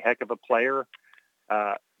 a heck of a player,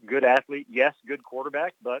 good athlete, yes, good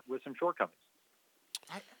quarterback, but with some shortcomings.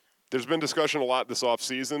 There's been discussion a lot this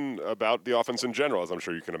offseason about the offense in general, as I'm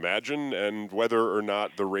sure you can imagine, and whether or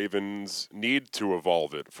not the Ravens need to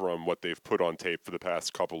evolve it from what they've put on tape for the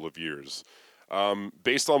past couple of years.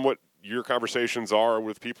 Based on what your conversations are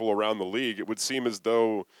with people around the league, it would seem as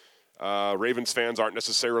though Ravens fans aren't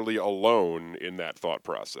necessarily alone in that thought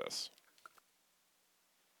process.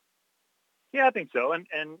 Yeah, I think so. And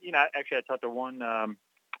actually I talked to one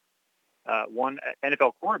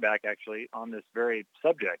NFL quarterback actually on this very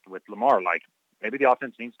subject with Lamar. Like maybe the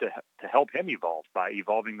offense needs to help him evolve by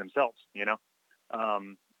evolving themselves,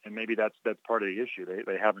 and maybe that's part of the issue.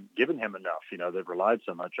 They haven't given him enough. They've relied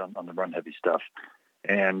so much on the run heavy stuff,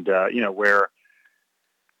 and where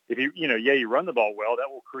if you run the ball well,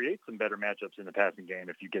 that will create some better matchups in the passing game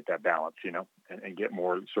if you get that balance, and get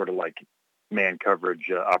more sort of like man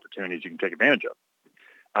coverage opportunities you can take advantage of.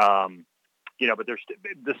 But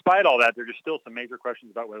despite all that, there are still some major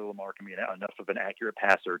questions about whether Lamar can be enough of an accurate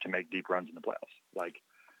passer to make deep runs in the playoffs. Like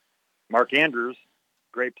Mark Andrews,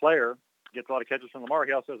 great player, gets a lot of catches from Lamar.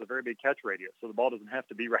 He also has a very big catch radius, so the ball doesn't have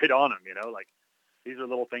to be right on him. These are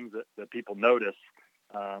little things that people notice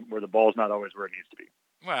where the ball's not always where it needs to be.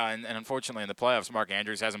 Well, and unfortunately in the playoffs, Mark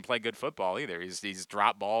Andrews hasn't played good football either. He's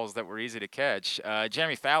dropped balls that were easy to catch.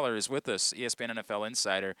 Jeremy Fowler is with us, ESPN NFL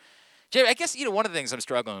insider. Jeremy, I guess one of the things I'm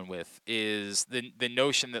struggling with is the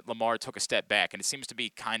notion that Lamar took a step back, and it seems to be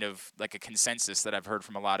kind of like a consensus that I've heard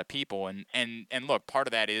from a lot of people. And look, part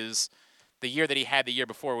of that is the year that he had the year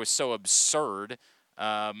before was so absurd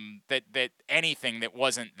that anything that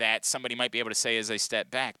wasn't that somebody might be able to say is a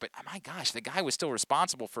step back. But my gosh, the guy was still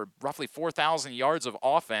responsible for roughly 4,000 yards of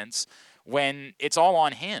offense when it's all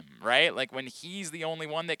on him, right? Like when he's the only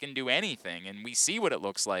one that can do anything. And we see what it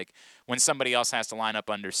looks like when somebody else has to line up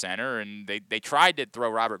under center. And they tried to throw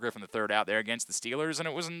Robert Griffin III out there against the Steelers, and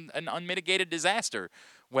it was an unmitigated disaster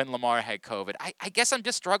when Lamar had COVID. I guess I'm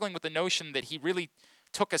just struggling with the notion that he really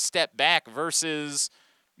took a step back versus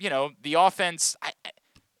the offense.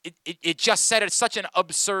 It just set at such an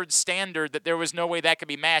absurd standard that there was no way that could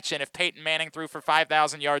be matched. And if Peyton Manning threw for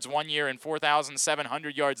 5,000 yards one year and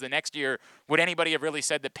 4,700 yards the next year, would anybody have really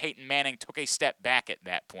said that Peyton Manning took a step back at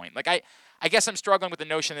that point? Like I guess I'm struggling with the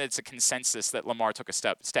notion that it's a consensus that Lamar took a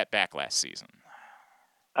step back last season.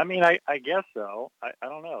 I mean, I guess so. I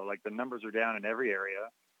don't know. Like the numbers are down in every area.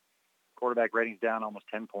 Quarterback ratings down almost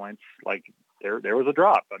 10 points. Like there was a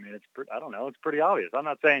drop. I mean, I don't know. It's pretty obvious. I'm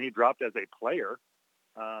not saying he dropped as a player.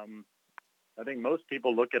 I think most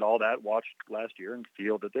people look at all that, watched last year, and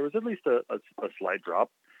feel that there was at least a slight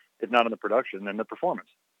drop, if not in the production, then the performance.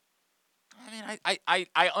 I mean,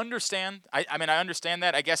 I understand. I understand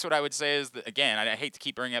that. I guess what I would say is that, again, I hate to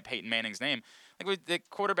keep bringing up Peyton Manning's name. Like the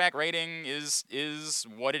quarterback rating is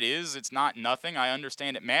what it is. It's not nothing. I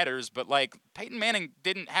understand it matters, but like Peyton Manning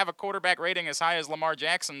didn't have a quarterback rating as high as Lamar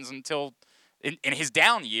Jackson's until in his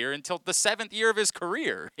down year, until the 7th year of his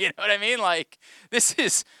career. You know what I mean? Like this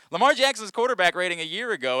is Lamar Jackson's quarterback rating a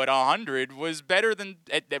year ago at 100 was better than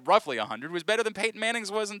at roughly 100 was better than Peyton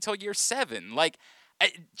Manning's was until year 7. Like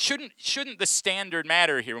shouldn't the standard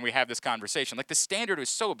matter here when we have this conversation? Like the standard was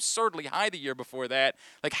so absurdly high the year before that.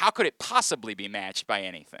 Like how could it possibly be matched by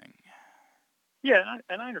anything? Yeah,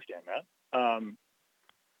 and I understand that.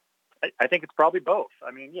 I think it's probably both. I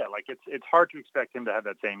mean, yeah, like it's hard to expect him to have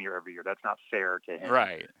that same year every year. That's not fair to him.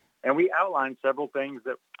 Right. And we outlined several things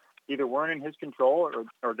that either weren't in his control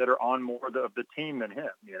or that are on more of the team than him,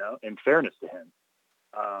 in fairness to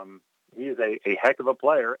him. He is a heck of a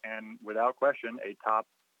player and without question a top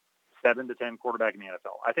 7 to 10 quarterback in the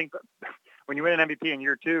NFL. I think when you win an MVP in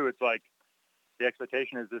year 2, it's like the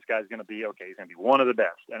expectation is this guy's going to be okay. He's going to be one of the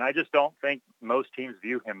best. And I just don't think most teams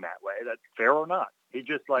view him that way. That's fair or not. He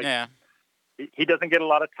just he doesn't get a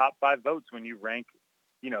lot of top 5 votes when you rank,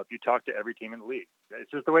 if you talk to every team in the league.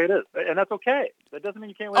 It's just the way it is. And that's okay. That doesn't mean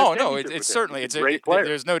you can't win. Oh, no, it's certainly, it's a great player.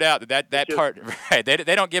 There's no doubt that part, right, they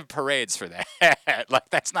don't give parades for that. Like,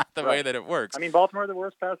 that's not the way that it works. I mean, Baltimore, the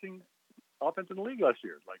worst passing offense in the league last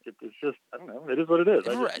year. Like, it's just, I don't know. It is what it is.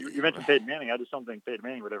 You mentioned Peyton Manning. I just don't think Peyton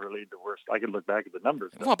Manning would ever lead the worst. I could look back at the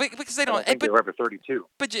numbers. Well, because they don't. I think they were ever 32.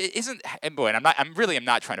 But isn't, and boy, and I'm really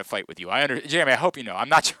not trying to fight with you. Jeremy, I hope you know, I'm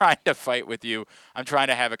not trying to fight with you. I'm trying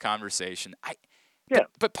to have a conversation.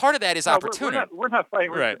 But part of that is opportunity. We're not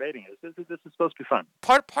fighting. We're debating it. This is supposed to be fun.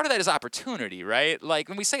 Part of that is opportunity, right? Like,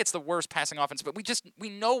 when we say it's the worst passing offense, but we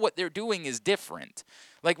know what they're doing is different.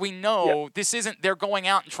 Like, we know this isn't they're going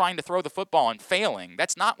out and trying to throw the football and failing.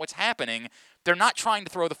 That's not what's happening. They're not trying to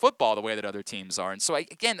throw the football the way that other teams are. And so,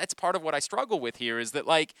 again, that's part of what I struggle with here is that,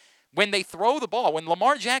 like, when they throw the ball, when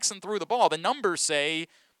Lamar Jackson threw the ball, the numbers say,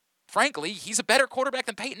 frankly, he's a better quarterback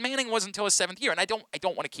than Peyton Manning was until his 7th year. And I don't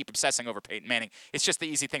want to keep obsessing over Peyton Manning. It's just the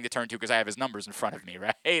easy thing to turn to because I have his numbers in front of me,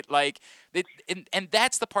 right? Like, and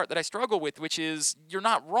that's the part that I struggle with, which is you're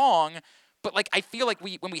not wrong, but like I feel like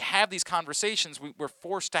when we have these conversations, we're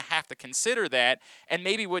forced to have to consider that. And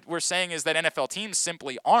maybe what we're saying is that NFL teams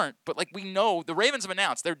simply aren't. But like we know the Ravens have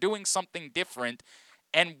announced they're doing something different.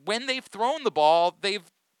 And when they've thrown the ball, they've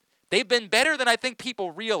been better than I think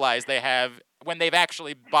people realize they have when they've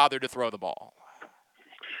actually bothered to throw the ball.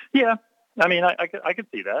 Yeah, I mean, I could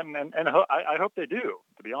see that, and I hope they do.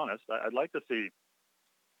 To be honest, I'd like to see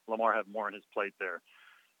Lamar have more on his plate there.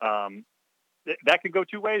 That could go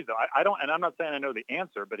 2 ways, though. I don't, and I'm not saying I know the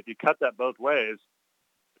answer, but if you cut that both ways,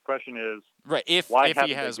 the question is, right? Why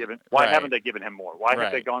haven't they given him more? Why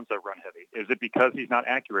have they gone so run heavy? Is it because he's not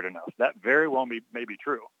accurate enough? That very well may be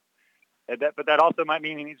true. But that also might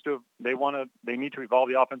mean they need to evolve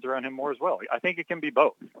the offense around him more as well. I think it can be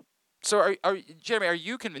both. So, Jeremy, are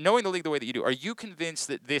you knowing the league the way that you do? Are you convinced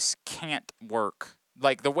that this can't work?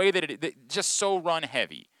 Like the way that it just so run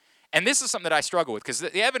heavy, and this is something that I struggle with because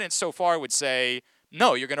the evidence so far would say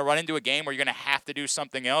no. You're going to run into a game where you're going to have to do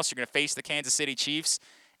something else. You're going to face the Kansas City Chiefs.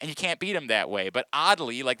 And you can't beat them that way. But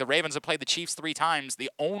oddly, like the Ravens have played the Chiefs 3 times. The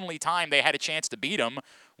only time they had a chance to beat them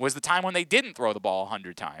was the time when they didn't throw the ball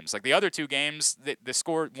 100 times. Like the other 2 games,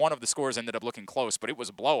 one of the scores ended up looking close, but it was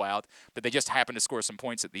a blowout. But they just happened to score some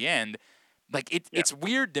points at the end. Like it's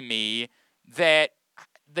weird to me that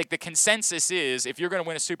like the consensus is if you're going to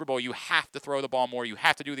win a Super Bowl, you have to throw the ball more. You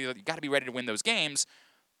have to do you got to be ready to win those games.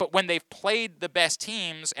 But when they've played the best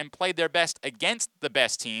teams and played their best against the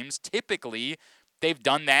best teams, typically they've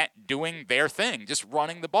done that doing their thing, just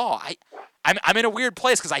running the ball. I'm in a weird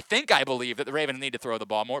place because I believe that the Ravens need to throw the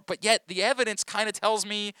ball more, but yet the evidence kind of tells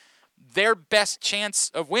me their best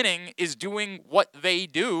chance of winning is doing what they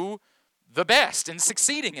do the best and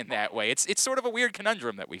succeeding in that way. It's sort of a weird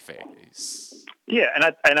conundrum that we face. Yeah,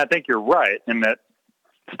 and I think you're right in that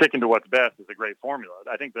sticking to what's best is a great formula.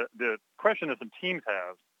 I think the question that some teams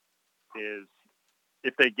have is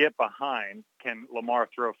if they get behind, can Lamar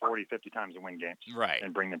throw 40, 50 times and win games? Right.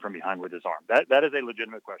 And bring them from behind with his arm? That is a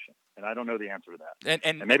legitimate question, and I don't know the answer to that.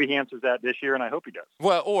 And maybe he answers that this year, and I hope he does.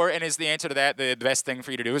 Well, and is the answer to that the best thing for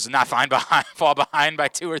you to do is not fall behind by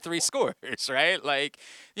 2 or 3 scores, right? Like,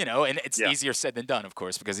 and it's easier said than done, of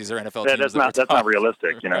course, because these are NFL teams. That's not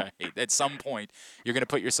realistic, Right. At some point, you're going to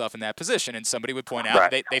put yourself in that position, and somebody would point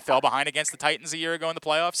out they fell behind against the Titans a year ago in the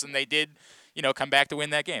playoffs, and they did come back to win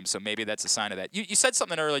that game. So maybe that's a sign of that. You said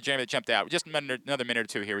something earlier, Jeremy, that jumped out. Just another minute or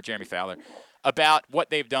 2 here with Jeremy Fowler about what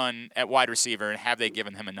they've done at wide receiver and have they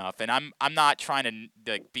given him enough. And I'm not trying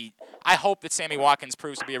to I hope that Sammy Watkins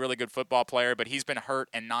proves to be a really good football player, but he's been hurt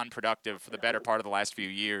and non-productive for the better part of the last few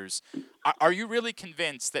years. Are you really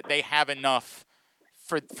convinced that they have enough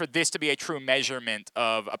for this to be a true measurement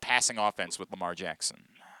of a passing offense with Lamar Jackson?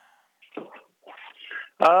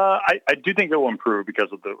 I do think it will improve because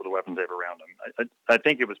of the weapons they have around him. I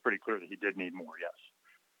think it was pretty clear that he did need more, yes.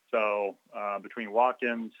 So between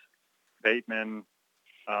Watkins, Bateman,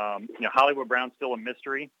 Hollywood Brown's still a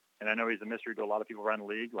mystery, and I know he's a mystery to a lot of people around the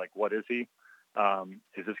league. Like, what is he?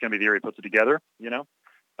 Is this going to be the year he puts it together?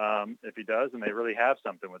 If he does, and they really have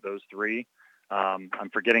something with those 3. I'm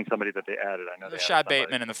forgetting somebody that they added. I know they shot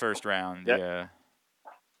Bateman in the first round. Yeah.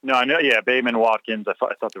 No, I know. Yeah, Bateman, Watkins. I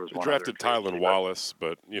thought there was one. Drafted Tylan Wallace,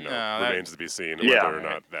 but remains to be seen whether or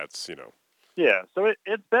not that's Yeah, so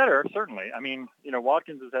it's better certainly. I mean,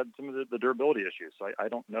 Watkins has had some of the durability issues, so I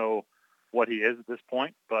don't know what he is at this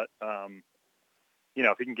point, but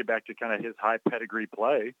if he can get back to kind of his high pedigree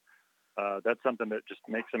play, that's something that just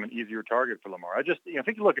makes him an easier target for Lamar. I just, if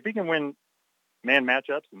he can win man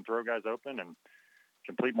matchups and throw guys open and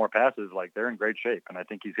complete more passes, like, they're in great shape, and I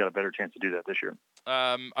think he's got a better chance to do that this year.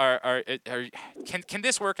 Can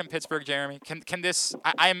this work in Pittsburgh, Jeremy? Can this?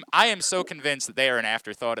 I am so convinced that they are an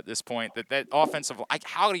afterthought at this point. That offensive,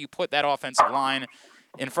 how do you put that offensive line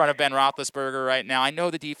in front of Ben Roethlisberger right now? I know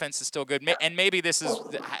the defense is still good, and maybe this is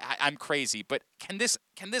I'm crazy, but can this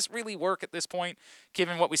really work at this point,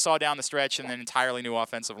 given what we saw down the stretch and an entirely new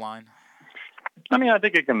offensive line? I mean, I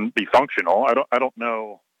think it can be functional. I don't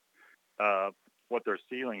know what their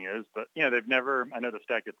ceiling is, but they've never. I know the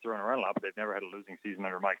stat gets thrown around a lot, but they've never had a losing season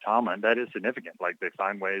under Mike Tomlin. That is significant. Like, they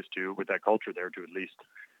find ways to, with that culture there, to at least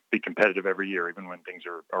be competitive every year, even when things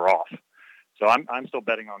are off. So I'm still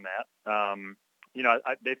betting on that.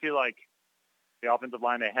 They feel like the offensive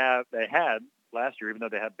line they had last year, even though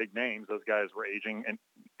they had big names, those guys were aging and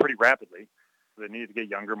pretty rapidly. So they needed to get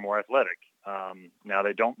younger, more athletic. Now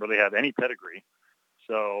they don't really have any pedigree,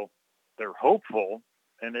 so they're hopeful.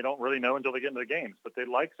 And they don't really know until they get into the games. But they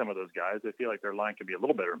like some of those guys. They feel like their line can be a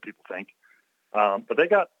little better than people think. But they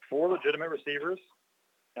got 4 legitimate receivers,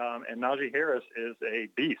 and Najee Harris is a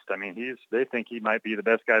beast. I mean, they think he might be the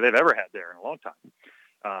best guy they've ever had there in a long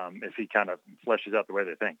time, if he kind of fleshes out the way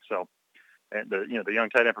they think. So, and the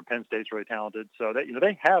young tight end from Penn State's really talented. So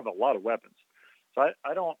they have a lot of weapons. So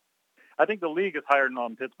I think the league is higher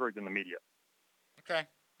on Pittsburgh than the media. Okay.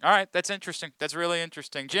 All right, that's interesting. That's really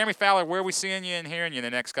interesting. Jeremy Fowler, where are we seeing you and hearing you in the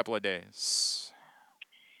next couple of days?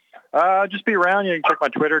 Just be around. You can check my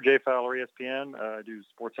Twitter, JFowler ESPN. I do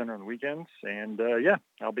SportsCenter on the weekends, and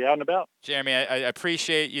I'll be out and about. Jeremy, I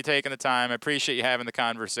appreciate you taking the time. I appreciate you having the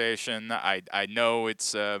conversation. I know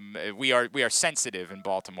it's we are sensitive in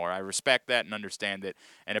Baltimore. I respect that and understand it,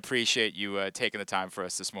 and appreciate you taking the time for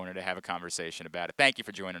us this morning to have a conversation about it. Thank you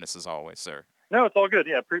for joining us as always, sir. No, it's all good.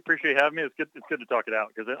 Yeah, appreciate having me. It's good to talk it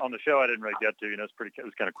out, because on the show I didn't really get to. It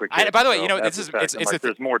was kind of quick. By the way,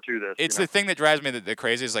 there's more to this. It's the thing that drives me the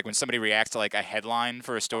crazy is, like, when somebody reacts to, like, a headline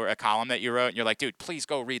for a column that you wrote, and you're like, dude, please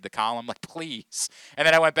go read the column, like, please. And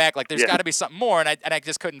then I went back, like, there's got to be something more, and I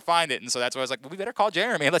just couldn't find it, and so that's why I was like, well, we better call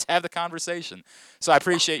Jeremy and let's have the conversation. So I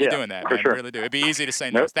appreciate you doing that, man. Sure. I really do. It'd be easy to say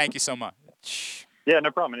no. Thank you so much. Yeah,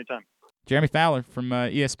 no problem. Anytime. Jeremy Fowler from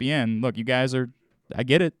ESPN. Look, you guys I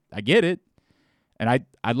get it. And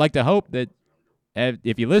I'd like to hope that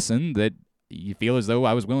if you listen, that you feel as though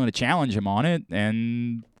I was willing to challenge him on it,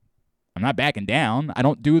 and I'm not backing down. I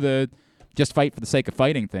don't do the just fight for the sake of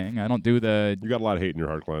fighting thing. I don't do the... You got a lot of hate in your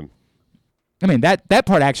heart, Glenn. I mean, that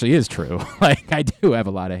part actually is true. Like, I do have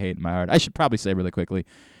a lot of hate in my heart. I should probably say really quickly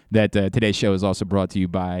that today's show is also brought to you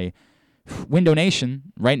by Window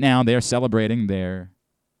Nation. Right now, they're celebrating their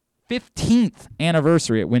 15th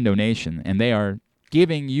anniversary at Window Nation, and they are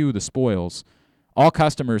giving you the spoils. All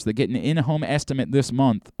customers that get an in-home estimate this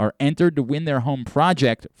month are entered to win their home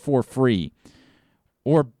project for free.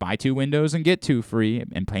 Or buy 2 windows and get 2 free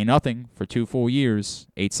and pay nothing for 2 full years.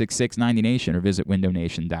 866-90Nation or visit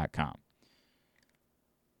windownation.com.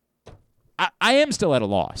 I am still at a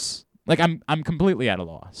loss. Like, I'm completely at a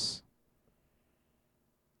loss.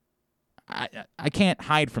 I can't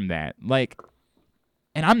hide from that. Like,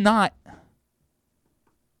 and I'm not...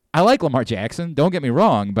 I like Lamar Jackson, don't get me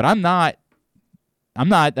wrong, but I'm not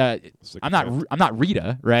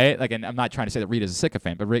Rita, right? Like, and I'm not trying to say that Rita's a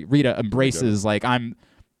sycophant, but Rita embraces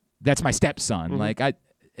that's my stepson.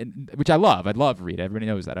 Mm-hmm. Which I love. I love Rita. Everybody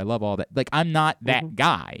knows that. I love all that. Like, I'm not that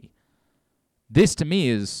guy. This to me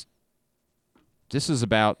is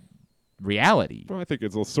about reality. Well, I think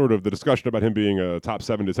it's sort of the discussion about him being a top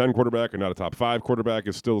 7 to 10 quarterback and not a top 5 quarterback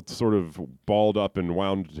is still sort of balled up and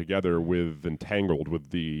wound together entangled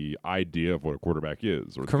with the idea of what a quarterback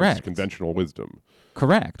is, or correct conventional wisdom.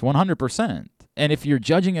 Correct, 100%. And if you're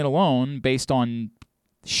judging it alone based on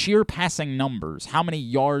sheer passing numbers, how many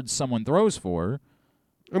yards someone throws for,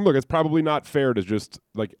 and look, it's probably not fair to just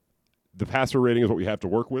like. The passer rating is what we have to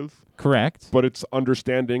work with. Correct. But it's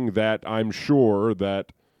understanding that I'm sure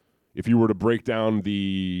that if you were to break down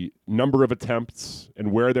the number of attempts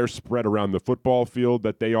and where they're spread around the football field,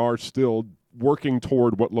 that they are still working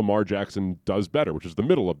toward what Lamar Jackson does better, which is the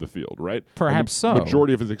middle of the field, right? Perhaps so. The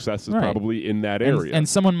majority of his success is probably in that area. And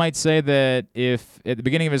someone might say that if at the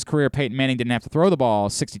beginning of his career Peyton Manning didn't have to throw the ball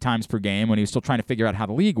 60 times per game when he was still trying to figure out how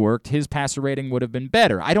the league worked, his passer rating would have been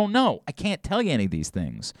better. I don't know. I can't tell you any of these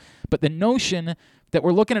things. But the notion that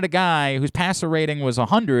we're looking at a guy whose passer rating was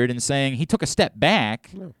 100 and saying he took a step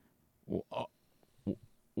back...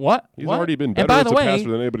 What? He's already been better as a passer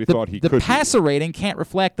than anybody thought he could be. The passer rating can't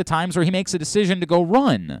reflect the times where he makes a decision to go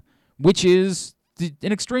run, which is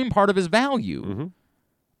an extreme part of his value. Mm-hmm.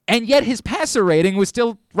 And yet his passer rating was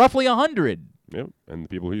still roughly 100. Yep, and the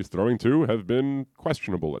people he's throwing to have been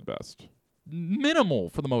questionable at best. Minimal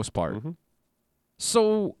for the most part.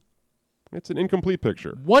 So it's an incomplete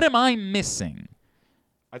picture. What am I missing?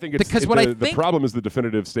 I think it's because the problem is the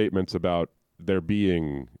definitive statements about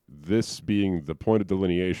this being the point of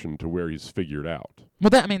delineation to where he's figured out.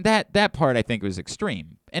 Well, that part I think was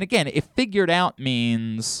extreme. And again, if figured out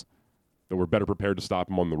means that we're better prepared to stop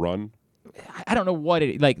him on the run. I don't know what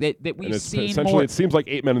it like that we've seen. Essentially, more, it seems like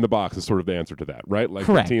 8 men in the box is sort of the answer to that, right? Like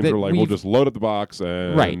correct, the teams are like, we'll just load up the box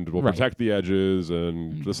and we'll protect the edges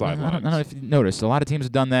and the sidelines. I don't know if you noticed. A lot of teams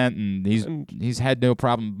have done that, and he's had no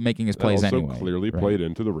problem making his plays also anyway. Clearly played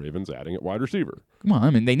into the Ravens adding at wide receiver. Come on, I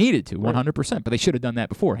mean they needed to 100%, but they should have done that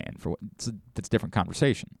beforehand. That's a different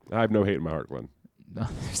conversation. I have no hate in my heart, Glenn.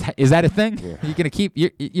 Is that a thing? Yeah. You're gonna keep?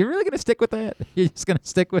 You're really gonna stick with that? You're just gonna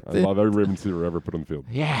stick with it? I love every Ravens receiver ever put on the field.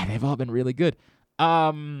 Yeah, they've all been really good.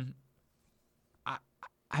 I'm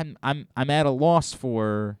at a loss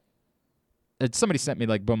for. Somebody sent me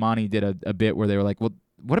like Bomani did a bit where they were like, well,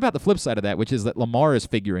 what about the flip side of that, which is that Lamar is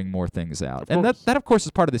figuring more things out, and that of course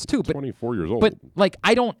is part of this too. But 24 years old. But like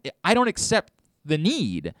I don't accept the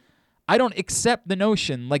need. I don't accept the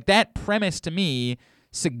notion like that premise to me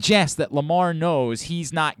suggests that Lamar knows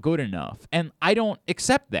he's not good enough, and I don't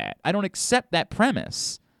accept that. I don't accept that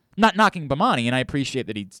premise. Not knocking Bomani, and I appreciate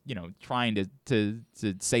that he's trying to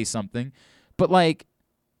say something, but like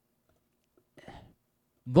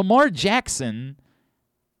Lamar Jackson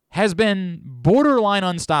has been borderline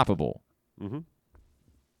unstoppable, and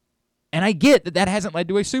I get that hasn't led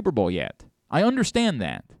to a Super Bowl yet. I understand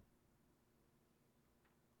that,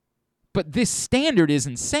 but this standard is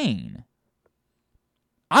insane.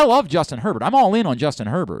 I love Justin Herbert. I'm all in on Justin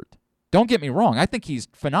Herbert. Don't get me wrong. I think he's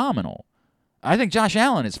phenomenal. I think Josh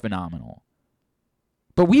Allen is phenomenal.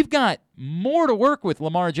 But we've got more to work with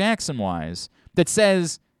Lamar Jackson-wise that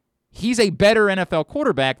says he's a better NFL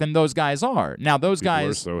quarterback than those guys are. Now, those People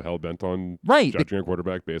guys are so hell-bent on judging a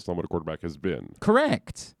quarterback based on what a quarterback has been.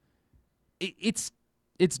 Correct. It's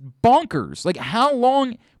bonkers. Like, how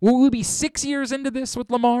long will we be 6 years into this with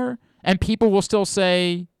Lamar, and people will still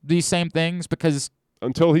say these same things because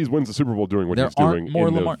until he wins the Super Bowl doing what he's doing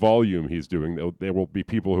in the volume he's doing, there will be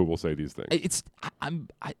people who will say these things.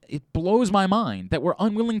 It blows my mind that we're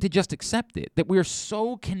unwilling to just accept it, that we're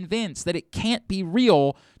so convinced that it can't be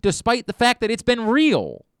real despite the fact that it's been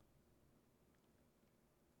real.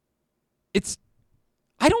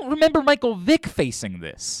 I don't remember Michael Vick facing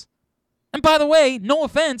this. And by the way, no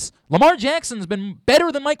offense, Lamar Jackson's been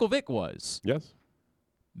better than Michael Vick was. Yes.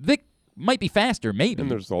 Vick might be faster, maybe.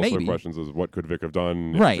 And there's also questions as what could Vic have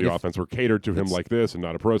done if the offense were catered to him like this and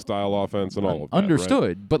not a pro-style offense and all of that.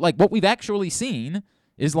 Understood. Right? But like what we've actually seen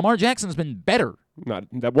is Lamar Jackson's been better. Not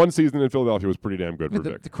that one season in Philadelphia was pretty damn good for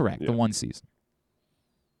Vic. Correct, the one season.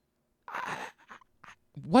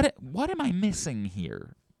 What am I missing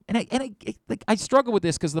here? And I struggle with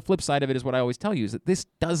this because the flip side of it is what I always tell you is that this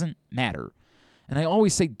doesn't matter. And I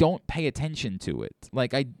always say don't pay attention to it.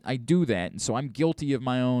 Like I do that, and so I'm guilty of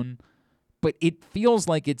my own. But it feels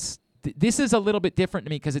like this is a little bit different to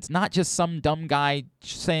me because it's not just some dumb guy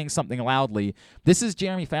saying something loudly. This is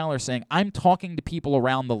Jeremy Fowler saying, I'm talking to people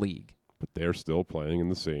around the league. But they're still playing in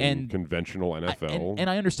the same conventional NFL. And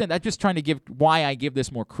I understand. I'm just trying to give why I give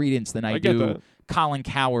this more credence than I do that. Colin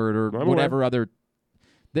Cowherd or whatever other.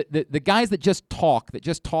 The guys that just talk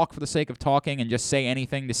for the sake of talking and just say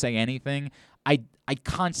anything to say anything, I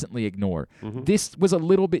constantly ignore. This was a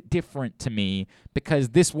little bit different to me because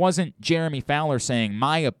this wasn't Jeremy Fowler saying,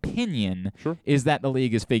 my opinion is that the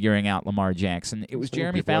league is figuring out Lamar Jackson. It was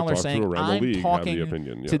Jeremy Fowler saying, I'm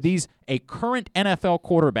talking to a current NFL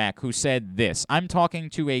quarterback who said this. I'm talking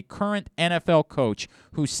to a current NFL coach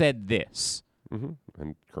who said this.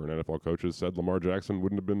 And current NFL coaches said Lamar Jackson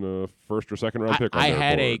wouldn't have been a first or second round pick. I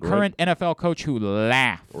had a current NFL coach who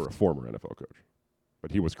laughed. Or a former NFL coach. But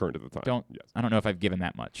he was current at the time. I don't know if I've given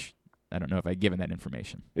that much. I don't know if I've given that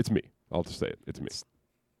information. It's me. I'll just say it. It's me. It's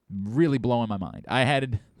really blowing my mind.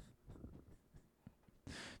 You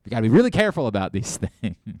got to be really careful about these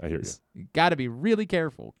things. I hear you. You got to be really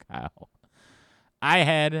careful, Kyle. I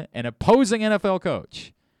had an opposing NFL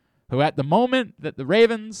coach who at the moment that the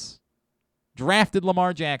Ravens drafted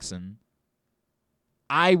Lamar Jackson,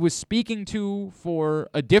 I was speaking to for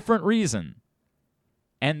a different reason.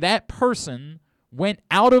 And that person went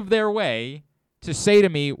out of their way to say to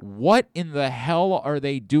me, what in the hell are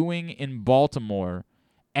they doing in Baltimore?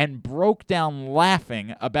 And broke down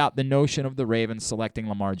laughing about the notion of the Ravens selecting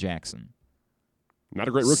Lamar Jackson. Not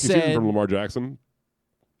a great rookie season from Lamar Jackson.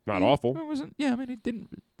 Not awful. It wasn't. Yeah, I mean, it didn't.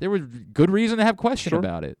 There was good reason to have question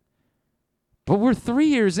about it. But we're 3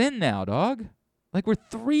 years in now, dog. Like, we're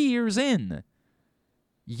 3 years in.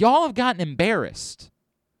 Y'all have gotten embarrassed.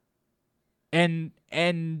 And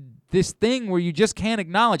this thing where you just can't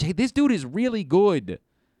acknowledge, hey, this dude is really good.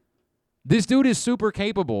 This dude is super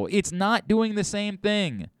capable. It's not doing the same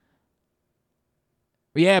thing.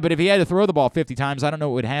 Yeah, but if he had to throw the ball 50 times, I don't know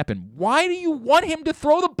what would happen. Why do you want him to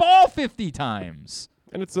throw the ball 50 times?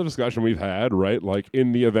 And it's a discussion we've had, right? Like,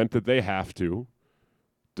 in the event that they have to,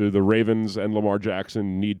 do the Ravens and Lamar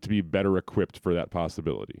Jackson need to be better equipped for that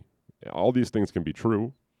possibility? All these things can be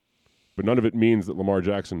true, but none of it means that Lamar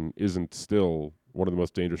Jackson isn't still one of the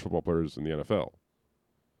most dangerous football players in the NFL.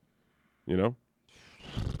 You know?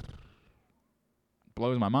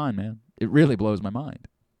 Blows my mind, man. It really blows my mind.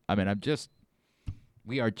 I mean,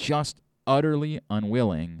 we are just utterly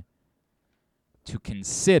unwilling to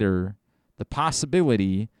consider the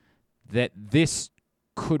possibility that this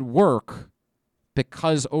could work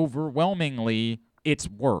because overwhelmingly it's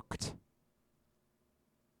worked.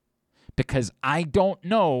 Because I don't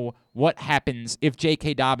know what happens if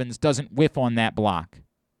J.K. Dobbins doesn't whiff on that block.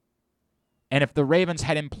 And if the Ravens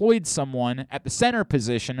had employed someone at the center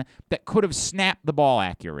position that could have snapped the ball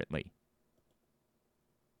accurately.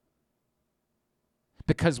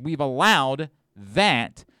 Because we've allowed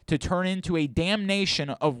that to turn into a damnation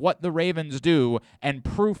of what the Ravens do and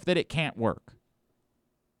proof that it can't work.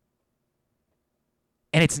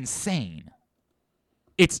 And it's insane.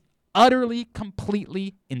 It's utterly,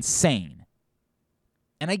 completely insane.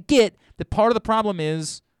 And I get that part of the problem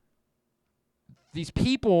is these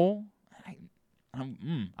people,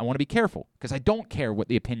 I want to be careful because I don't care what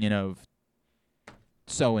the opinion of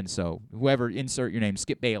so-and-so, whoever, insert your name,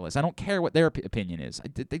 Skip Bayless. I don't care what their opinion is.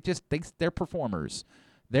 They're performers.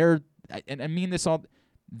 I mean this all,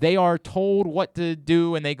 they are told what to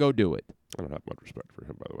do and they go do it. I don't have much respect for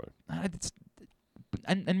him, by the way.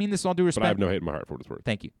 I mean this all due respect. But I have no hate in my heart for what it's worth.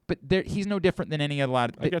 Thank you. But he's no different than any other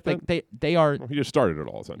lot. I get that. They are. Well, he just started it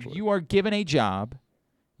all, essentially. You are given a job.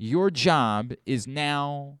 Your job is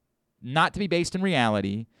now not to be based in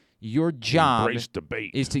reality. Your job Embrace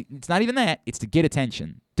debate. it's not even that. It's to get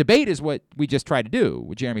attention. Debate is what we just tried to do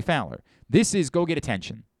with Jeremy Fowler. This is go get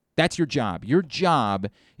attention. That's your job. Your job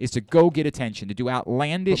is to go get attention, to do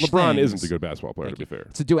outlandish things. But LeBron isn't a good basketball player, to be fair.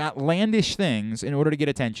 To do outlandish things in order to get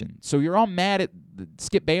attention. So you're all mad at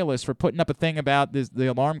Skip Bayless for putting up a thing about the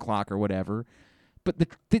alarm clock or whatever. But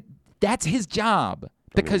that's his job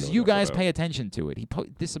because you guys pay attention to it. He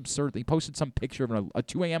posted some picture of a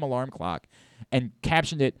 2 a.m. alarm clock and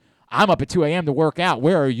captioned it, "I'm up at 2 a.m. to work out.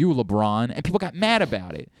 Where are you, LeBron?" And people got mad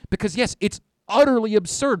about it because, yes, it's utterly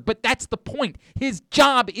absurd, but that's the point. His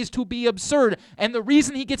job is to be absurd, and the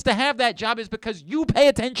reason he gets to have that job is because you pay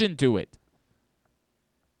attention to it.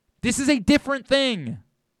 This is a different thing.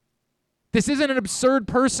 This isn't an absurd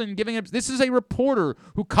person this is a reporter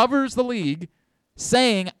who covers the league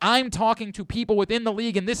saying, I'm talking to people within the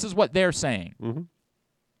league, and this is what they're saying. Mm-hmm.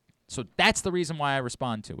 So that's the reason why I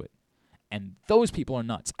respond to it. And those people are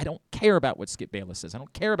nuts. I don't care about what Skip Bayless says. I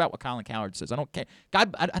don't care about what Colin Cowherd says. I don't care.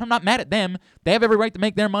 God, I'm not mad at them. They have every right to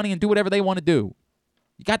make their money and do whatever they want to do.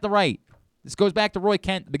 You got the right. This goes back to Roy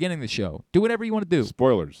Kent at the beginning of the show. Do whatever you want to do.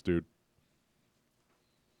 Spoilers, dude.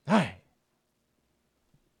 Hey.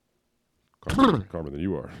 Calmer than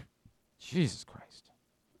you are. Jesus Christ.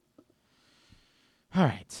 All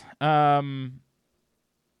right.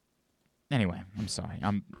 Anyway, I'm sorry.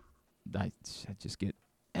 I just get...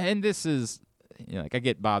 And this is, I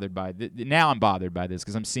get bothered by now. I'm bothered by this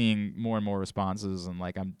because I'm seeing more and more responses, and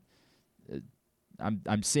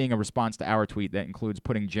I'm seeing a response to our tweet that includes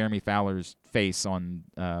putting Jeremy Fowler's face on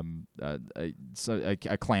a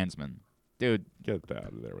Klansman. Dude, get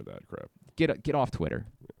out of there with that crap. Get off Twitter.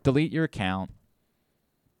 Delete your account.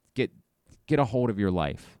 Get a hold of your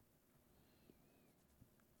life.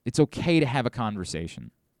 It's okay to have a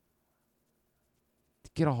conversation.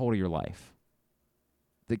 Get a hold of your life.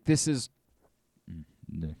 This is...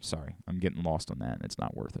 Sorry, I'm getting lost on that. It's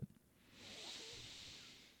not worth it.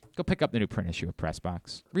 Go pick up the new print issue of Press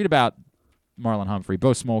Box. Read about Marlon Humphrey.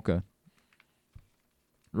 Bo Smolka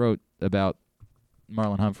wrote about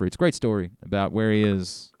Marlon Humphrey. It's a great story about where he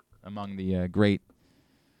is among the great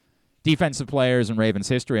defensive players in Ravens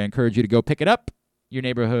history. I encourage you to go pick it up. Your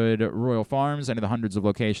neighborhood Royal Farms, any of the hundreds of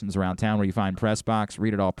locations around town where you find Press Box.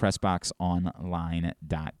 Read it all,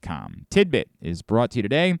 PressBoxOnline.com. Tidbit is brought to you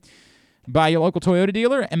today by your local Toyota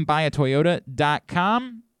dealer and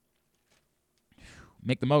buyatoyota.com.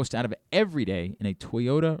 Make the most out of every day in a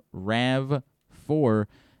Toyota RAV4.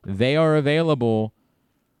 They are available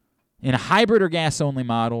In hybrid or gas-only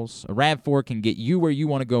models, a RAV4 can get you where you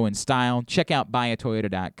want to go in style. Check out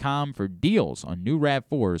buyatoyota.com for deals on new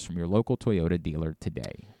RAV4s from your local Toyota dealer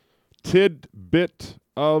today. Tidbit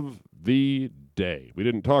of the day. We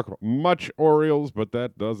didn't talk much Orioles, but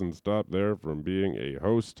that doesn't stop there from being a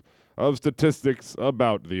host of statistics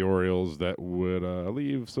about the Orioles that would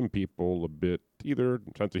leave some people a bit either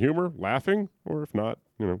sense of humor, laughing, or if not,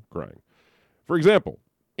 crying. For example,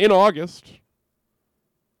 in August,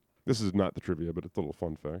 this is not the trivia, but it's a little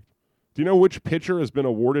fun fact. Do you know which pitcher has been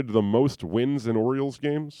awarded the most wins in Orioles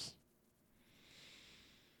games?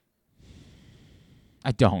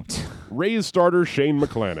 I don't. Rays starter Shane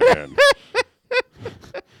McClanahan.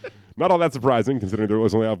 Not all that surprising, considering they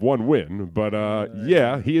only have one win. But,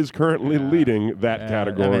 he is currently leading that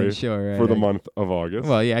category for the month of August.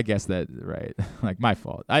 Well, yeah, I guess that, right. Like, my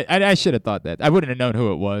fault. I should have thought that. I wouldn't have known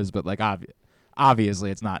who it was, but, like, obviously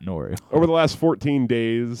it's not an Oriole. Over the last 14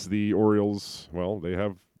 days, the Orioles, they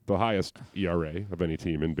have the highest ERA of any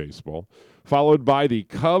team in baseball, followed by the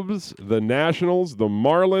Cubs, the Nationals, the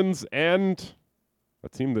Marlins, and a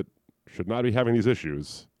team that should not be having these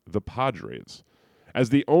issues, the Padres, as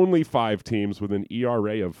the only 5 teams with an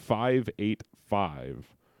ERA of 5.85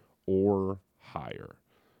 or higher.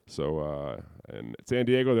 So, in San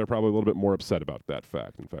Diego, they're probably a little bit more upset about that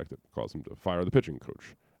fact. In fact, it caused them to fire the pitching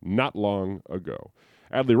coach not long ago.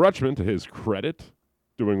 Adley Rutschman, to his credit,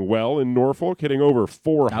 doing well in Norfolk, hitting over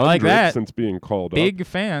 400 since being called up. Big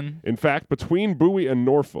fan. In fact, between Bowie and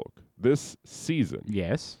Norfolk this season,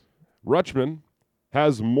 Rutschman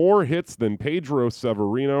has more hits than Pedro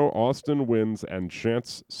Severino, Austin Wynns, and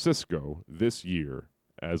Chance Sisco this year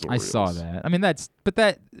as Orioles. I saw that. I mean, it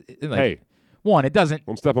doesn't...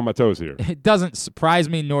 Don't step on my toes here. It doesn't surprise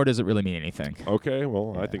me, nor does it really mean anything. Okay,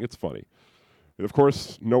 well, I think it's funny. And of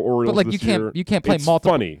course, no Orioles but, this year. You can't play it's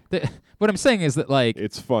multiple... funny. What I'm saying is that,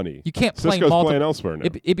 it's funny. You can't play Sisco's multiple... playing elsewhere now.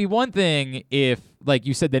 It'd be one thing if,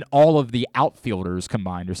 you said that all of the outfielders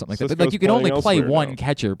combined or something like that. But, you can only play one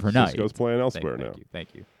catcher per night. Sisco's playing elsewhere now. Thank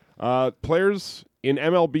you. Players in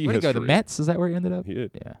MLB Where'd history. he go, the Mets? Is that where he ended up? He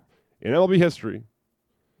did. Yeah. In MLB history,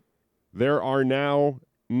 there are now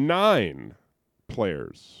 9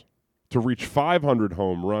 players to reach 500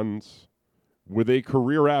 home runs with a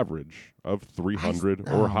career average of 300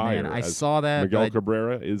 or higher. Man, I saw that. Miguel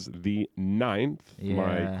Cabrera is the 9th. Yeah.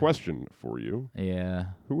 My question for you. Yeah.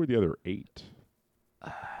 Who were the other 8?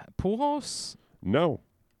 Pujols? No.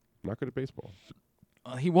 Not good at baseball.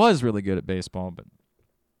 He was really good at baseball, but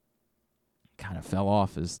kind of fell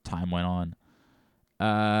off as time went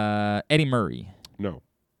on. Eddie Murray. No.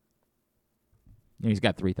 He's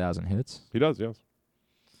got 3,000 hits. He does, yes.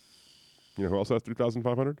 You know who else has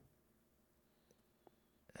 3,500?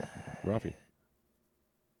 Rafi.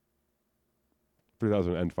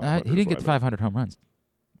 3,500. He didn't get 500 home runs.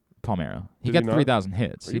 Palmeiro. He got 3,000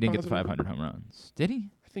 hits. He didn't get the 500 home runs. Did he?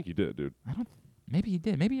 I think he did, dude. Maybe he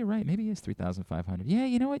did. Maybe you're right. Maybe he is 3,500. Yeah,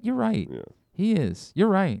 you know what? You're right. Yeah. He is. You're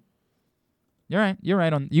right. You're right. You're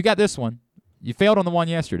right. You got this one. You failed on the one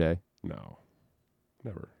yesterday. No.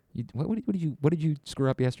 Never. What did you screw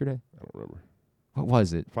up yesterday? I don't remember. What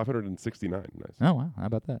was it? 569. Nice. Oh, wow. How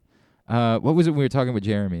about that? What was it we were talking with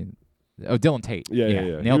Jeremy? Oh, Dylan Tate. Yeah.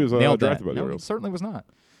 Nailed, he was nailed drafted that. by the Orioles. He certainly was not.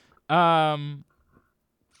 Oh,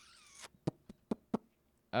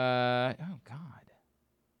 God.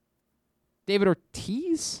 David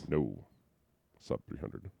Ortiz? No. Sub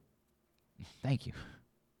 300. Thank you.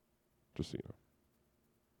 Just so you know.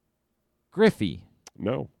 Griffey?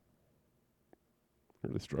 No.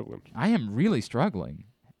 Really struggling. I am really struggling.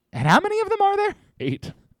 And how many of them are there?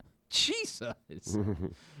 8. Jesus.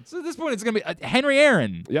 So at this point, it's going to be Henry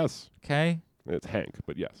Aaron. Yes. Okay. It's Hank,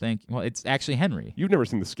 but yes. Thank you. Well, it's actually Henry. You've never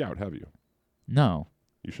seen The Scout, have you? No.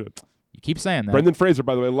 You should. You keep saying that. Brendan Fraser,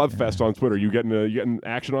 by the way, Love Fest on Twitter. You getting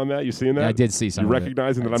action on that? You seeing that? Yeah, I did see some. You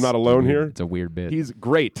recognizing that I'm not alone here? It's a weird bit. He's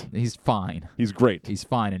great. He's fine. He's great. He's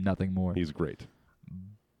fine and nothing more. He's great.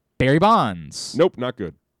 Barry Bonds. Nope, not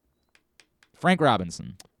good. Frank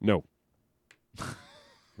Robinson. No.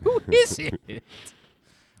 Who is it?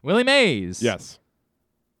 Willie Mays. Yes.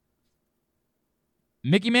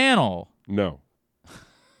 Mickey Mantle. No.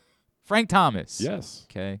 Frank Thomas. Yes.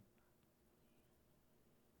 Okay.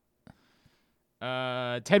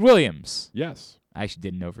 Ted Williams. Yes. I actually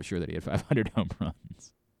didn't know for sure that he had 500 home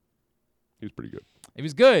runs. He was pretty good. He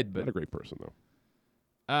was good, but not a great person though.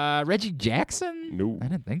 Reggie Jackson? No. I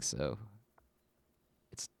didn't think so.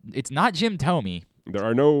 It's not Jim Thome. There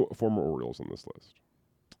are no former Orioles on this list.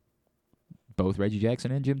 Both Reggie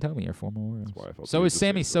Jackson and Jim Thome are former Orioles. That's why I felt so is to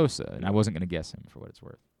Sammy say so. Sosa, and I wasn't going to guess him for what it's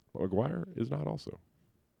worth. Well, McGuire is not also.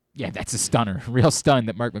 Yeah, that's a stunner. Real stun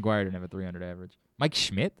that Mark McGwire didn't have a 300 average. Mike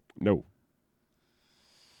Schmidt? No.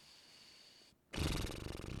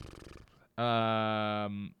 Are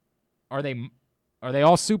they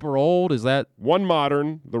all super old? Is that one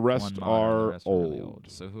modern? The rest the are rest are really old.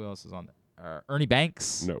 So who else is on there? Ernie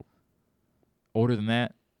Banks? No. Older than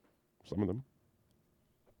that? Some of them.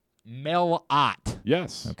 Mel Ott.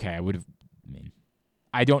 Yes. Okay,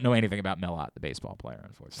 I don't know anything about Mel Ott, the baseball player,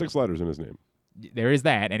 unfortunately. 6 letters in his name. There is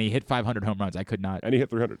that, and he hit 500 home runs. I could not. And he hit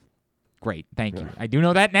 300. Great, thank you. I do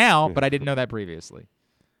know that now, but I didn't know that previously.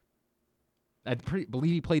 I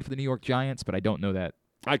believe he played for the New York Giants, but I don't know that.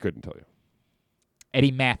 I couldn't tell you.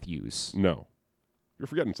 Eddie Matthews. No. You're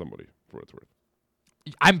forgetting somebody, for what it's worth.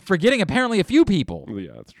 I'm forgetting apparently a few people.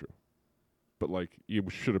 Yeah, that's true. But, you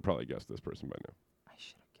should have probably guessed this person by now.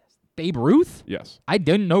 Babe Ruth? Yes. I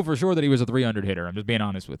didn't know for sure that he was a 300 hitter. I'm just being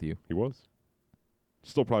honest with you. He was.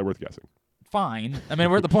 Still probably worth guessing. Fine. I mean,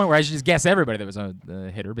 we're at the point where I should just guess everybody that was a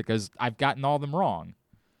hitter because I've gotten all of them wrong.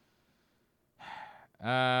 Who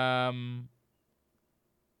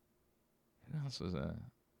else was a...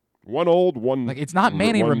 One old, one... it's not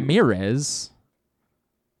Manny Ramirez.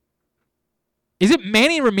 Is it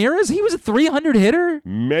Manny Ramirez? He was a 300 hitter?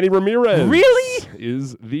 Manny Ramirez. Really?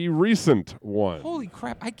 Is the recent one. Holy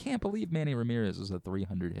crap. I can't believe Manny Ramirez was a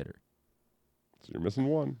 300 hitter. So you're missing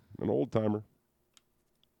one. An old-timer.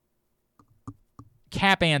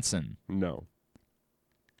 Cap Anson. No.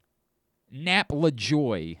 Nap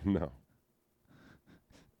LaJoy. No.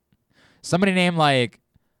 Somebody named,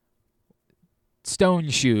 Stone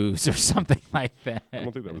Shoes or something like that. I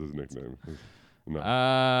don't think that was his nickname. No.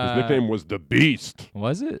 His nickname was The Beast.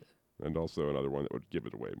 Was it? And also another one that would give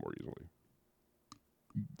it away more easily.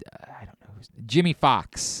 I don't know. Jimmy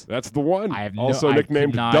Fox. That's the one. I have also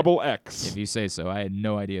nicknamed Double X. If you say so. I had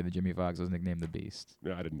no idea that Jimmy Fox was nicknamed The Beast.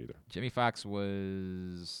 Yeah, I didn't either. Jimmy Fox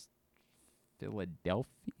was Philadelphia?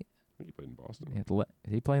 He played in Boston. Did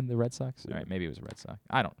he play in the Red Sox? Yeah. All right, maybe it was a Red Sox.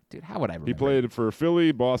 I don't. Dude, how would I remember? He played for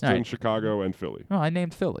Philly, Boston, right. Chicago, and Philly. No, I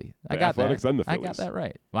named Philly. I The got Athletics that. and the I Phillies. got that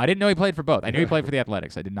right. Well, I didn't know he played for both. I knew he played for the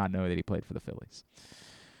Athletics. I did not know that he played for the Phillies.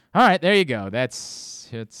 All right, there you go. That's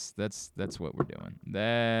what we're doing.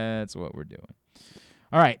 That's what we're doing.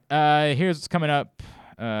 All right, here's what's coming up.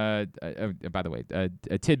 By the way, a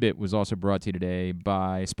tidbit was also brought to you today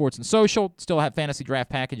by Sports and Social. Still have fantasy draft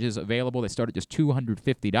packages available. They start at just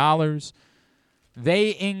 $250.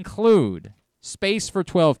 They include space for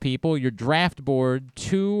 12 people, your draft board,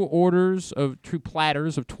 2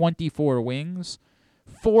 platters of 24 wings,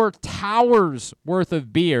 4 towers worth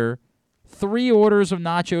of beer, 3 orders of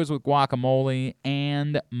nachos with guacamole,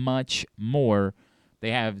 and much more.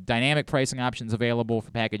 They have dynamic pricing options available for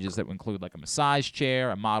packages that would include a massage chair,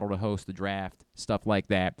 a model to host the draft, stuff like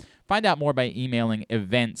that. Find out more by emailing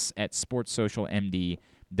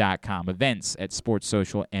events@sportssocialmd.com.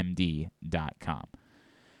 Events@sportssocialmd.com.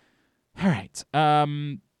 All right.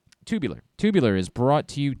 Tubular. Tubular is brought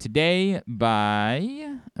to you today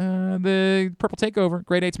by the Purple Takeover,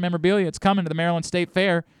 Grade 8's memorabilia. It's coming to the Maryland State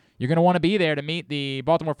Fair. You're going to want to be there to meet the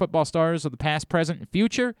Baltimore football stars of the past, present, and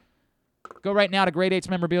future. Go right now to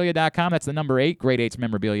grade8smemorabilia.com. That's the number 8,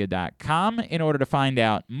 grade8smemorabilia.com. In order to find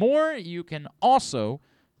out more, you can also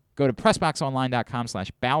go to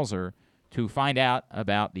pressboxonline.com/Bowser to find out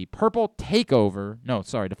about the Purple Takeover. No,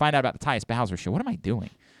 sorry, to find out about the Tyus Bowser Show. What am I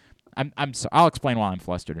doing? I'll explain while I'm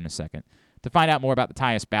flustered in a second. To find out more about the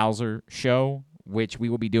Tyus Bowser Show, which we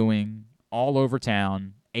will be doing all over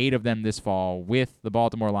town, 8 of them this fall with the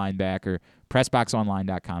Baltimore linebacker,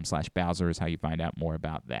 pressboxonline.com/Bowser is how you find out more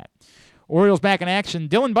about that. Orioles back in action.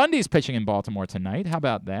 Dylan Bundy's pitching in Baltimore tonight. How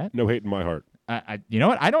about that? No hate in my heart. You know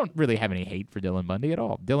what? I don't really have any hate for Dylan Bundy at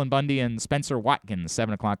all. Dylan Bundy and Spencer Watkins,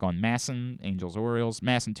 7 o'clock on Masson, Angels, Orioles.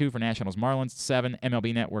 Masson 2 for Nationals, Marlins at 7.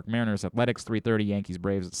 MLB Network, Mariners, Athletics, 3:30. Yankees,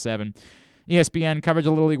 Braves at 7. ESPN coverage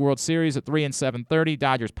of the Little League World Series at 3 and 7:30.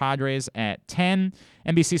 Dodgers, Padres at 10.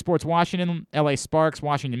 NBC Sports Washington, LA Sparks,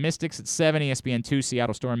 Washington Mystics at 7. ESPN 2,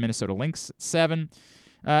 Seattle Storm, Minnesota Lynx at 7.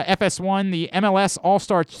 FS1, the MLS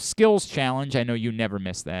All-Star Skills Challenge. I know you never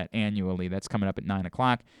miss that annually. That's coming up at 9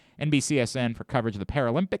 o'clock. NBCSN for coverage of the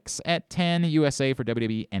Paralympics at 10. USA for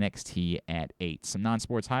WWE NXT at 8. Some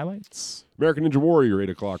non-sports highlights. American Ninja Warrior,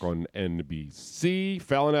 8 o'clock on NBC.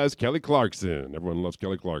 Fallon has Kelly Clarkson. Everyone loves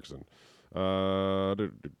Kelly Clarkson.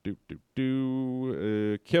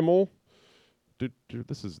 Kimmel.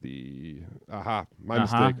 This is the my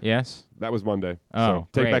mistake. Yes, that was Monday. Oh, so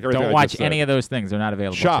take great. back everything Don't I watch just said. any of those things; they're not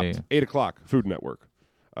available. Chopped, to you. 8 o'clock. Food Network.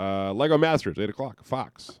 Lego Masters, 8 o'clock.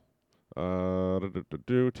 Fox.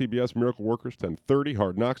 TBS Miracle Workers, 10:30.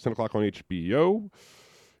 Hard Knocks, 10 o'clock on HBO.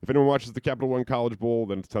 If anyone watches the Capital One College Bowl,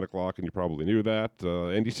 then it's 10 o'clock, and you probably knew that.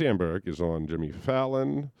 Andy Samberg is on Jimmy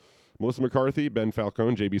Fallon. Melissa McCarthy, Ben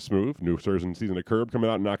Falcone, J.B. Smoove, new season of Curb coming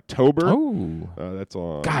out in October. Oh. That's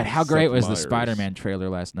on God, how great Seth was the Meyers. Spider-Man trailer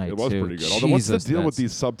last night, It was too. pretty good. Although, what's the Jesus, deal with that's-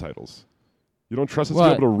 these subtitles? You don't trust us to be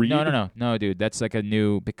able to read? No, dude. That's like a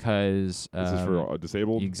new, because... This is for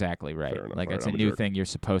disabled? Exactly, right. Fair enough. Like, All it's right, a I'm a new jerk. thing you're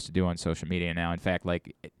supposed to do on social media now. In fact,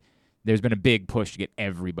 like... There's been a big push to get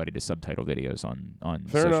everybody to subtitle videos on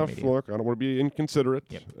Fair social enough. media. Look, I don't want to be inconsiderate,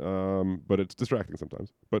 but it's distracting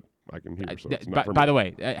sometimes. But I can hear, so it's not for By me. the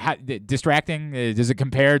way, distracting, does it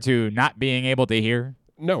compare to not being able to hear?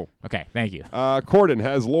 No. Okay, thank you. Corden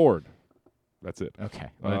has Lord. That's it. Okay.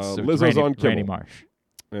 Well, it's Lizzo's Randy- on Kimmel. Randy Marsh.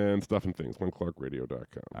 And Stuff and Things,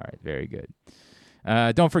 GlennClarkRadio.com. All right, very good.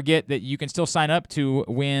 Don't forget that you can still sign up to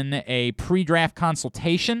win a pre-draft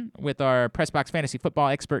consultation with our PressBox Fantasy Football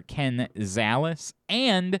expert, Ken Zales,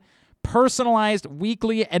 and personalized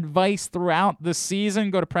weekly advice throughout the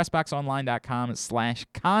season. Go to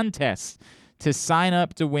PressBoxOnline.com/contest to sign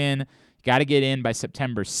up to win. You got to get in by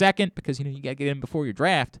September 2nd because, you got to get in before your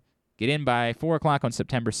draft. Get in by 4 o'clock on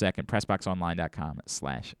September 2nd,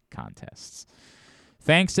 PressBoxOnline.com/contests.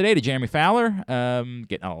 Thanks today to Jeremy Fowler.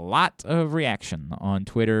 Getting a lot of reaction on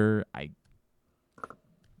Twitter.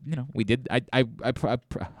 We did. I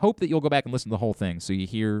hope that you'll go back and listen to the whole thing so you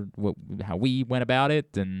hear how we went about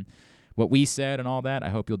it and what we said and all that. I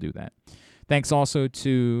hope you'll do that. Thanks also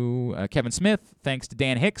to Kevin Smith. Thanks to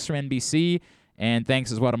Dan Hicks from NBC. And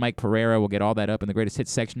thanks as well to Mike Pereira. We'll get all that up in the greatest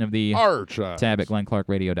hits section of the Archives. tab at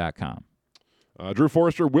GlennClarkRadio.com. Drew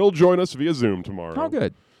Forrester will join us via Zoom tomorrow. Oh,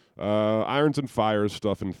 good. Irons and Fires,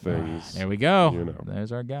 Stuff and Things. There we go.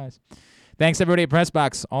 There's our guys. Thanks, everybody at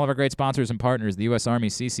PressBox, all of our great sponsors and partners, the U.S. Army,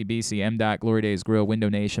 CCBC, MDOT, Glory Days Grill, Window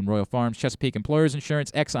Nation, Royal Farms, Chesapeake Employers Insurance,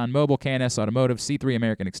 ExxonMobil, KNS Automotive, C3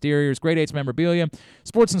 American Exteriors, Great 8's Memorabilia,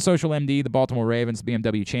 Sports and Social MD, the Baltimore Ravens, the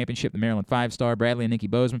BMW Championship, the Maryland 5-Star, Bradley and Nikki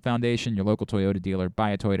Bozeman Foundation, your local Toyota dealer,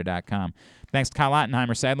 buyatoyota.com. Thanks to Kyle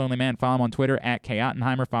Ottenheimer, Sad Lonely Man. Follow him on Twitter at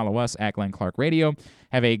 @KOttenheimer. Follow us at Glenn Clark Radio.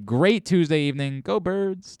 Have a great Tuesday evening. Go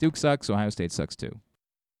Birds. Duke sucks. Ohio State sucks too.